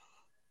 2.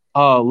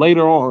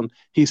 Later on,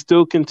 he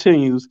still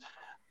continues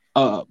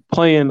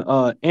playing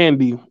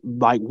Andy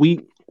like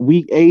week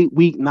 8,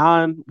 week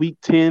 9, week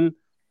 10,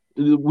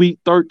 week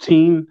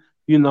 13,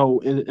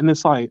 and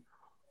it's like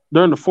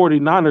during the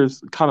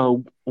 49ers kind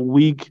of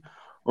week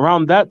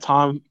around that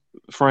time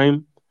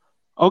frame.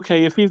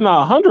 Okay, if he's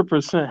not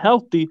 100%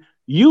 healthy,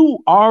 you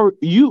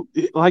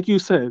like you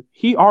said,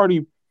 he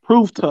already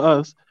proved to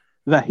us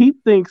that he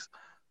thinks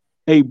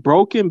a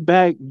broken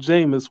back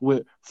Jameis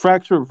with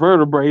fractured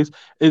vertebrae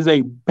is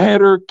a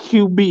better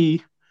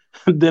QB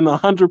than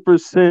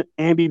 100%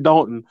 Andy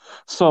Dalton.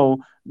 So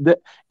that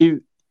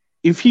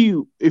if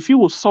he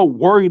was so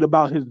worried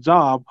about his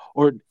job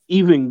or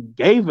even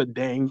gave a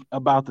dang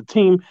about the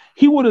team,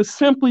 he would have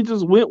simply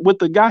just went with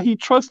the guy he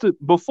trusted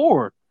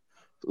before.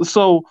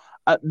 So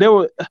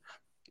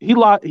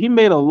he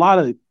made a lot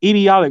of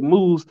idiotic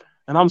moves,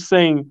 and I'm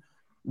saying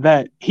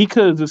that he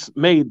could have just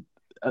made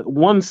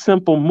one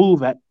simple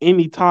move at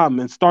any time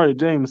and started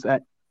James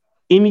at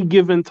any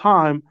given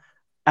time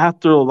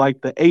after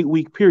like the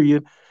 8-week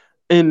period,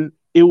 and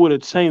it would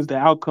have changed the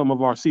outcome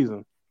of our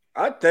season.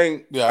 I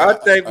think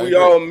we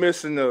all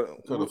missing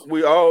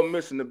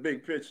the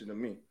big picture to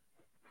me.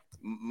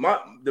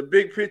 The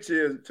big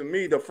picture is, to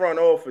me, the front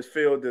office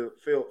failed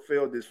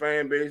this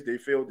fan base. They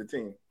failed the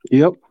team.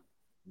 Yep.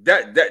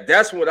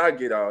 That's what I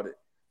get out of it.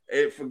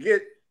 And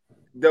forget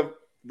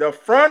The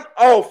front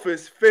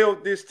office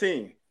failed this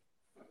team.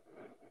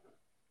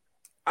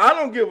 I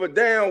don't give a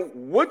damn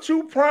what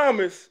you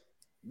promised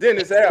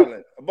Dennis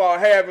Allen about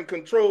having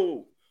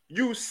control.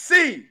 You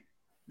see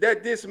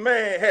that this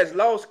man has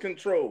lost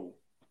control.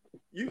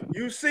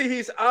 You see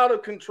he's out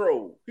of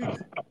control.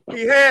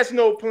 He has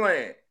no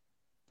plan.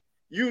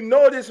 You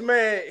know this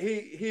man,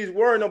 he's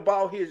worrying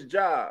about his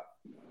job.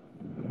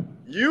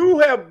 You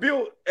have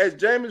built, as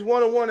Jameis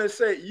 101 has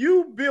said,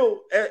 you built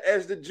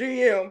as the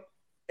GM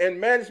and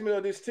management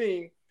of this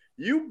team,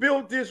 you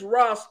built this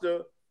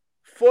roster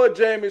for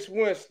Jameis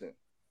Winston.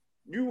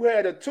 You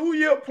had a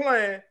 2-year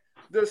plan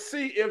to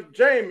see if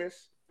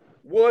Jameis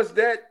was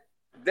that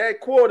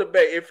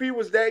quarterback, if he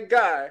was that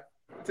guy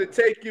to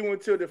take you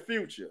into the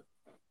future.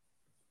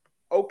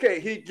 Okay,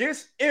 he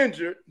gets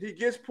injured, he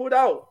gets put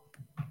out.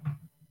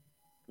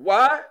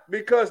 Why?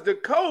 Because the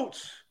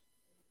coach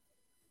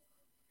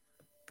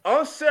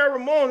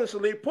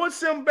unceremoniously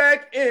puts him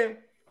back in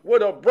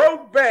with a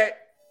broke back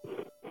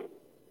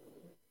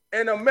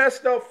and a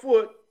messed up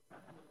foot,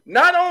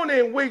 not only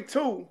in week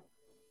 2,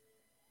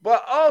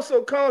 but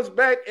also comes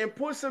back and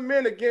puts him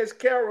in against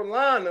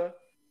Carolina,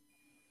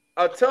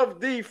 a tough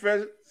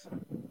defense,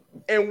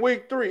 in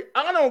week 3.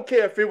 I don't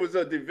care if it was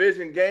a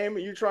division game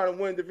and you're trying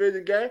to win a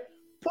division game.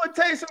 Put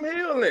Taysom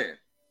Hill in.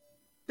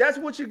 That's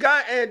what you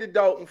got Andy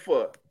Dalton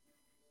for.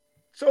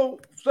 So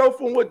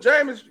from what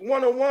Jameis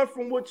 101,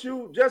 from what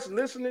you just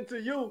listening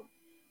to you,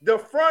 the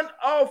front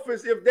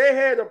office, if they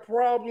had a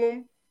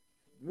problem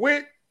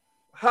with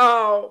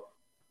how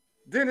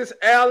Dennis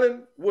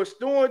Allen was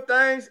doing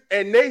things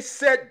and they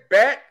sat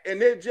back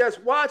and they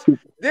just watched,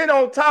 then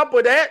on top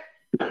of that,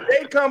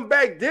 they come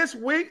back this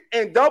week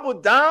and double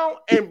down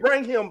and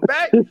bring him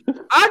back.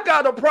 I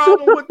got a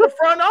problem with the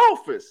front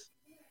office.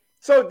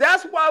 So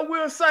that's why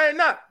we're saying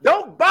now,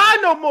 don't buy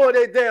no more of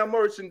that damn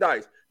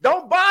merchandise.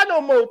 Don't buy no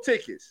more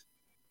tickets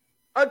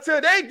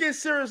until they get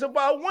serious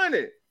about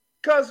winning.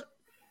 Because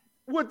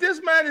what this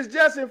man is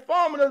just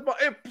informing us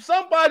about, if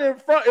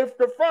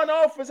the front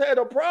office had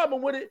a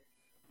problem with it,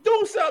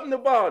 do something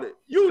about it.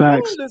 You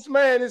Facts. know this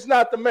man is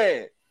not the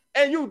man.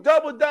 And you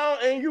double down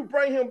and you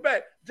bring him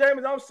back.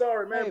 James, I'm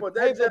sorry, man, but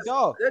that just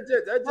got.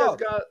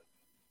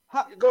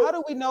 How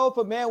do we know if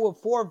a man with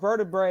 4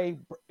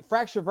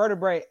 fractured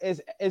vertebrae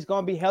is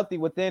going to be healthy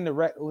within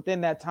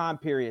that time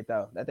period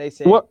though that they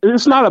said? Well,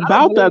 it's not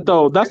about that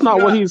though. That's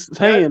not what he's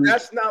saying.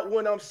 That's not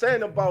what I'm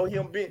saying about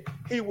him being.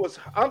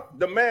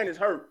 The man is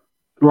hurt.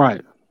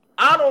 Right.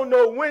 I don't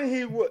know when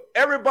he would.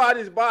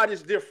 Everybody's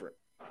body's different.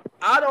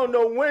 I don't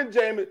know when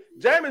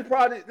Jameis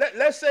probably.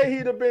 Let's say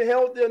he'd have been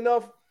healthy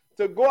enough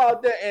to go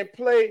out there and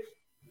play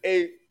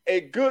a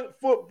good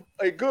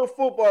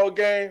football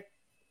game.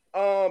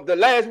 The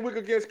last week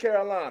against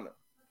Carolina.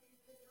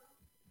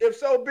 If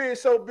so be it,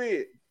 so be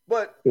it.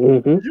 But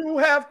you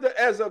have to,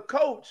 as a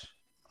coach,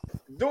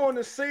 during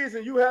the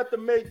season, you have to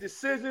make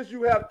decisions.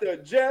 You have to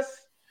adjust.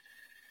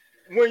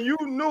 When you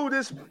knew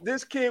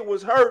this kid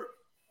was hurt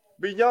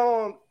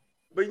beyond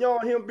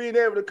him being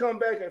able to come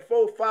back in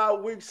 4, 5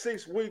 weeks,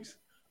 6 weeks,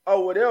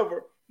 or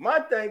whatever. My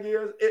thing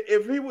is,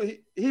 if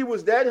he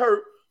was that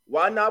hurt,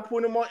 why not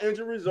put him on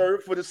injury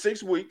reserve for the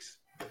 6 weeks?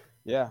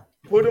 Yeah.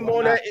 Put him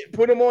on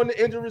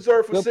the injury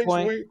reserve for 6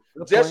 weeks.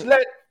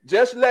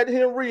 Just let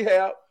him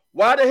rehab.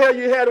 Why the hell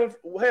you have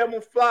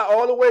him fly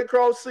all the way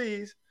across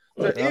seas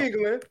to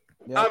England?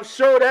 Yeah. I'm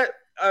sure that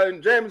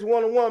James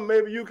 101,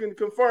 maybe you can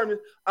confirm it.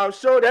 I'm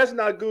sure that's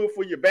not good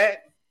for your back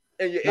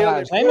and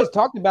your James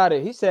talked about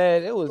it. He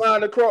said it was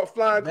flying across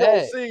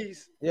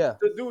seas to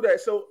do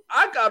that. So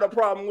I got a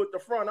problem with the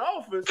front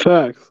office.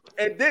 Facts.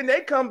 And then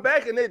they come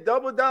back and they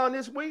double down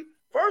this week.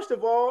 First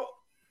of all,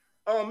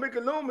 Mickey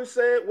Loomis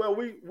said, well,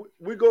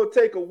 we go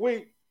take a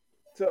week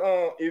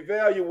to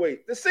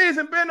evaluate. The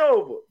season been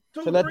over.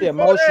 To let the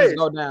emotions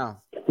go down.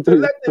 To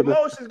let the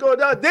emotions go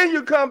down. Then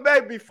you come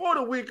back before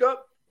the week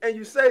up and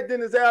you say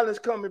Dennis Allen's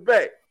coming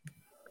back.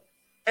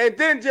 And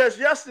then just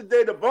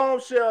yesterday, the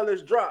bombshell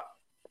is dropped.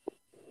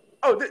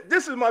 Oh,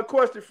 this is my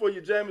question for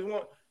you, James.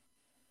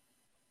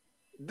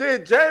 Does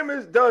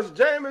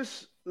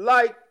Jameis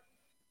like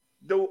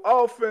the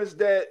offense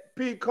that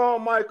Pete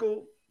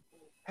Carmichael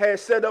had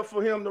set up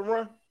for him to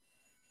run?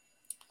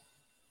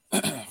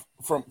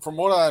 From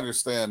what I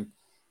understand,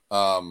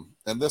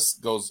 and this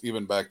goes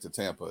even back to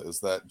Tampa, is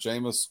that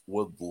Jameis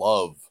would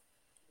love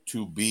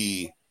to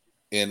be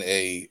in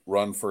a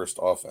run-first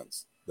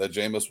offense. That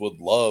Jameis would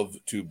love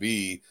to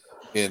be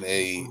in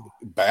a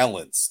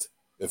balanced,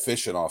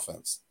 efficient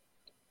offense.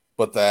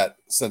 But that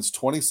since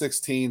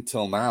 2016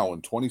 till now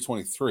in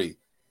 2023,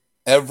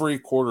 every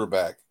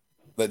quarterback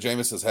that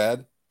Jameis has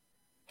had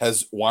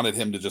has wanted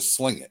him to just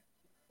sling it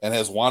and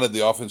has wanted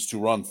the offense to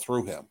run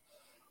through him.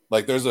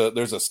 Like there's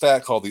a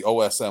stat called the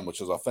OSM,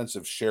 which is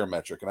offensive share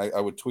metric. And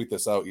I would tweet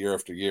this out year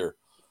after year.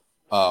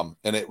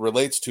 And it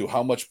relates to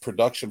how much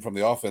production from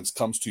the offense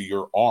comes to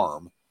your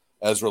arm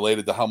as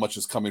related to how much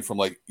is coming from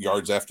like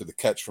yards after the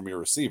catch from your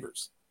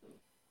receivers.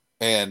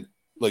 And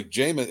like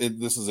Jameis,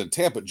 this is in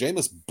Tampa,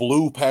 Jameis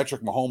blew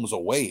Patrick Mahomes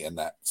away in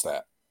that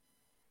stat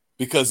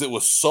because it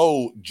was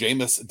so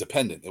Jameis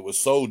dependent. It was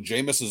so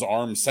Jameis's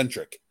arm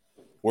centric.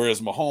 Whereas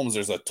Mahomes,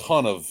 there's a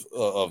ton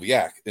of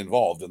yak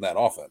involved in that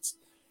offense.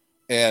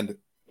 And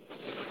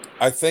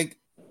I think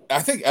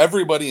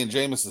everybody in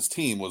Jameis's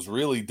team was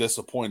really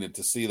disappointed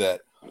to see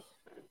that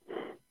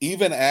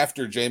even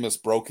after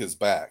Jameis broke his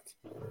back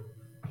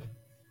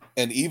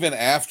and even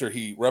after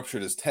he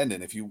ruptured his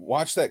tendon, if you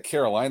watch that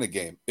Carolina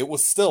game, it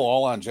was still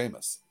all on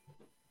Jameis.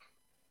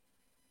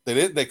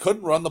 They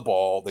couldn't run the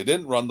ball. They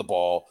didn't run the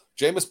ball.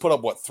 Jameis put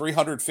up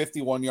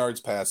 351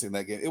 yards passing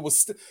that game. It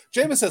was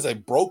Jameis has a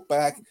broke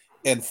back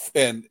and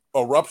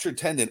a ruptured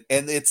tendon,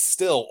 and it's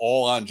still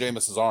all on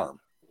Jameis's arm.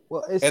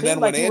 Well, it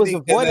seemed like he was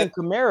avoiding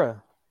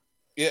Kamara.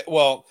 Yeah,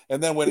 well,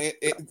 and then when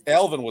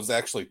Alvin was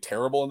actually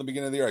terrible in the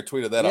beginning of the year, I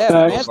tweeted that.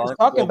 Yeah, Vance was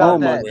talking about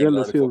that.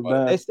 Goodness, he was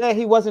bad. They said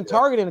he wasn't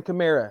targeting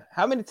Kamara.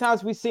 How many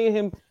times we seen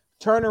him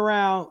turn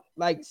around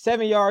like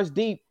 7 yards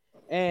deep,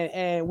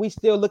 and we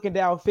still looking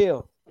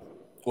downfield?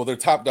 Well, they're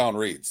top-down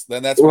reads.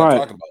 Then that's what I'm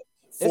talking about.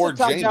 For it's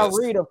a top-down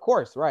read, of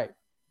course, right?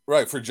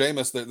 Right, for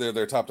Jameis,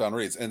 they're top-down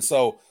reads, and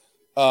so,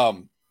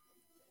 and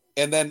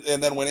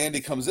then when Andy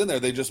comes in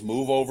there, they just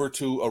move over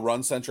to a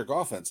run-centric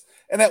offense.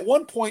 And at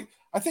one point,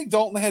 I think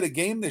Dalton had a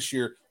game this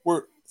year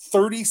where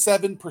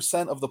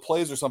 37% of the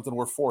plays or something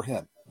were for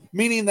him,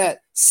 meaning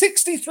that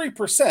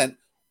 63%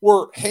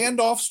 were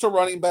handoffs to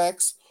running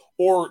backs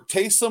or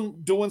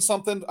Taysom doing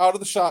something out of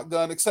the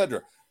shotgun,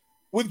 etc.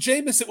 With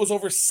Jameis, it was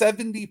over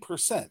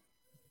 70%.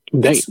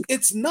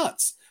 It's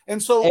nuts.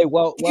 And so, hey,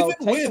 well, even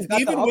with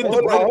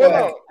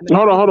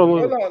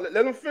hold on,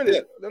 let him finish.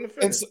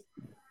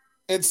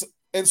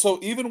 And so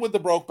even with the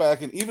broke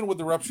back and even with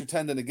the ruptured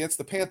tendon against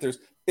the Panthers,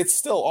 it's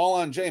still all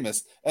on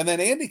Jameis. And then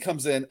Andy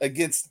comes in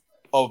against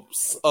a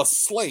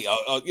slate,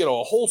 a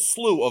whole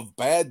slew of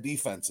bad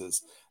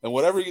defenses. And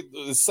whatever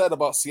is said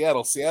about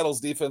Seattle, Seattle's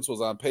defense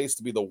was on pace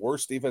to be the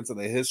worst defense in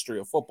the history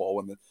of football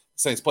when the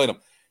Saints played them.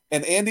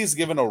 And Andy's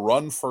given a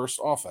run-first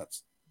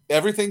offense.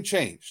 Everything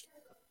changed.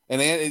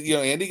 And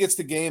Andy gets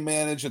to game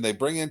manage, and they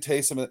bring in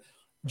Taysom.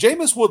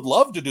 Jameis would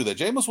love to do that.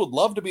 Jameis would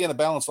love to be in a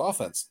balanced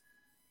offense.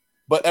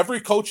 But every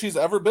coach he's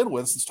ever been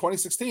with since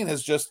 2016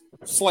 has just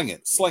sling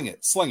it.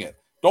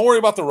 Don't worry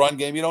about the run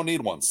game. You don't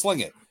need one. Sling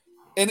it.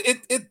 And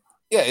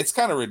it's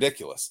kind of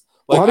ridiculous.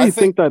 Like, why do you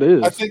think that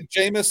is? I think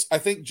Jameis,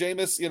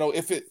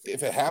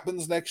 if it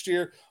happens next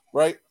year,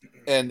 right,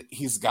 and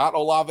he's got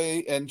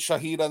Olave and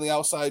Shaheed on the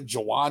outside,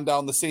 Jawan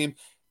down the seam,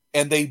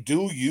 and they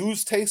do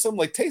use Taysom.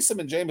 Like, Taysom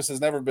and Jameis has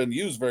never been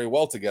used very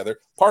well together.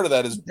 Part of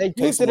that is they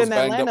used Taysom it was in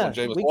banged Atlanta. up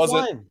when Jameis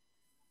wasn't.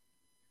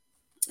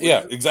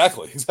 Yeah,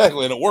 exactly,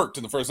 and it worked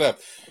in the first half.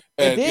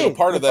 And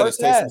part of that is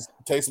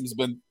Taysom's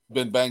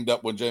been banged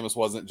up when Jameis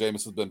wasn't.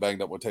 Jameis has been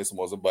banged up when Taysom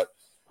wasn't. But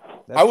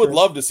I would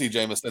love to see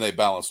Jameis in a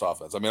balanced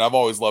offense. I mean, I've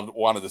always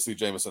wanted to see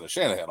Jameis in a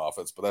Shanahan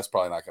offense, but that's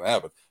probably not going to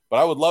happen. But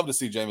I would love to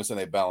see Jameis in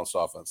a balanced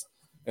offense.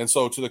 And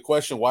so, to the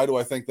question, why do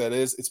I think that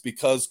is? It's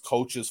because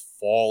coaches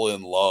fall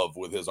in love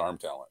with his arm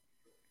talent,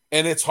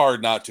 and it's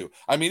hard not to.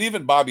 I mean,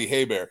 even Bobby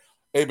Hebert,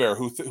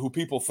 who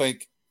people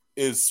think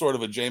is sort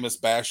of a Jameis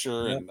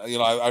basher, and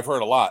I've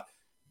heard a lot.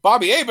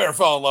 Bobby Hebert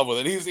fell in love with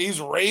it. He's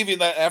raving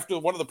that after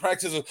one of the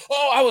practices.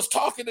 Oh, I was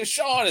talking to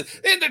Sean in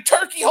the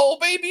turkey hole,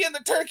 baby, in the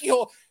turkey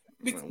hole.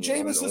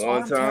 Jameis's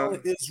arm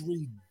talent is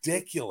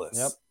ridiculous.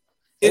 Yep,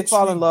 they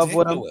fall in love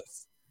with him.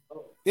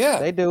 Yeah,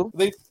 they do.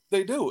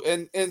 They do,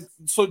 and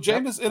so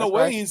Jameis, in a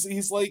way,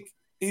 he's like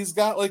he's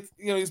got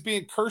he's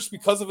being cursed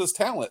because of his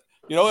talent.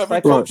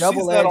 Every coach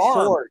sees that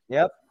arm. Sword.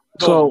 Yep.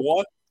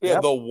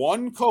 The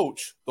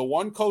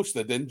one coach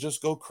that didn't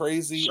just go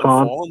crazy and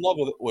fall in love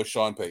with it was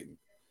Sean Payton.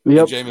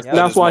 Yep.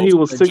 That's why he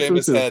was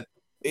 6-2.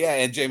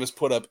 And Jameis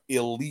put up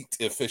elite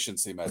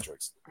efficiency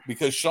metrics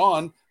because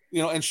Sean,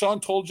 and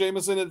Sean told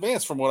Jameis in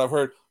advance, from what I've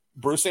heard,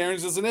 Bruce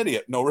Arians is an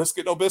idiot. No risk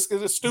it, no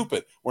biscuit is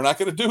stupid. We're not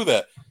going to do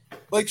that.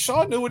 Like,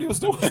 Sean knew what he was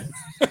doing.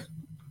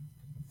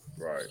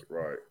 Right.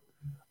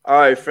 All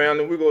right,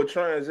 family, we're going to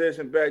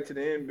transition back to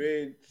the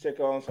NBA, check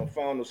on some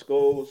final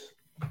scores.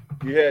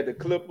 You had the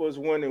Clippers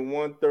winning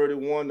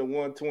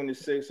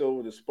 131-126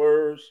 over the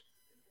Spurs.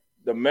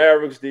 The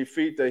Mavericks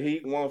defeat the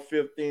Heat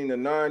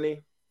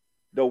 115-90.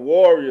 The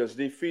Warriors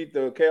defeat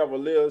the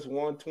Cavaliers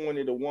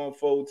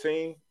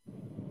 120-114.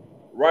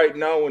 Right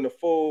now in the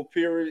full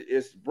period,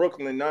 it's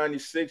Brooklyn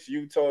 96,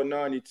 Utah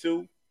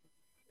 92.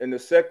 In the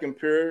second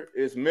period,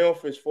 it's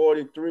Memphis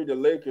 43, the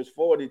Lakers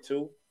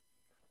 42.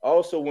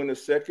 Also in the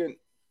second,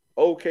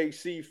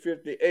 OKC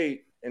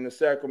 58 and the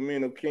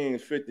Sacramento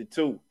Kings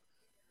 52.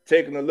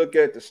 Taking a look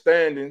at the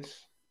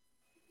standings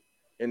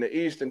in the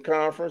Eastern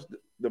Conference,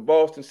 the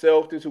Boston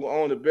Celtics, who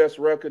own the best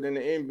record in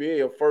the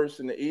NBA, are first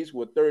in the East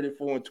with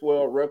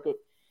 34-12 record,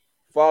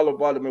 followed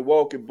by the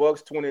Milwaukee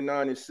Bucks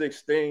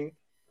 29-16.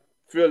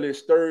 Philly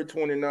is third,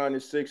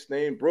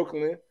 29-16.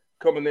 Brooklyn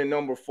coming in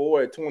number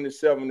 4 at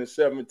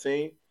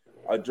 27-17.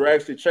 A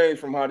drastic change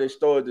from how they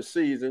started the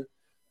season.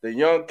 The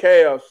young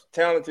Cavs,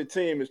 talented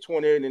team, is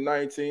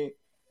 28-19.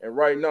 And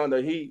right now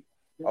the Heat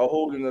are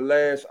holding the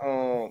last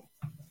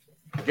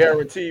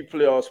guaranteed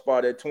playoff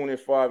spot at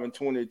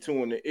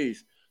 25-22 in the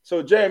East.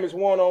 So, James,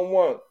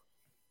 one-on-one,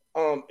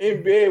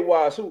 NBA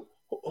wise, who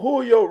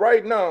are your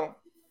right now?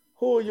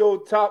 Who are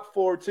your top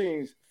four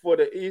teams for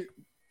the East?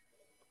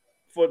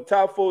 For the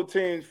top four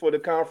teams for the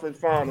conference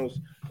finals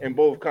in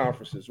both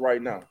conferences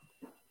right now.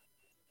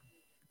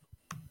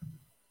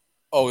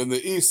 Oh, in the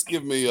East,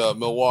 give me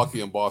Milwaukee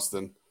and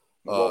Boston.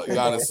 Milwaukee and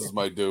Giannis Boston. is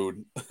my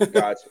dude.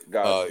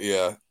 Gotcha.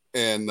 Yeah,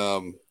 and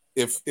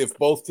if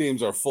both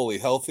teams are fully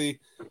healthy,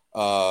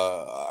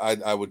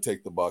 I would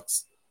take the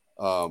Bucks.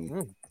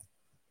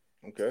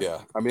 Okay.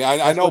 Yeah, I mean,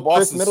 I know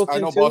Chris Boston's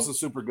Middleton,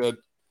 super good.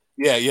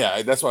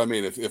 Yeah, that's what I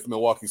mean. If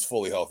Milwaukee's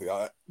fully healthy,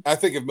 I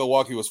think if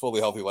Milwaukee was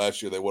fully healthy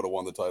last year, they would have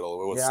won the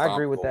title. It was Yeah, I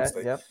agree with Golden that.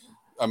 State. Yep.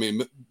 I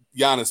mean,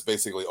 Giannis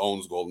basically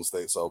owns Golden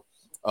State, so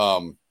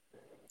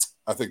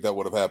I think that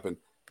would have happened.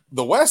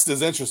 The West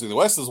is interesting. The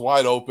West is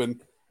wide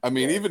open. I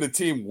mean, even a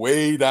team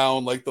way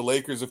down like the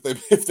Lakers,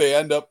 if they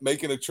end up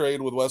making a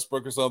trade with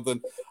Westbrook or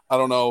something, I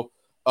don't know.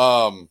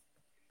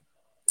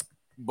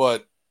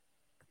 But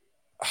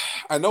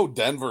I know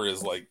Denver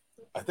is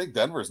I think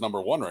Denver is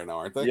number one right now,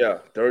 aren't they? Yeah,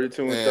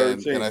 32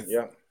 and 13.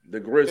 Yeah, the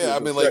Grizzlies. Yeah, I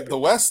mean, like the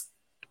West.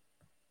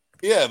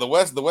 Yeah, the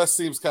West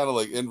seems kind of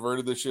like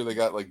inverted this year. They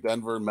got like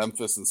Denver,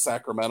 Memphis, and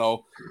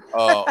Sacramento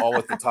all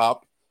at the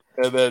top,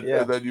 and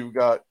then you've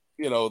got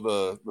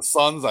the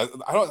Suns.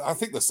 I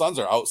think the Suns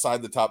are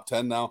outside the top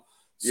 10 now.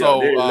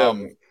 So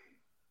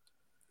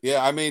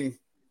I mean,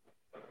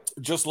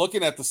 just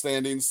looking at the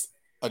standings,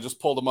 I just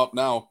pulled them up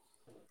now.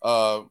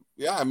 I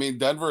mean,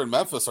 Denver and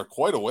Memphis are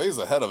quite a ways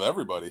ahead of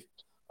everybody.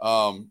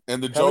 And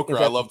the Joker,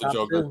 I love the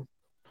Joker.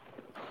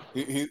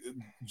 He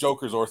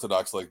Joker's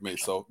Orthodox like me.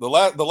 So the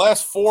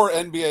last 4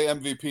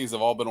 NBA MVPs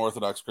have all been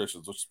Orthodox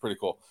Christians, which is pretty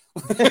cool.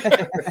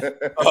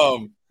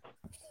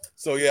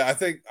 So yeah, I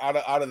think out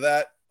of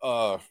that,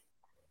 I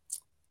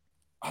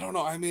don't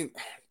know. I mean,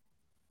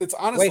 it's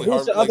honestly wait,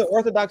 who's hard. the other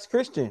Orthodox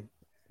Christian?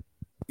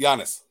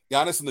 Giannis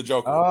and the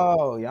Joker.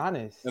 Oh,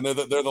 Giannis. And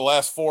they're the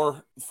last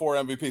four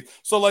MVPs.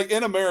 So like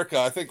in America,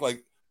 I think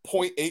like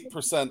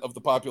 0.8% of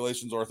the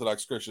population's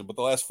Orthodox Christian, but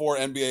the last 4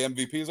 NBA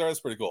MVPs are. That's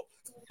pretty cool.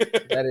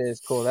 That is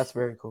cool. That's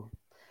very cool.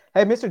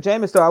 Hey, Mr.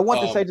 Jameis, though, I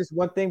want to say just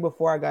one thing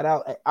before I got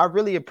out. I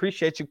really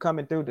appreciate you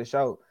coming through the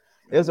show.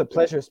 It was a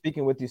pleasure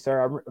speaking with you,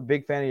 sir. I'm a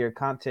big fan of your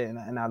content,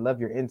 and I love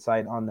your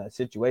insight on the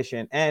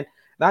situation, and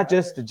not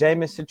just the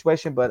Jameis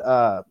situation,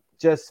 but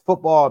just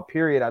football.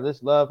 Period. I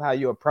just love how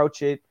you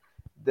approach it,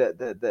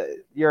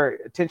 your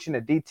attention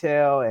to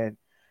detail, and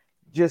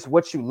just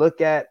what you look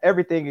at.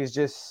 Everything is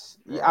just.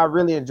 I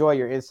really enjoy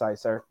your insight,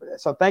 sir.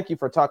 So thank you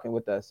for talking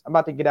with us. I'm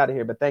about to get out of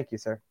here, but thank you,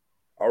 sir.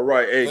 All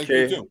right, AK.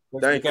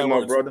 Thank you,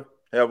 my brother.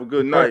 Have a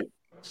good night.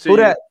 Who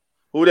that?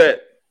 Who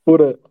that?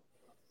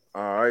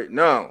 All right,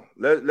 now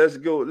let's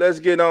go. Let's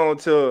get on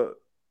to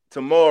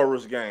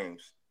tomorrow's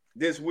games.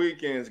 This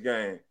weekend's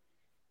game.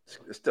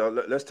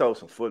 Let's talk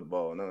some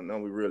football. No,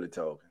 we really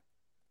talking.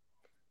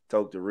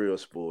 Talk the real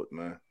sport,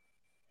 man.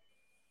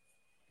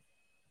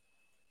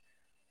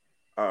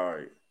 All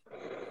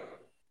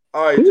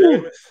right,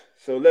 Jameis.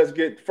 So let's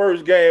get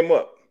first game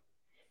up.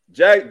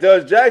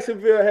 Does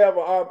Jacksonville have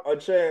a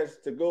chance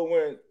to go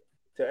in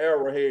to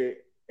Arrowhead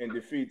and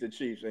defeat the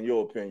Chiefs, in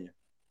your opinion?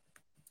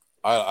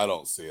 I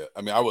don't see it.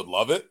 I mean, I would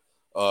love it.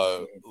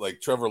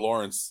 Like Trevor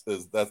Lawrence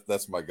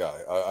that's my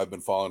guy. I've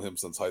been following him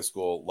since high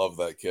school. Love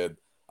that kid.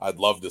 I'd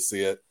love to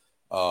see it.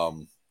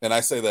 And I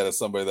say that as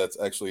somebody that's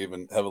actually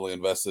even heavily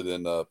invested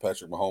in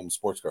Patrick Mahomes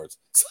sports cards.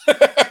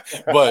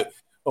 But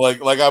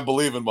like I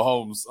believe in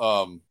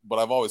Mahomes, but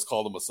I've always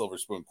called him a silver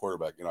spoon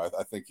quarterback.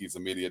 I think he's a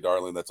media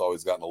darling that's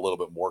always gotten a little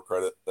bit more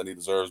credit than he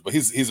deserves. But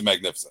he's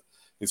magnificent.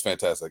 He's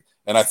fantastic,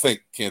 and I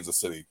think Kansas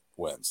City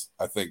wins.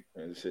 I think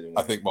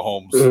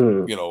Mahomes,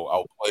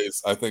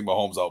 outplays. I think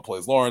Mahomes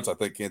outplays Lawrence. I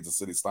think Kansas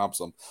City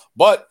stomps him.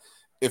 But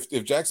if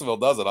Jacksonville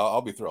does it,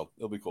 I'll be thrilled.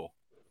 It'll be cool.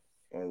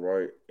 All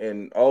right.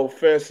 And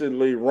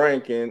offensively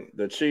ranking,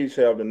 the Chiefs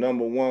have the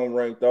number 1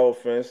 ranked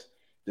offense.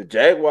 The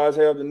Jaguars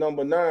have the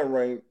number 9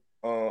 ranked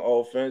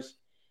offense.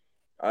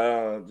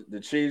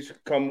 The Chiefs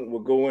will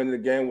go into the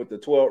game with the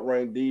 12th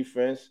ranked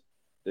defense.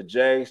 The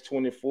Jags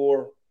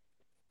 24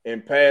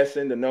 in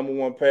passing, the number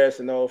 1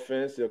 passing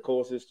offense. Of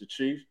course, it's the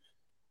Chiefs.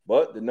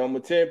 But the number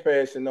 10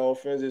 passing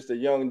offense is the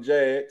young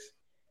Jags.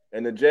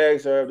 And the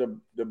Jags have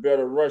the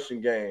better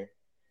rushing game.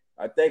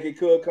 I think it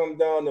could come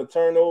down to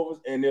turnovers.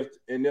 And if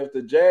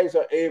the Jags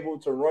are able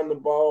to run the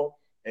ball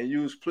and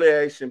use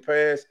play action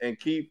pass and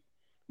keep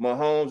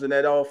Mahomes and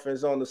that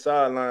offense on the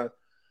sideline,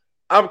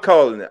 I'm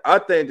calling it. I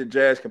think the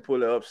Jags can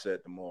pull an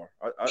upset tomorrow.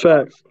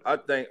 I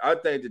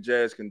think the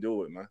Jags can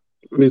do it, man.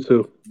 Me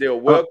too. They're a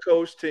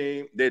well-coached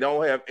team. They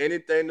don't have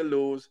anything to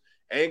lose.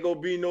 Ain't gonna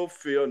be no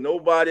fear.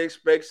 Nobody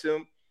expects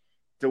them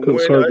to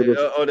win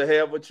or to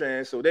have a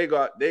chance. So they go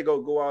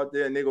out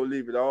there and they go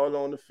leave it all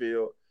on the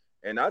field.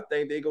 And I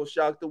think they go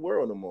shock the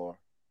world tomorrow.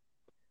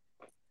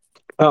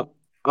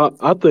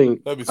 I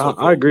think that'd be so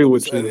cool. I agree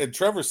with you. And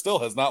Trevor still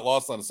has not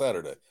lost on a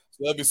Saturday.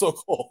 So that'd be so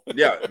cool.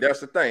 Yeah, that's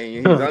the thing.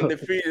 He's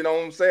undefeated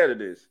on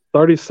Saturdays.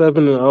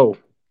 37-0.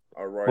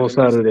 All right. On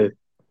Saturday.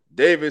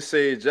 David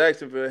says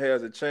Jacksonville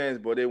has a chance,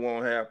 but it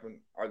won't happen.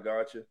 I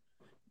got you.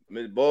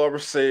 Miss Barbara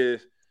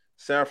says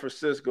San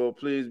Francisco,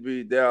 please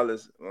beat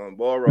Dallas.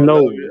 Boro,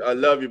 No, I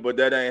love you, but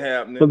that ain't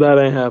happening. but that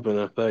ain't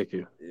happening. Thank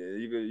you. Yeah,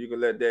 you can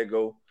let that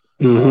go. All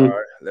Hmm.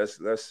 right,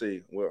 let's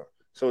see. Well,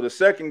 so the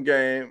second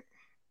game,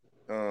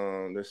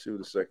 let's see what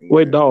the second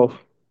Wait, game.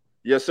 Dolph.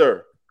 Yes,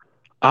 sir.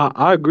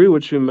 I agree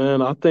with you,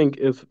 man. I think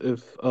if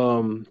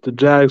the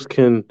Jags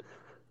can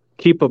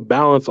keep a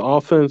balanced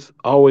offense,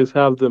 always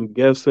have them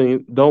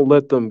guessing. Don't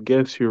let them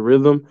guess your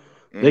rhythm.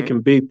 They Mm-hmm.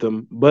 can beat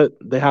them, but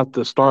they have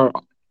to start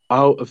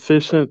out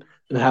efficient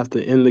and have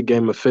to end the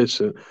game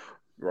efficient.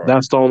 Right.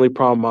 That's the only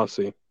problem I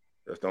see.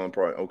 That's the only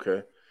part.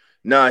 Okay.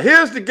 Now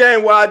here's the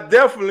game where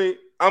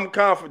I'm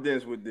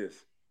confident with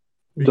this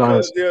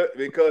Giants.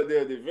 because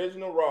they're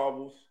divisional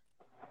rivals.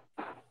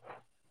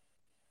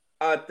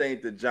 I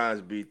think the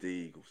Giants beat the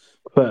Eagles.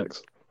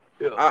 Facts.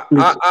 Yeah.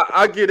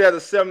 I get that a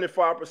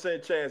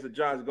 75% chance of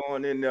Giants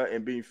going in there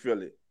and beating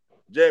Philly.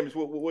 James,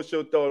 what's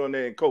your thought on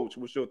that? And Coach,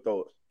 what's your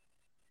thoughts?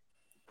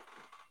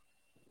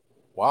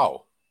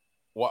 Wow.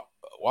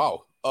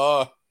 Wow.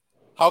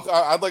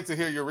 I'd like to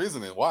hear your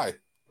reasoning. Why?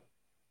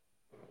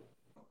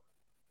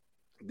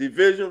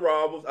 Division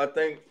rivals. I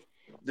think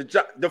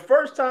the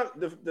first time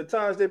the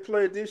times they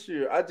played this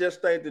year, I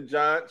just think the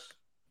Giants,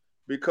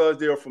 because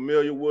they're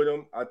familiar with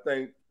them, I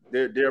think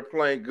they're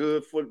playing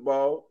good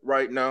football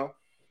right now.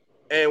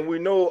 And we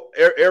know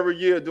every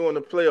year during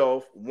the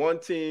playoff, one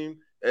team,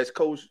 as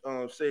Coach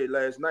said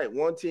last night,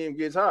 one team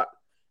gets hot.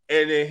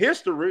 And in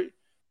history,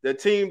 the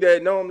team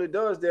that normally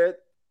does that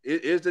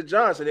is the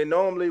Giants. And they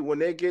normally, when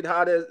they get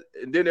hot, and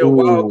then they're a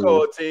wild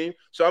card team.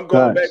 So I'm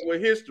going back Facts.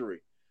 with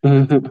history.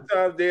 Mhm.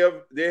 Sometimes they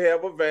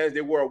have advanced.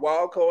 They were a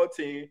wild card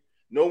team.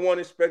 No one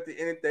expected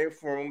anything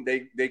from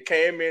them. They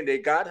came in, they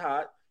got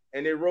hot,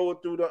 and they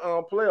rolled through the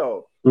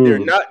playoff.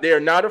 They're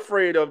not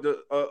afraid of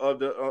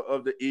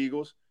the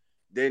Eagles.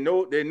 They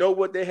know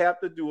what they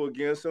have to do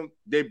against them.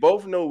 They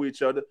both know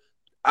each other.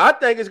 I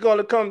think it's going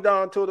to come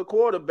down to the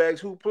quarterbacks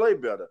who play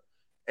better.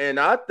 And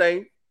I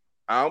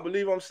don't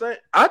believe I'm saying.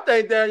 I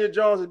think Daniel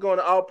Jones is going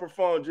to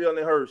outperform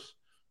Jalen Hurts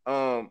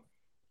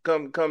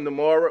come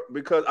tomorrow,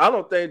 because I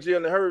don't think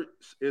Jalen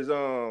Hurts is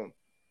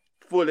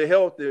fully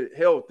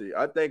healthy.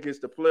 I think it's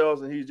the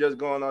playoffs and he's just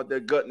going out there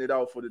gutting it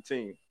out for the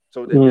team.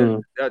 So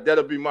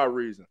that'll be my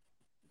reason.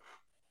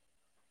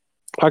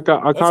 I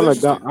kind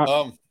of got.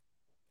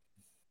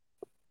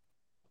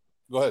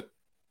 Go ahead.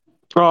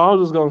 Oh, I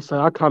was just gonna say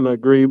I kind of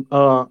agree.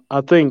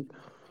 I think,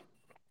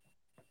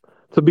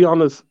 to be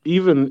honest,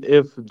 even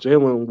if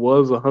Jalen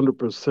was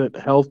 100%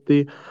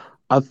 healthy,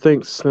 I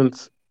think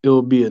since it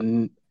will be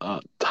a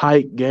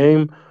tight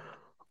game,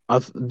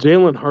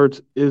 Jalen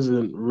Hurts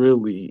isn't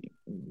really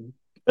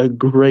a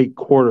great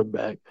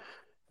quarterback.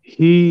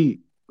 He,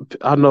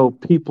 I know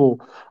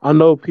people are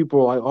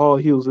like, oh,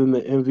 he was in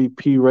the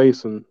MVP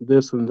race and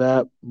this and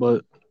that,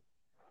 but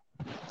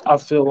I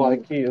feel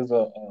like he is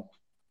a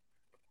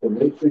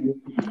You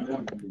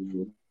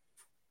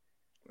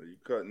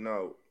cutting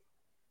out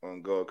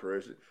on God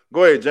correction.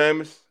 Go ahead,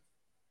 Jameis.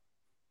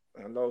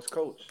 I lost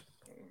coach.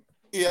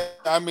 Yeah,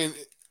 I mean,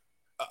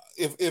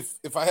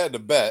 if I had to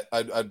bet,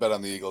 I'd bet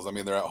on the Eagles. I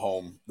mean, they're at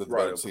home, the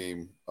better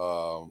team. They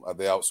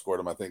outscored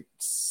them, I think,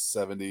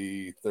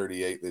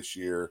 70-38 this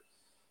year.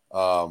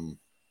 The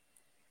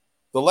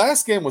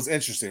last game was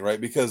interesting,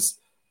 right? Because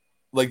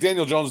like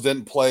Daniel Jones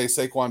didn't play,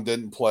 Saquon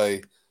didn't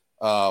play,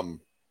 and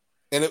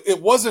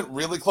it wasn't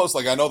really close.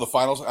 Like I know the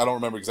finals, I don't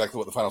remember exactly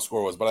what the final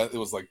score was, but it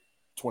was like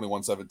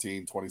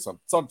 21-17,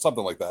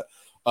 20-something like that.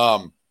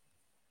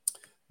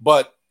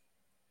 But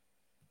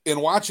in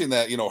watching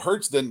that,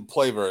 Hurts didn't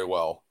play very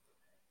well,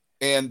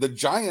 and the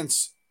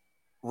Giants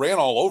ran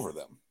all over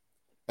them.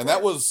 And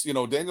that was,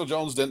 Daniel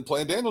Jones didn't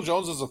play, and Daniel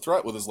Jones is a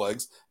threat with his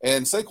legs,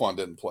 and Saquon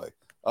didn't play.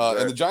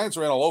 And the Giants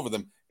ran all over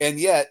them, and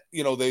yet,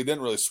 they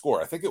didn't really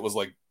score. I think it was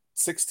like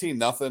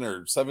 16-0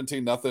 or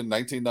 17-0,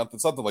 19-0,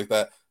 something like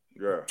that.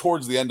 Yeah.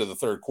 Towards the end of the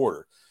third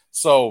quarter.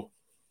 So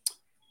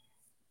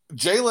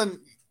Jalen,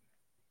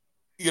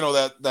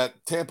 that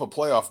Tampa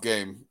playoff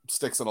game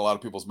sticks in a lot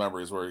of people's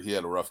memories where he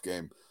had a rough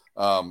game.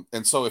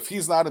 And so if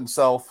he's not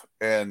himself,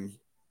 and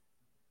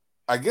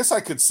I guess I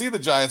could see the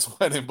Giants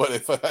winning, but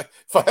if I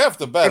have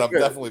to bet, I'm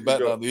definitely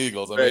betting on the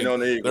Eagles. I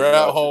mean, they're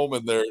at home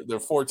and they're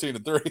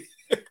 14-3.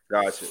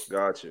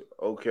 Gotcha.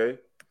 Okay.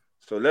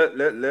 So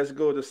let's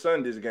go to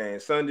Sunday's game.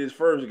 Sunday's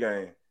first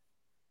game.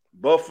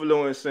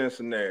 Buffalo and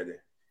Cincinnati.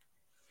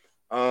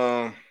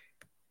 To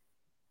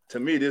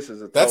me, this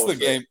is That's the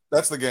game.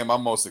 That's the game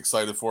I'm most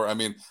excited for. I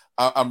mean,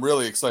 I'm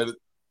really excited.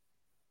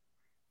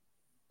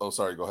 Oh,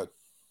 sorry. Go ahead.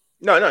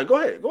 No, go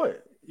ahead.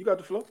 You got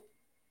the floor.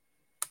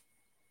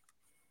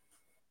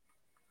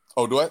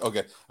 Oh, do I?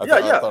 Okay. I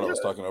thought I was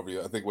talking over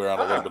you. I think we're on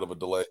a little bit of a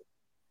delay.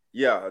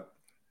 Yeah.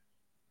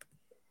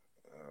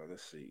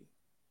 Let's see.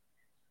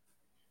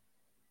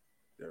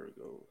 There it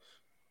goes.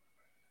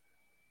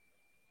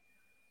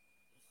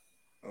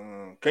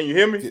 Can you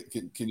hear me?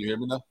 Can you hear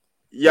me now?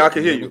 Yeah, I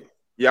can hear you.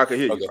 Yeah, I can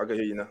hear you. Okay. I can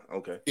hear you now.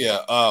 Okay. Yeah.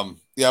 I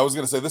was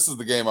gonna say this is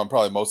the game I'm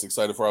probably most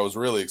excited for. I was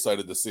really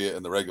excited to see it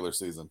in the regular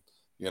season,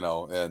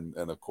 and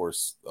of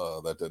course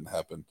that didn't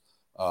happen.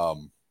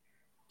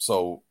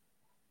 So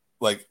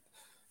like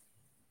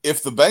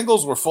If the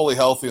Bengals were fully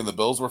healthy and the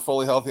Bills were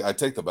fully healthy, I'd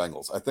take the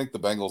Bengals. I think the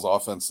Bengals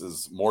offense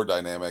is more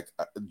dynamic.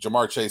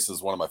 Jamar Chase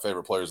is one of my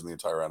favorite players in the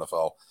entire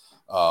NFL.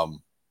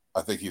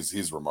 I think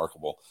he's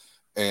remarkable.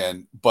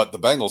 But the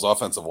Bengals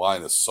offensive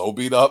line is so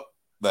beat up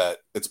that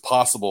it's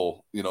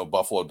possible,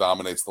 Buffalo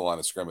dominates the line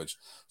of scrimmage.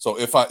 So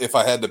if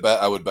I had to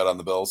bet, I would bet on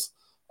the Bills.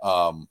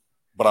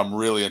 But I'm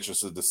really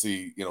interested to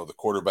see, the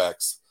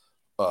quarterbacks.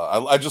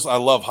 I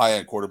love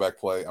high-end quarterback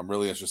play. I'm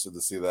really interested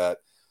to see that.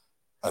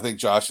 I think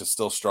Josh is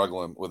still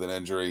struggling with an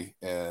injury,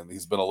 and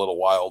he's been a little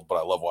wild, but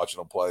I love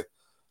watching him play.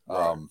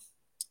 Right.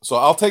 So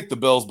I'll take the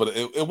Bills, but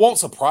it won't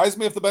surprise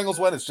me if the Bengals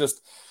win. It's just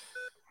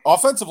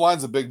offensive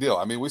line's a big deal.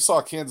 I mean, we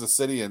saw Kansas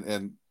City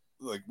and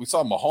like we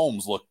saw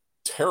Mahomes look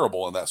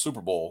terrible in that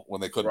Super Bowl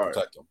when they couldn't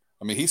protect him.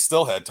 I mean, he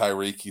still had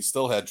Tyreek, he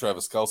still had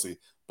Travis Kelce,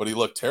 but he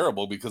looked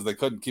terrible because they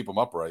couldn't keep him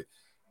upright.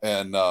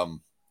 And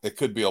it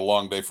could be a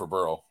long day for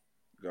Burrow.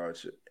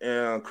 Gotcha.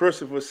 And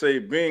Christopher say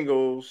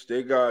Bengals.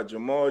 They got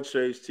Jamar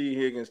Chase, T.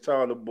 Higgins,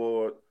 Tyler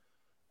Boyd.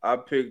 I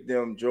picked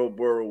them. Joe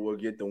Burrow will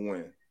get the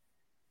win.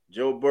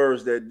 Joe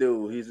Burrow's that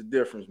dude. He's a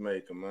difference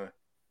maker, man.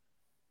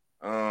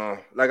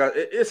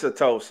 It's a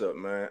toss-up,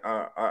 man.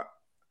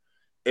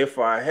 If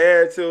I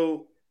had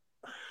to,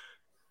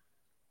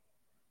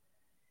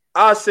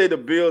 I say the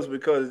Bills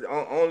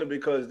only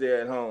because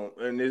they're at home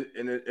and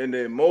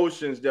the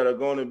emotions that are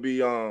going to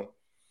be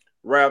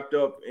wrapped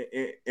up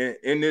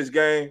in this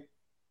game.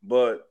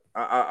 But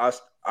I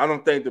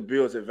don't think the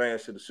Bills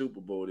advance to the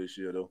Super Bowl this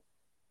year, though.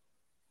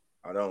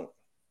 I don't.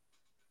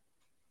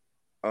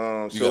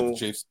 You got the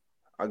Chiefs?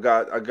 I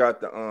got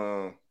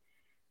the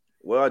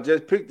well, I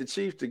just picked the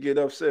Chiefs to get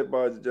upset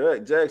by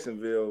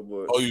Jacksonville,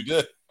 but oh, you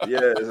did?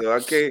 Yeah, so I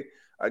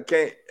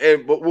can't.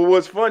 But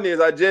what's funny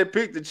is I just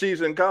picked the Chiefs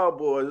and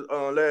Cowboys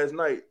last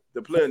night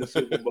to play in the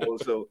Super Bowl.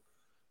 So,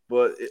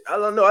 but I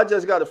don't know. I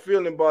just got a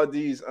feeling about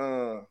these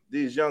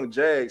young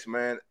Jags,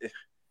 man.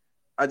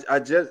 I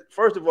just,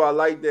 first of all, I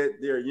like that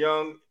they're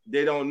young.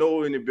 They don't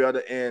know any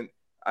better, and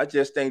I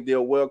just think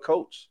they're well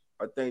coached.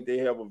 I think they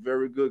have a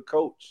very good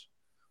coach.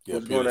 Yeah,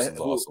 Peterson's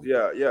awesome.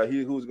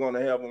 Who's going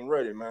to have them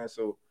ready, man.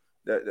 So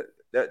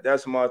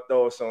that's my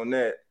thoughts on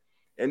that.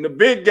 And the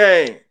big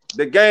game,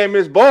 the game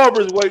is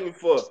Barbara's waiting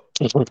for.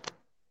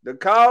 The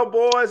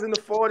Cowboys and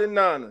the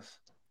 49ers.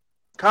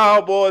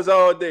 Cowboys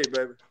all day,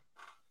 baby.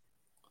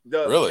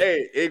 Really?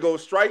 Hey, it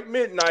goes strike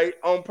midnight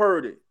on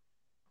Purdy.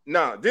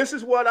 Now, this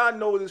is what I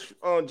noticed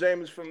on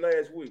Jameis from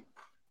last week.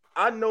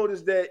 I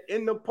noticed that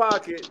in the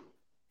pocket,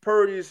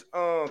 Purdy's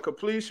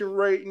completion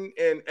rating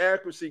and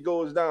accuracy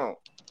goes down.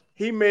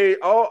 He made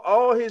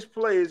all his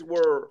plays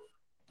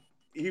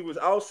he was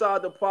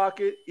outside the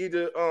pocket.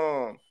 Either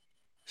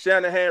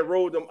Shanahan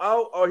rolled him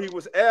out or he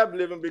was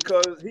ad-libbing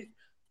because he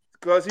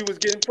was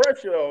getting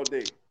pressure all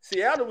day.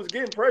 Seattle was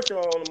getting pressure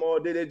on him all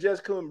day. They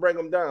just couldn't bring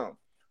him down.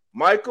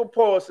 Michael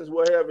Parsons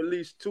will have at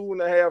least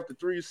 2.5 to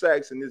 3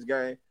 sacks in this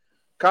game.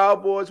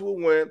 Cowboys will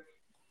win.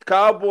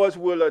 Cowboys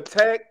will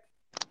attack.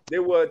 They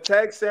will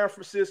attack San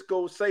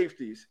Francisco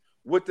safeties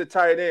with the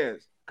tight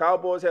ends.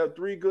 Cowboys have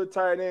 3 good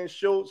tight ends: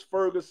 Schultz,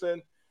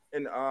 Ferguson,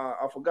 and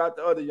I forgot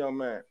the other young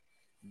man.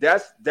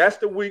 That's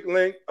the weak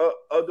link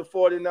of the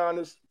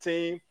 49ers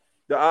team.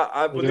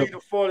 I believe the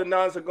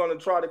 49ers are going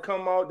to try to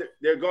come out.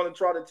 They're going to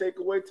try to take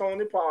away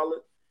Tony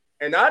Pollard.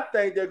 And I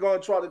think they're going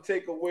to try to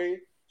take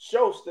away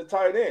Schultz, the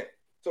tight end.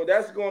 So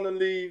that's going to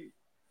leave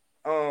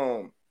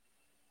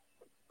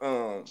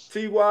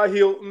T.Y.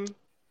 Hilton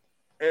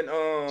and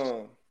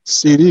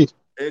CD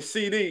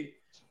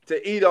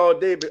to eat all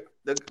day. But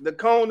the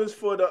corners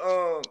for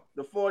the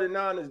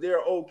 49ers,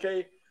 they're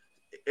okay.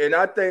 And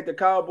I think the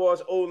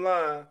Cowboys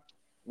O-line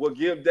will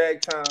give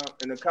Dak time,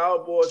 and the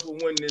Cowboys will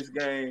win this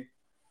game.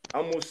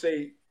 I'm going to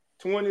say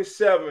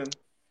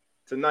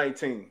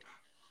 27-19.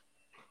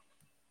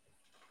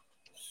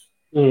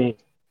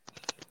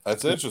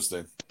 That's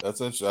interesting. I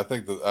think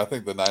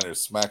the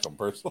Niners smack them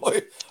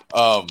personally.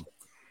 I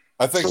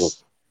think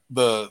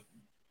the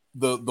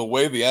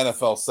way the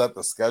NFL set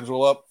the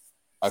schedule up,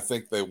 I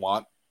think they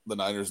want the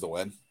Niners to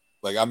win.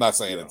 Like, I'm not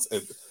saying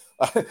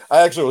I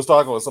actually was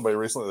talking with somebody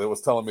recently that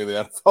was telling me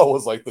the NFL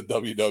was like the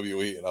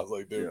WWE, and I was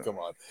like, dude, come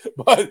on.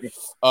 But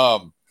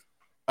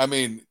I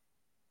mean,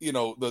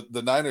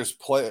 the Niners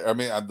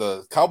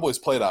the Cowboys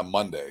played on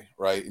Monday,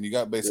 right? And you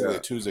got basically a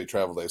Tuesday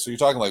travel day. So you're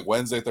talking like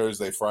Wednesday,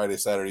 Thursday, Friday,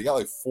 Saturday. You got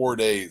like 4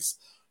 days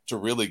to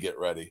really get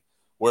ready.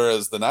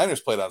 Whereas the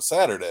Niners played on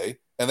Saturday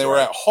and they were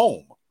at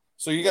home.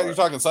 So you're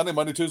talking Sunday,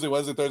 Monday, Tuesday,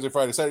 Wednesday, Thursday,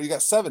 Friday, Saturday. You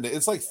got 7 days.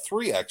 It's like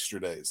 3 extra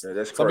days. Yeah,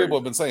 that's Some crazy. people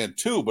have been saying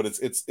 2, but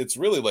it's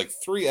really like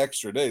 3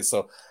 extra days.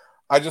 So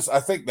I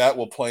think that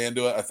will play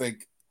into it. I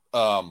think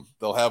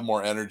they'll have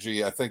more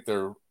energy. I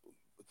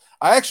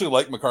actually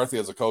like McCarthy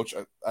as a coach.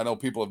 I know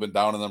people have been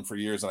down on them for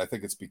years, and I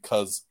think it's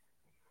because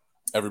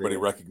everybody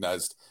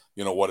recognized,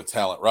 what a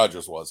talent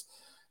Rodgers was.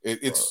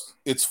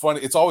 It's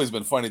funny. It's always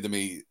been funny to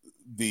me,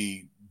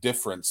 the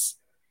difference,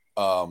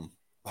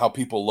 how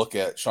people look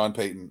at Sean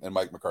Payton and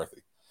Mike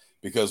McCarthy,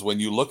 because when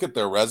you look at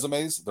their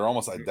resumes, they're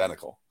almost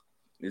identical.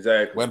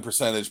 Exactly. Win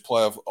percentage,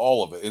 playoff,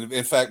 all of it.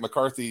 In fact,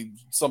 McCarthy,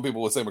 some people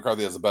would say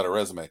McCarthy has a better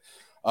resume.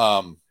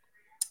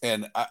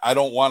 And I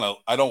don't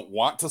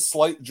want to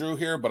slight Drew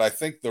here, but I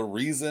think the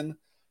reason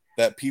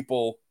that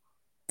people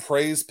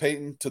praise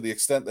Peyton to the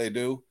extent they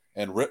do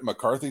and rip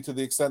McCarthy to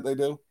the extent they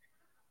do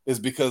is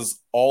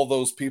because all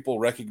those people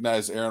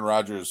recognize Aaron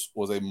Rodgers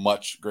was a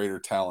much greater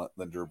talent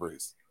than Drew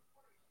Brees.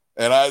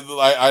 And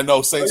I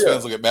know Saints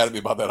fans will get mad at me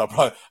about that.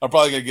 I'm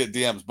probably gonna get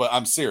DMs, but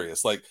I'm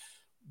serious. Like,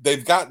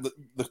 they've got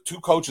the two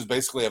coaches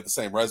basically have the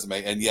same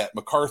resume, and yet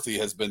McCarthy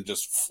has been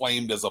just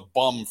flamed as a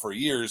bum for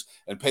years,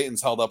 and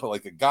Peyton's held up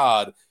like a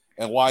god.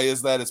 And why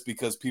is that? It's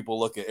because people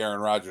look at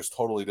Aaron Rodgers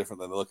totally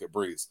different than they look at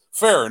Brees.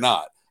 Fair or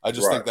not, I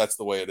just think that's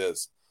the way it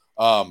is.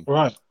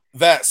 Right.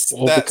 That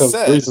because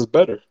said, Brees is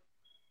better.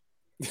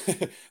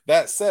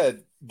 That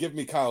said, give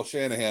me Kyle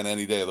Shanahan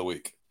any day of the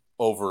week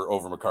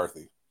over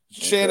McCarthy.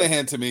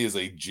 Shanahan to me is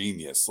a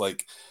genius.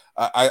 Like,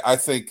 I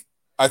think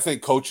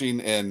coaching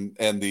and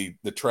the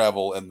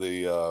travel and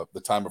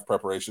the time of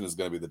preparation is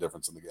going to be the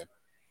difference in the game.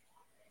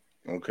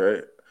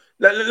 Okay.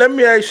 Let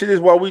me ask you this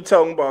while we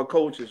talking about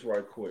coaches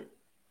right quick.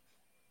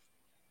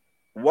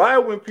 Why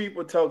when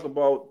people talk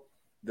about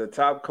the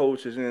top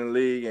coaches in the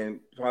league and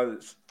probably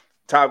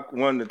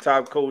one of the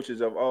top coaches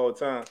of all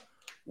time,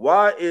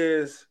 why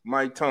is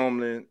Mike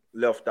Tomlin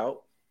left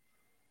out?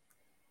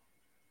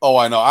 Oh,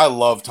 I know. I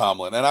love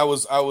Tomlin, and I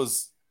was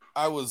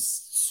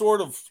sort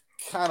of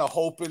kind of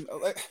hoping.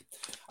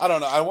 I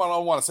don't know. I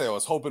don't want to say I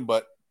was hoping,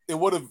 but it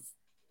would have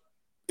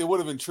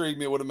intrigued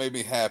me. It would have made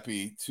me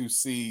happy to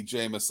see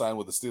Jameis sign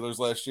with the Steelers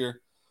last year.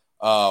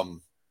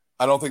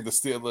 I don't think the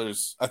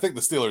Steelers. I think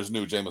the Steelers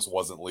knew Jameis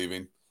wasn't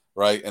leaving,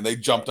 right? And they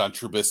jumped on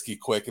Trubisky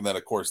quick, and then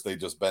of course they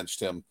just benched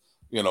him,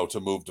 to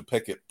move to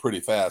Pickett pretty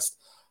fast.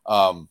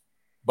 But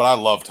I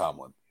love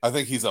Tomlin. I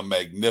think he's a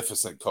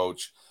magnificent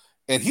coach.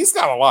 And he's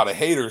got a lot of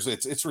haters.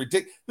 It's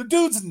ridiculous. The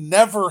dude's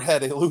never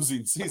had a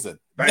losing season.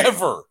 Bang.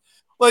 Never.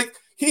 Like,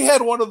 he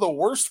had one of the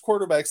worst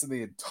quarterbacks in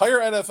the entire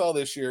NFL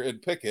this year in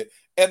Pickett,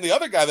 and the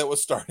other guy that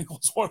was starting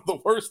was one of the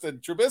worst in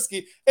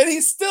Trubisky, and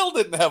he still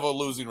didn't have a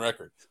losing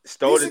record.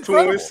 Started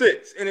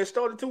 2-6, and it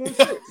started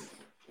 2-6.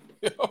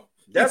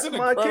 That's an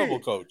incredible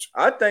coach.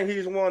 I think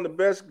he's one of the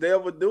best to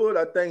ever do it.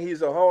 I think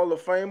he's a Hall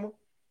of Famer.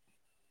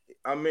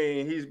 I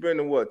mean, he's been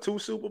to 2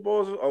 Super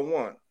Bowls or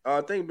 1?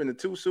 I think he's been to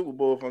 2 Super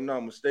Bowls, if I'm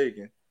not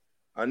mistaken.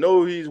 I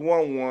know he's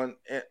won 1,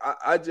 and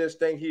I just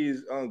think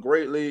he's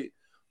greatly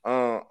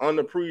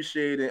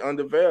unappreciated and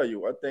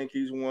undervalued. I think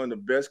he's one of the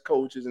best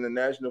coaches in the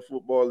National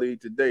Football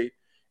League today,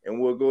 and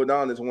will go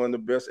down as one of the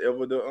best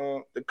ever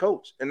to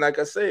coach. And like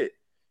I said,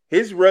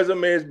 his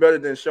resume is better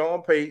than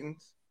Sean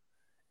Payton's,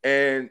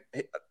 and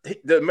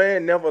the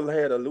man never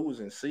had a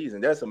losing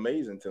season. That's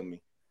amazing to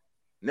me.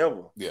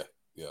 Never. Yeah.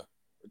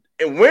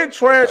 And when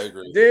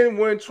transferring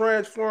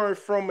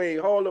from a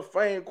Hall of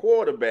Fame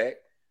quarterback,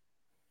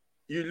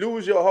 you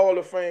lose your Hall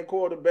of Fame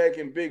quarterback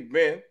in Big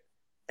Ben,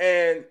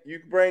 and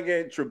you bring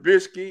in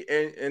Trubisky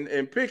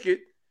and Pickett,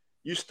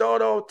 you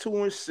start off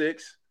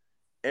 2-6,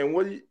 and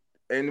what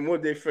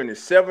they finish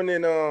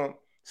 7-2,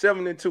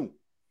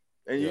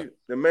 and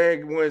the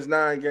man wins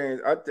 9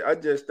 games. I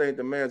just think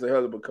the man's a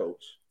hell of a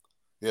coach.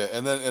 Yeah,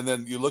 and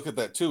then you look at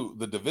that too.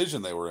 The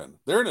division they were in.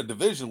 They're in a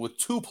division with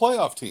 2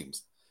 playoff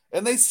teams.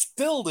 And they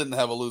still didn't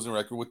have a losing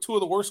record with 2 of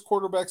the worst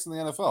quarterbacks in the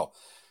NFL.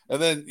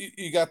 And then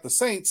you got the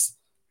Saints.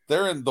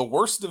 They're in the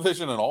worst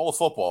division in all of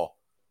football,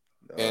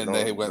 and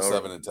they went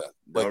 7-10.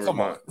 Like, come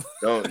on.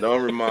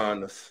 Don't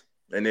remind us.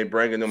 And they're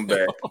bringing them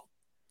back,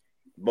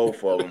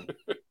 both of them.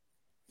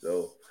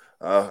 So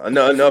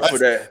enough for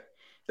that.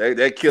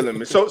 They're killing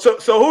me. So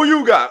who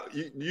you got?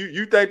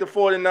 You think the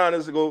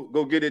 49ers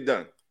go get it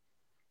done?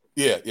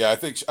 Yeah. I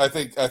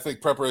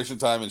think preparation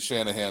time and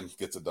Shanahan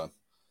gets it done.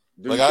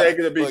 Do you think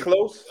it'll be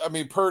close? I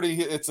mean,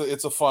 Purdy, it's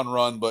a fun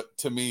run, but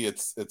to me,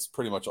 it's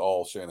pretty much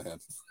all Shanahan.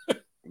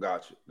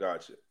 Gotcha.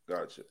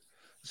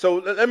 So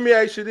let me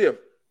ask you this: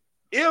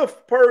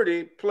 if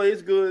Purdy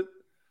plays good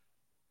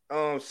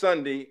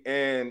Sunday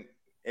and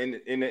in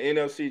the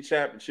NFC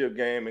Championship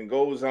game and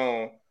goes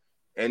on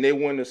and they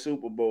win the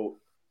Super Bowl,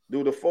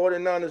 do the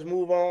 49ers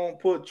move on,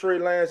 put Trey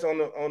Lance on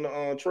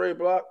the trade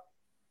block?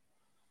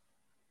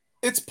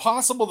 It's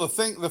possible. The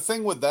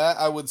thing with that,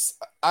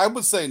 I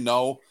would say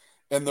no.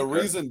 And the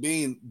reason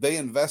being, they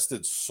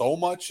invested so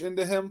much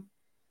into him,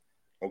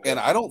 and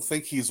I don't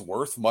think he's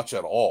worth much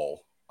at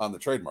all on the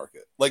trade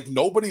market. Like,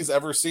 nobody's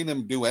ever seen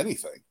him do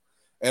anything.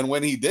 And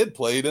when he did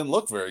play, he didn't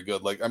look very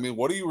good. Like, I mean,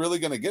 what are you really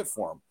going to get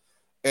for him?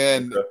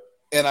 And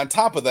on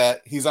top of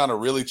that, he's on a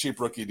really cheap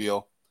rookie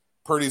deal.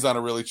 Purdy's on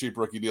a really cheap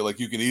rookie deal. Like,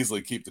 you can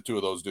easily keep the 2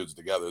 of those dudes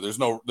together. There's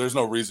no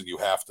reason you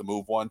have to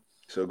move one.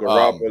 So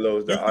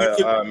Garoppolo's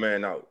the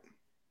man out.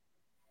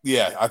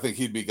 Yeah, I think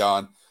he'd be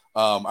gone.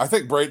 I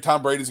think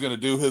Tom Brady's going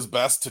to do his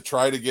best to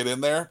try to get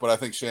in there, but I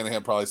think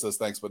Shanahan probably says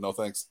thanks, but no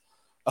thanks.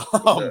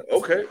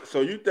 Okay,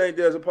 so you think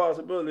there's a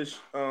possibility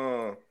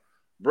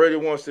Brady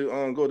wants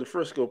to go to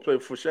Frisco, play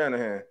for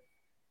Shanahan?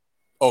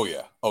 Oh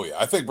yeah.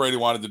 I think Brady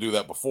wanted to do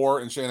that before,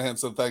 and Shanahan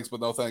said thanks,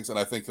 but no thanks, and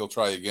I think he'll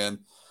try again.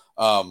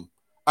 I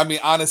mean,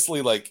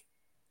 honestly, like,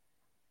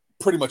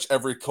 pretty much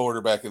every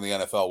quarterback in the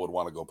NFL would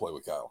want to go play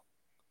with Kyle.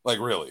 Like,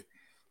 really.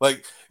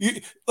 Like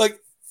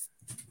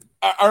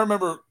I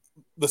remember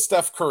the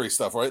Steph Curry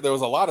stuff, right? There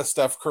was a lot of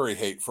Steph Curry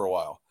hate for a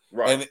while,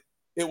 Right. and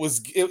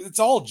it's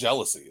all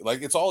jealousy.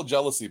 Like it's all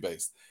jealousy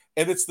based,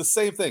 and it's the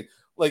same thing.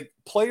 Like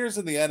players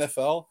in the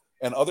NFL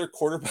and other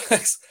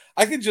quarterbacks,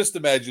 I can just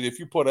imagine if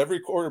you put every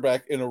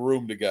quarterback in a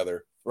room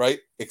together, right?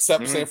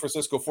 Except San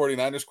Francisco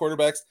 49ers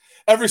quarterbacks,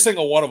 every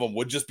single one of them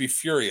would just be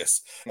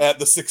furious at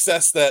the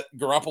success that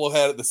Garoppolo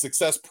had, the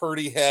success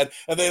Purdy had,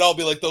 and they'd all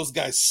be like, those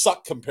guys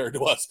suck compared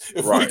to us.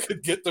 If we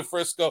could get to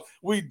Frisco,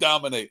 we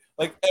dominate.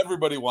 Like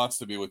everybody wants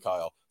to be with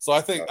Kyle. So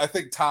I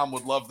think Tom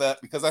would love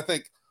that because I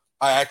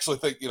actually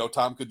think,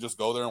 Tom could just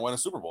go there and win a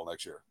Super Bowl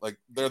next year. Like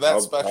they're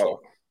that special.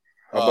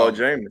 How about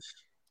Jameis?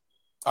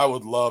 I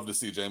would love to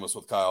see Jameis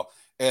with Kyle.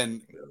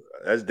 And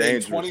that's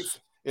dangerous.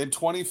 In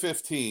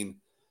 2015,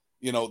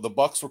 the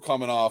Bucs were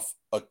coming off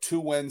a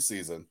 2-win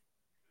season.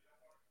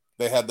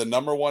 They had the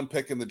number 1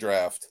 pick in the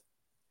draft,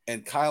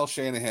 and Kyle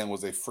Shanahan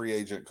was a free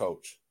agent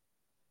coach.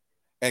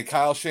 And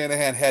Kyle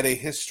Shanahan had a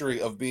history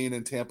of being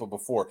in Tampa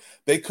before.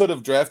 They could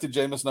have drafted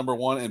Jameis number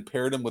 1 and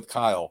paired him with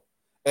Kyle.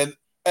 And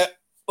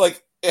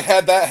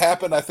had that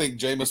happened, I think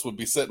Jameis would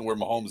be sitting where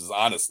Mahomes is,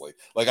 honestly.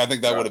 Like, I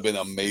think that would have been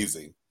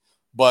amazing.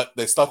 But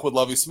they stuck with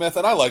Lovie Smith,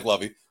 and I like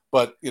Lovie.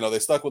 But, they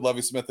stuck with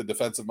Lovie Smith, the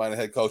defensive-minded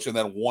head coach, and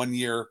then 1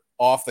 year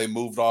off, they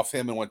moved off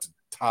him and went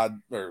to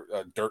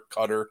Dirk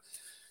Cutter.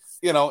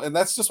 And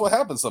that's just what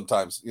happens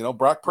sometimes.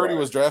 Brock Purdy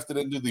was drafted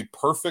into the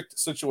perfect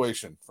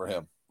situation for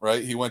him,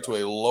 right? He went to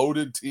a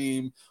loaded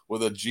team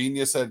with a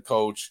genius head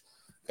coach,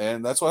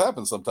 and that's what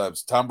happens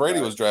sometimes. Tom Brady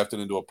was drafted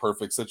into a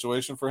perfect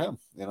situation for him,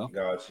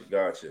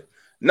 Gotcha.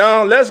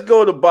 Now, let's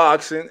go to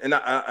boxing, and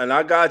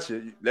I got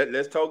you.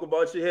 Let's talk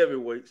about your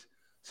heavyweights.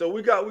 So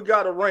we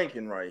got a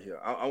ranking right here.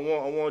 I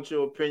want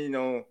your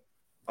opinion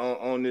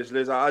on this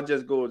list. I'll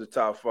just go with the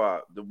top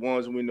 5, the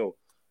ones we know.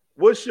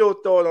 What's your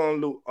thought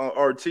on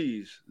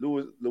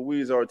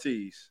Luis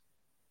Ortiz?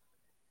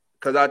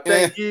 Because I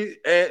think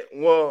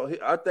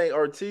I think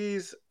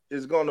Ortiz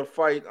is going to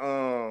fight.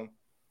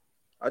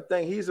 I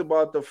think he's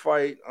about to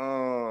fight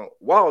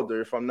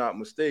Wilder, if I'm not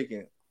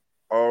mistaken,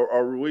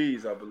 or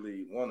Ruiz, I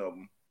believe, one of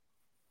them.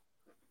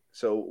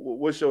 So,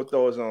 what's your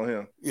thoughts on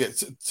him? Yeah,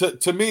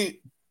 to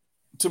me,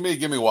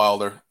 give me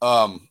Wilder.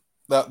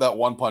 That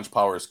one punch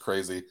power is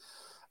crazy.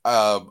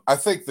 I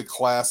think the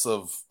class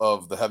of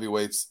the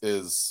heavyweights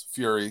is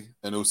Fury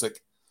and Usyk,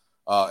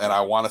 and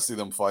I want to see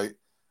them fight.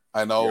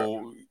 I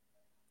know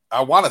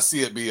I want to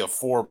see it be a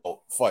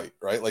 4-belt fight,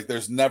 right? Like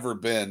there's never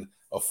been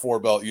a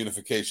 4-belt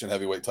unification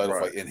heavyweight title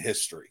fight in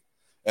history,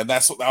 and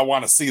that's what I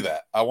want to see.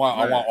 That I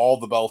want all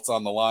the belts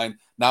on the line.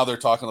 Now they're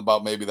talking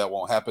about maybe that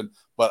won't happen,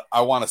 but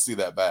I want to see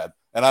that bad.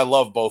 And I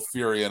love both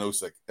Fury and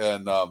Usyk,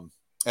 and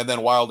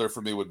then Wilder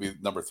for me would be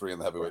number 3 in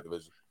the heavyweight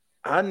division.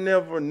 I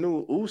never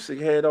knew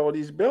Usyk had all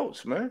these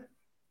belts, man.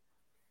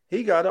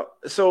 He got up.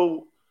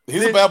 So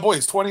he's a bad boy.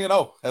 He's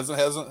 20-0.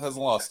 Hasn't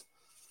lost.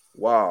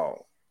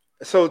 Wow.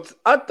 So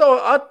I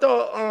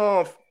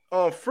thought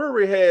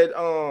Fury had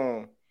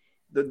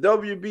the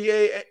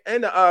WBA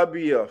and the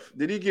IBF.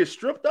 Did he get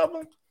stripped of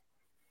them?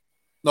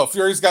 No,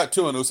 Fury's got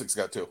 2 and Usyk's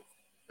got 2.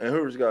 And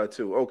Fury's got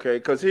 2. Okay,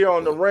 because here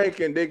on the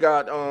ranking they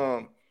got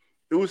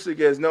Usyk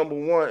as number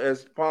 1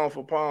 as pound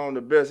for pound,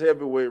 the best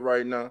heavyweight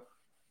right now.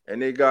 And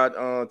they got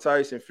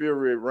Tyson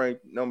Fury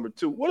ranked number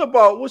 2.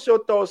 What's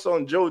your thoughts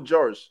on Joe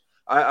Joyce?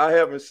 I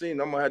haven't seen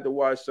him. I'm going to have to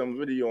watch some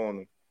video on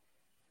him.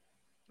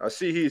 I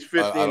see he's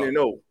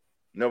 15-0.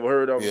 Never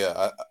heard of him.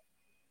 Yeah.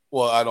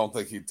 I don't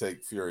think he'd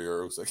take Fury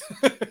or Usyk.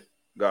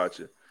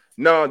 Gotcha.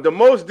 Now, the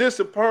most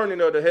disappointing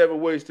of the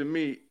heavyweights to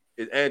me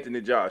is Anthony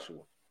Joshua.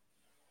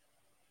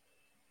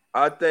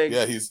 I think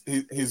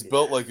he's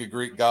built like a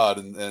Greek god,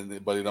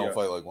 but he don't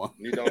fight like one.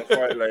 He don't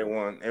fight like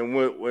one. And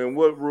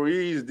what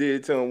Ruiz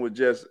did to him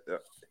was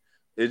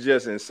it's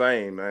just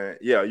insane, man.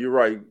 Yeah, you're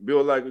right.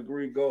 Built like a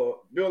Greek god.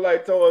 Built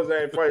like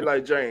Tarzan, fight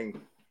like James.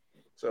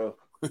 So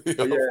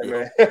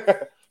man.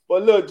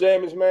 But look,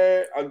 Jameis,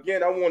 man.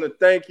 Again, I want to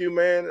thank you,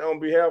 man, on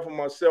behalf of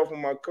myself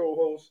and my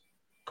co-host,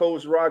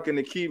 Coach Rock, and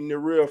the Keeping It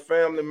Real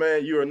family,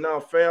 man. You are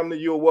now family.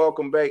 You're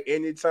welcome back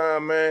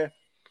anytime, man.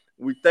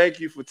 We thank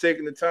you for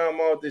taking the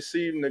time out this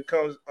evening to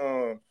come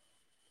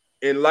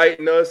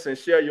enlighten us and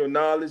share your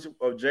knowledge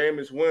of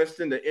Jameis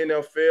Winston, the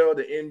NFL,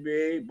 the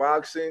NBA,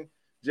 boxing,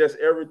 just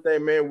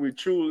everything, man. We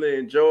truly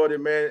enjoyed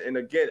it, man. And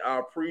again, I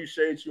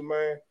appreciate you,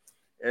 man.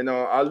 And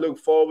I look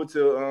forward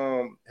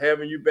to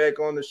having you back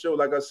on the show.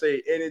 Like I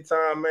say,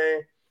 anytime,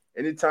 man.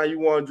 Anytime you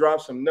want to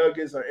drop some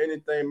nuggets or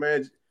anything,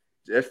 man,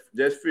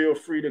 just feel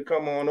free to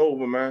come on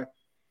over, man.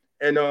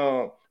 And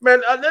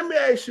man, let me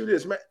ask you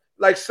this, man.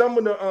 Like some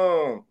of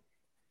the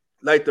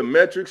like the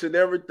metrics and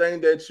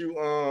everything that you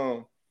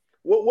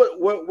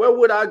where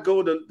would I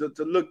go to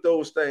look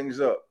those things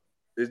up?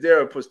 Is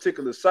there a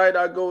particular site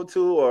I go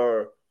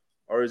to,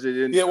 or is it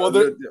in? Yeah, well,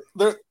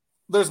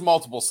 there's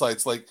multiple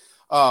sites. Like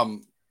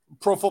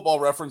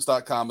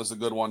ProFootballReference.com is a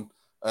good one,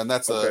 and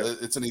that's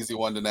it's an easy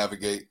one to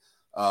navigate.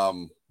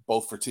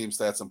 Both for team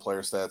stats and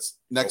player stats.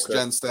 Next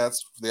Gen Stats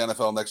for the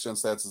NFL. Next Gen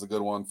Stats is a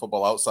good one.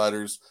 Football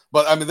Outsiders,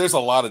 but I mean, there's a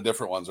lot of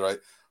different ones, right?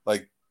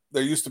 Like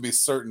there used to be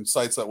certain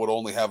sites that would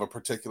only have a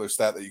particular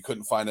stat that you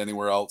couldn't find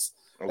anywhere else,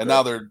 Okay. and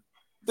now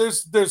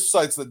there's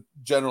sites that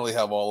generally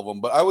have all of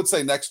them. But I would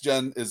say Next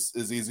Gen is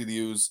easy to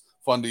use,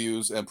 fun to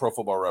use, and Pro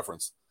Football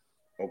Reference.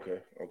 Okay.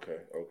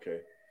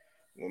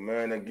 Well,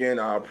 man, again,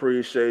 I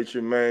appreciate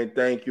you, man.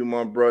 Thank you,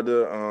 my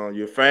brother.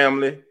 Your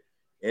family,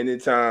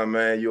 anytime,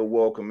 man. You're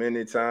welcome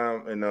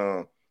anytime. And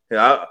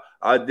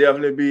I'll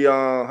definitely be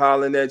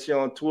hollering at you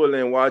on Twitter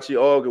and watch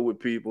you argue with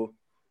people.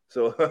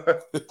 So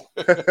I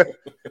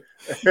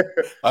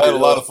had a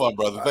lot of fun,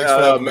 brother. Thanks for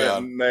having me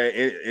on. Man,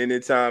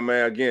 anytime,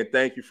 man. Again,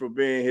 thank you for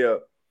being here.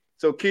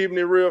 So keeping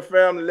it real,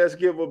 family, let's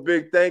give a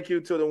big thank you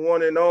to the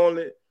one and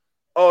only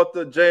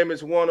author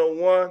Jameis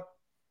 101.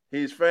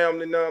 He's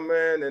family now,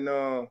 man,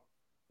 and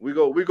we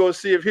go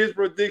see if his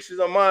predictions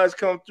or mine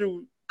come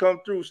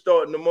through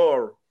starting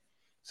tomorrow.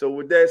 So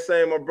with that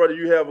saying, my brother,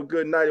 you have a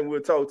good night, and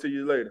we'll talk to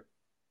you later.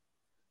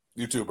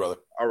 You too, brother.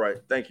 All right,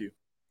 thank you.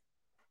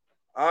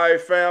 All right,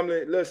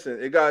 family,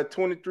 listen, it got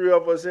 23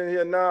 of us in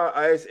here now.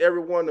 I ask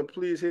everyone to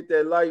please hit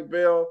that like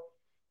bell.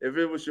 If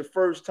it was your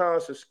first time,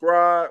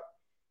 subscribe.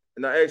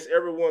 And I ask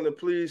everyone to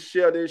please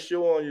share this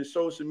show on your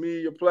social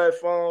media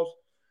platforms.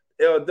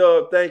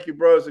 L-Dub, thank you,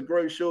 bro. It's a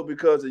great show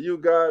because of you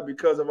guys,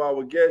 because of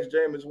our guest,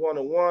 Jameis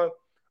 101.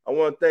 I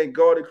want to thank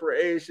Garden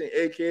Creation,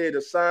 a.k.a.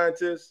 The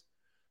Scientist.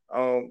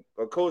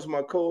 Coach,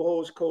 my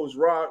co-host, Coach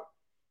Rock.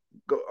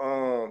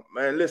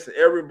 Man, listen,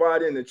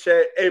 everybody in the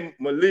chat. Hey,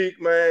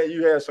 Malik, man,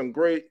 you had some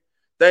great.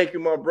 Thank you,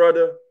 my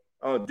brother.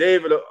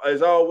 David,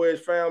 as always,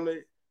 family.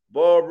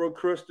 Barbara,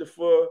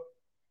 Christopher.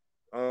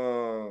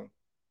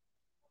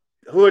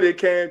 Hoodie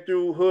came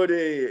through.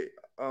 Hoodie,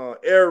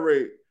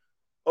 Eric,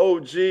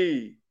 OG.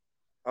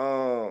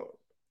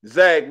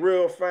 Zach,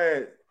 real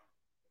fan.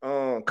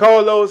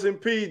 Carlos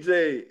and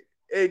PJ,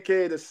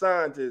 aka The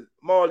Scientist,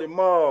 Marley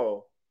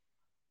Mall,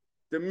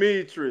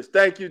 Demetrius.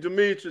 Thank you,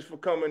 Demetrius, for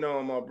coming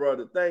on, my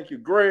brother. Thank you.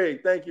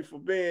 Greg, thank you for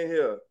being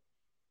here.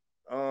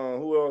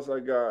 Who else I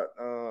got?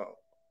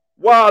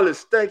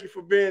 Wallace, thank you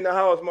for being in the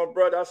house, my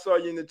brother. I saw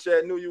you in the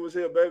chat, knew you was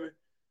here, baby.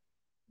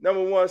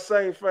 Number one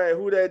Saint fan,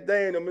 who that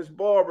Dana, Miss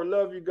Barbara,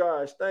 love you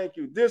guys. Thank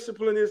you.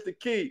 Discipline is the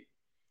key.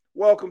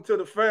 Welcome to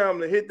the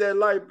family. Hit that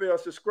like bell,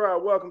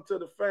 subscribe. Welcome to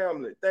the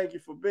family. Thank you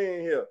for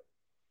being here.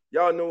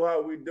 Y'all know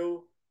how we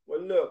do.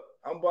 Well, look,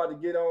 I'm about to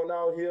get on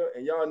out here,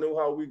 and y'all know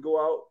how we go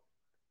out.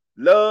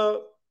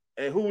 Love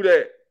and who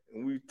that.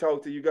 And we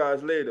talk to you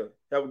guys later.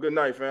 Have a good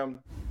night, family.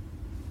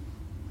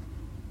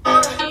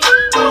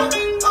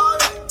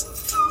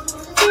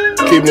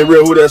 Keeping it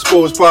real, who that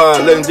sports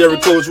pod, legendary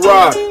Coach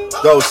Rock,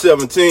 Dog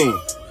 17.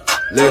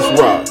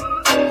 Let's rock.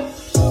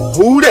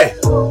 Who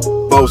that?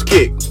 Boss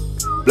kick.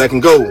 Black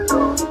and gold,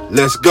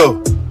 let's go.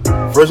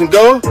 First and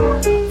goal,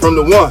 from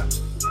the one.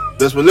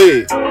 Best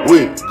believe,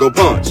 we go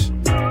punch.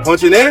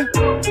 Punching in,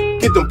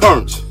 get them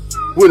punch.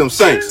 With them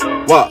Saints,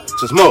 watch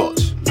us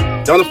march.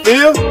 Down the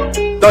field,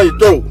 down your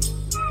throat.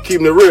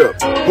 Keeping it real,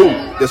 who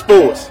that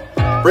sports.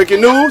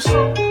 Breaking news,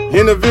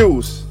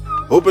 interviews.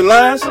 Open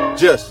lines,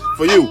 just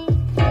for you.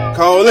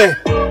 Call in,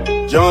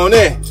 join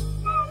in.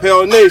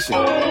 Pale Nation,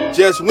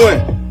 just win.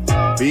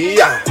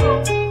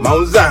 B.I.,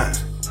 Mount Zion,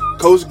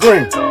 Coach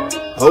Green.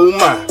 Oh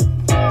my,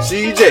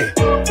 CJ,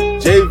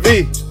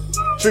 JV,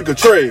 Trick or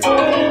Trade,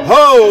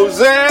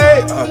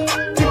 Jose.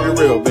 Keep it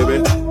real,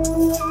 baby.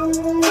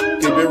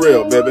 Keep it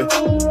real, baby.